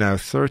 what am I now,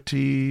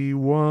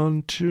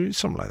 31,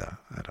 something like that.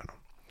 I don't know.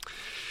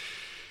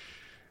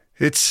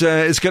 It's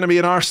going to be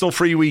an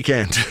Arsenal-free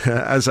weekend,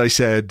 as I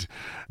said.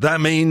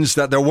 That means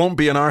that there won't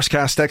be an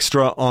Arsecast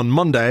Extra on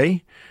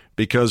Monday,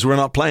 because we're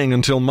not playing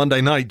until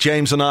Monday night.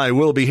 James and I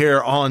will be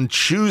here on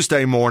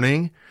Tuesday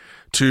morning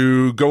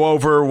to go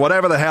over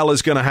whatever the hell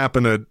is going to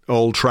happen at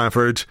Old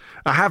Trafford.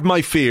 I have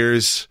my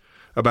fears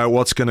about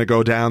what's going to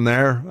go down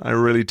there. I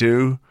really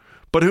do.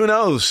 But who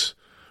knows?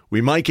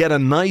 We might get a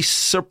nice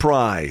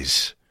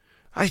surprise.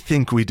 I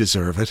think we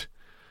deserve it.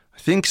 I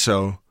think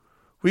so.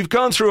 We've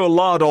gone through a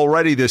lot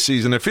already this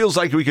season. It feels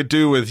like we could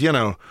do with,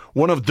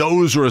 one of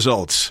those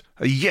results.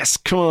 A yes,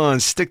 come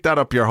on, stick that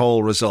up your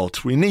hole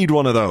result. We need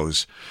one of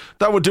those.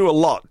 That would do a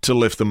lot to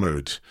lift the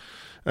mood.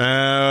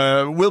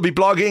 We'll be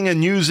blogging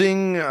and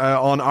using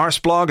on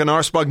Arsblog and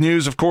Arsblog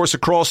News, of course,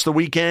 across the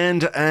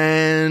weekend.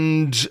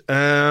 And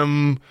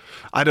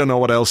I don't know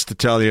what else to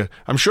tell you.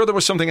 I'm sure there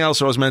was something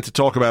else I was meant to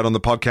talk about on the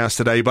podcast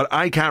today, but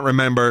I can't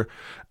remember.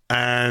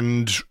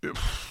 And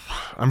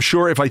I'm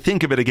sure if I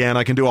think of it again,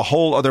 I can do a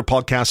whole other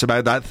podcast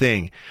about that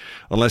thing,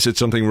 unless it's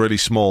something really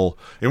small,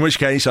 in which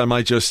case I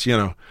might just,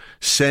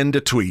 send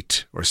a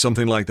tweet or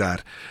something like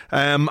that.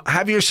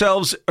 Have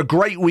yourselves a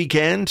great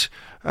weekend.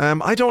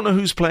 I don't know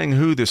who's playing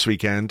who this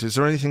weekend. Is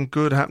there anything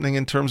good happening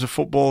in terms of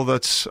football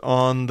that's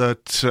on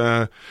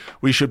that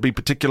we should be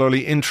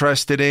particularly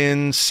interested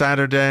in?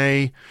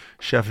 Saturday,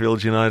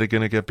 Sheffield United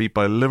going to get beat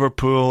by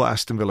Liverpool.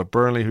 Aston Villa,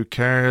 Burnley, who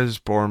cares?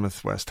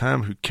 Bournemouth, West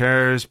Ham, who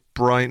cares?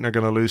 Brighton are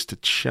going to lose to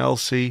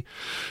Chelsea.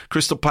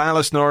 Crystal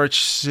Palace,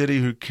 Norwich City,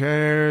 who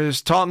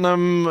cares?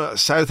 Tottenham,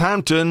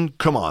 Southampton,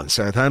 come on,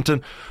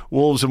 Southampton.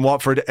 Wolves and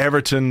Watford,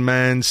 Everton,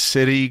 Man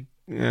City,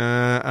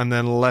 and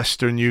then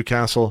Leicester,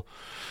 Newcastle.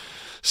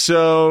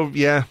 So,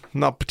 yeah,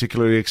 not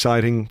particularly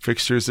exciting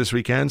fixtures this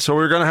weekend. So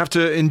we're going to have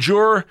to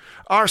endure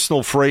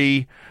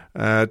Arsenal-free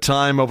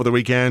time over the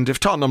weekend. If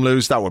Tottenham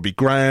lose, that would be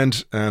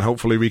grand. And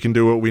hopefully we can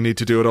do what we need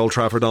to do at Old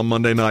Trafford on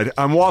Monday night.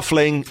 I'm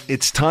waffling.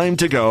 It's time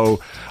to go.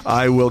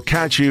 I will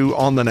catch you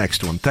on the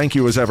next one. Thank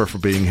you as ever for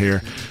being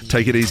here.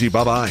 Take it easy.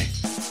 Bye-bye.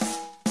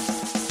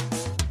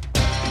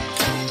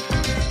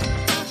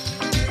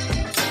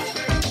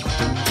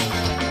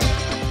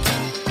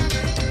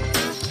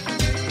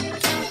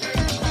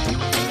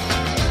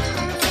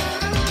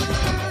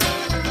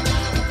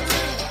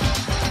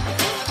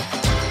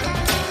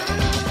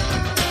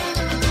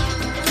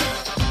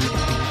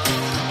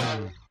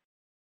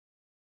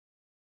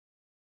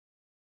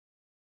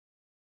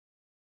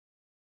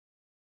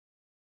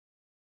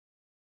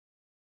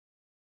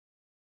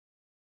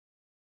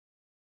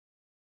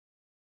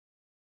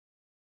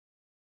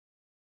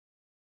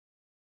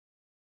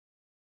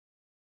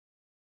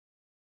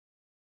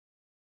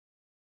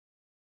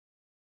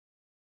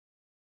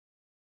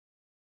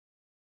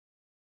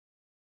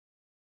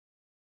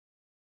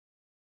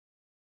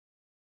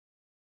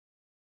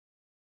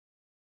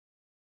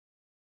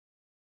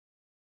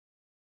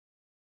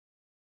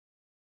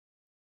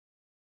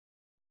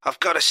 I've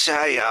got to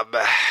say, I'm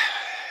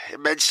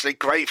immensely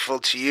grateful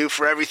to you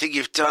for everything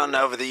you've done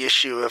over the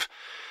issue of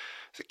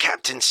the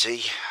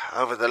captaincy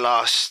over the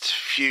last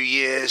few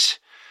years.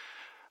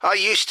 I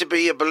used to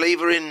be a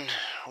believer in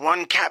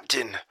one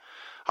captain.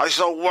 I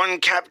thought one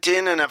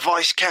captain and a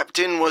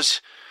vice-captain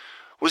was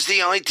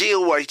the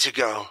ideal way to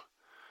go.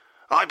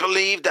 I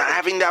believed that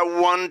having that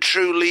one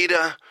true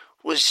leader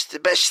was the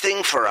best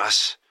thing for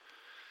us.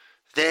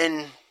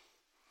 Then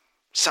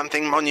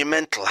something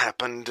monumental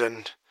happened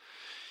and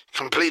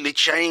completely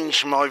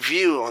changed my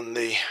view on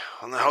the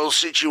whole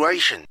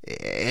situation.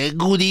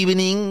 Good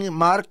evening,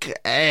 Mark.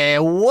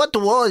 What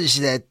was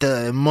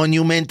that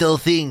monumental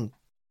thing?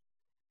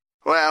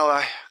 Well,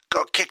 I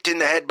got kicked in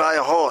the head by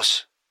a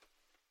horse.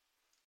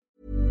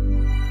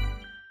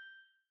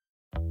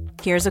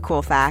 Here's a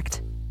cool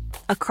fact.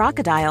 A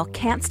crocodile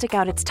can't stick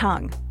out its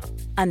tongue.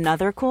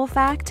 Another cool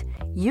fact,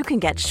 you can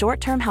get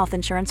short-term health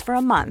insurance for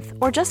a month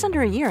or just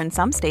under a year in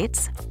some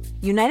states.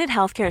 United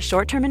Healthcare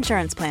short-term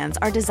insurance plans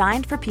are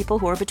designed for people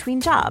who are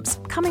between jobs,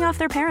 coming off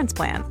their parents'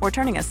 plan, or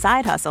turning a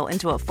side hustle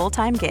into a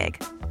full-time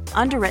gig.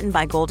 Underwritten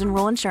by Golden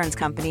Rule Insurance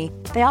Company,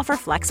 they offer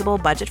flexible,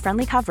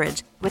 budget-friendly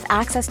coverage with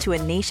access to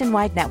a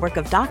nationwide network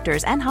of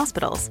doctors and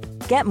hospitals.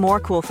 Get more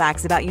cool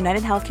facts about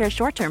United Healthcare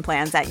short-term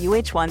plans at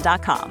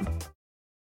uh1.com.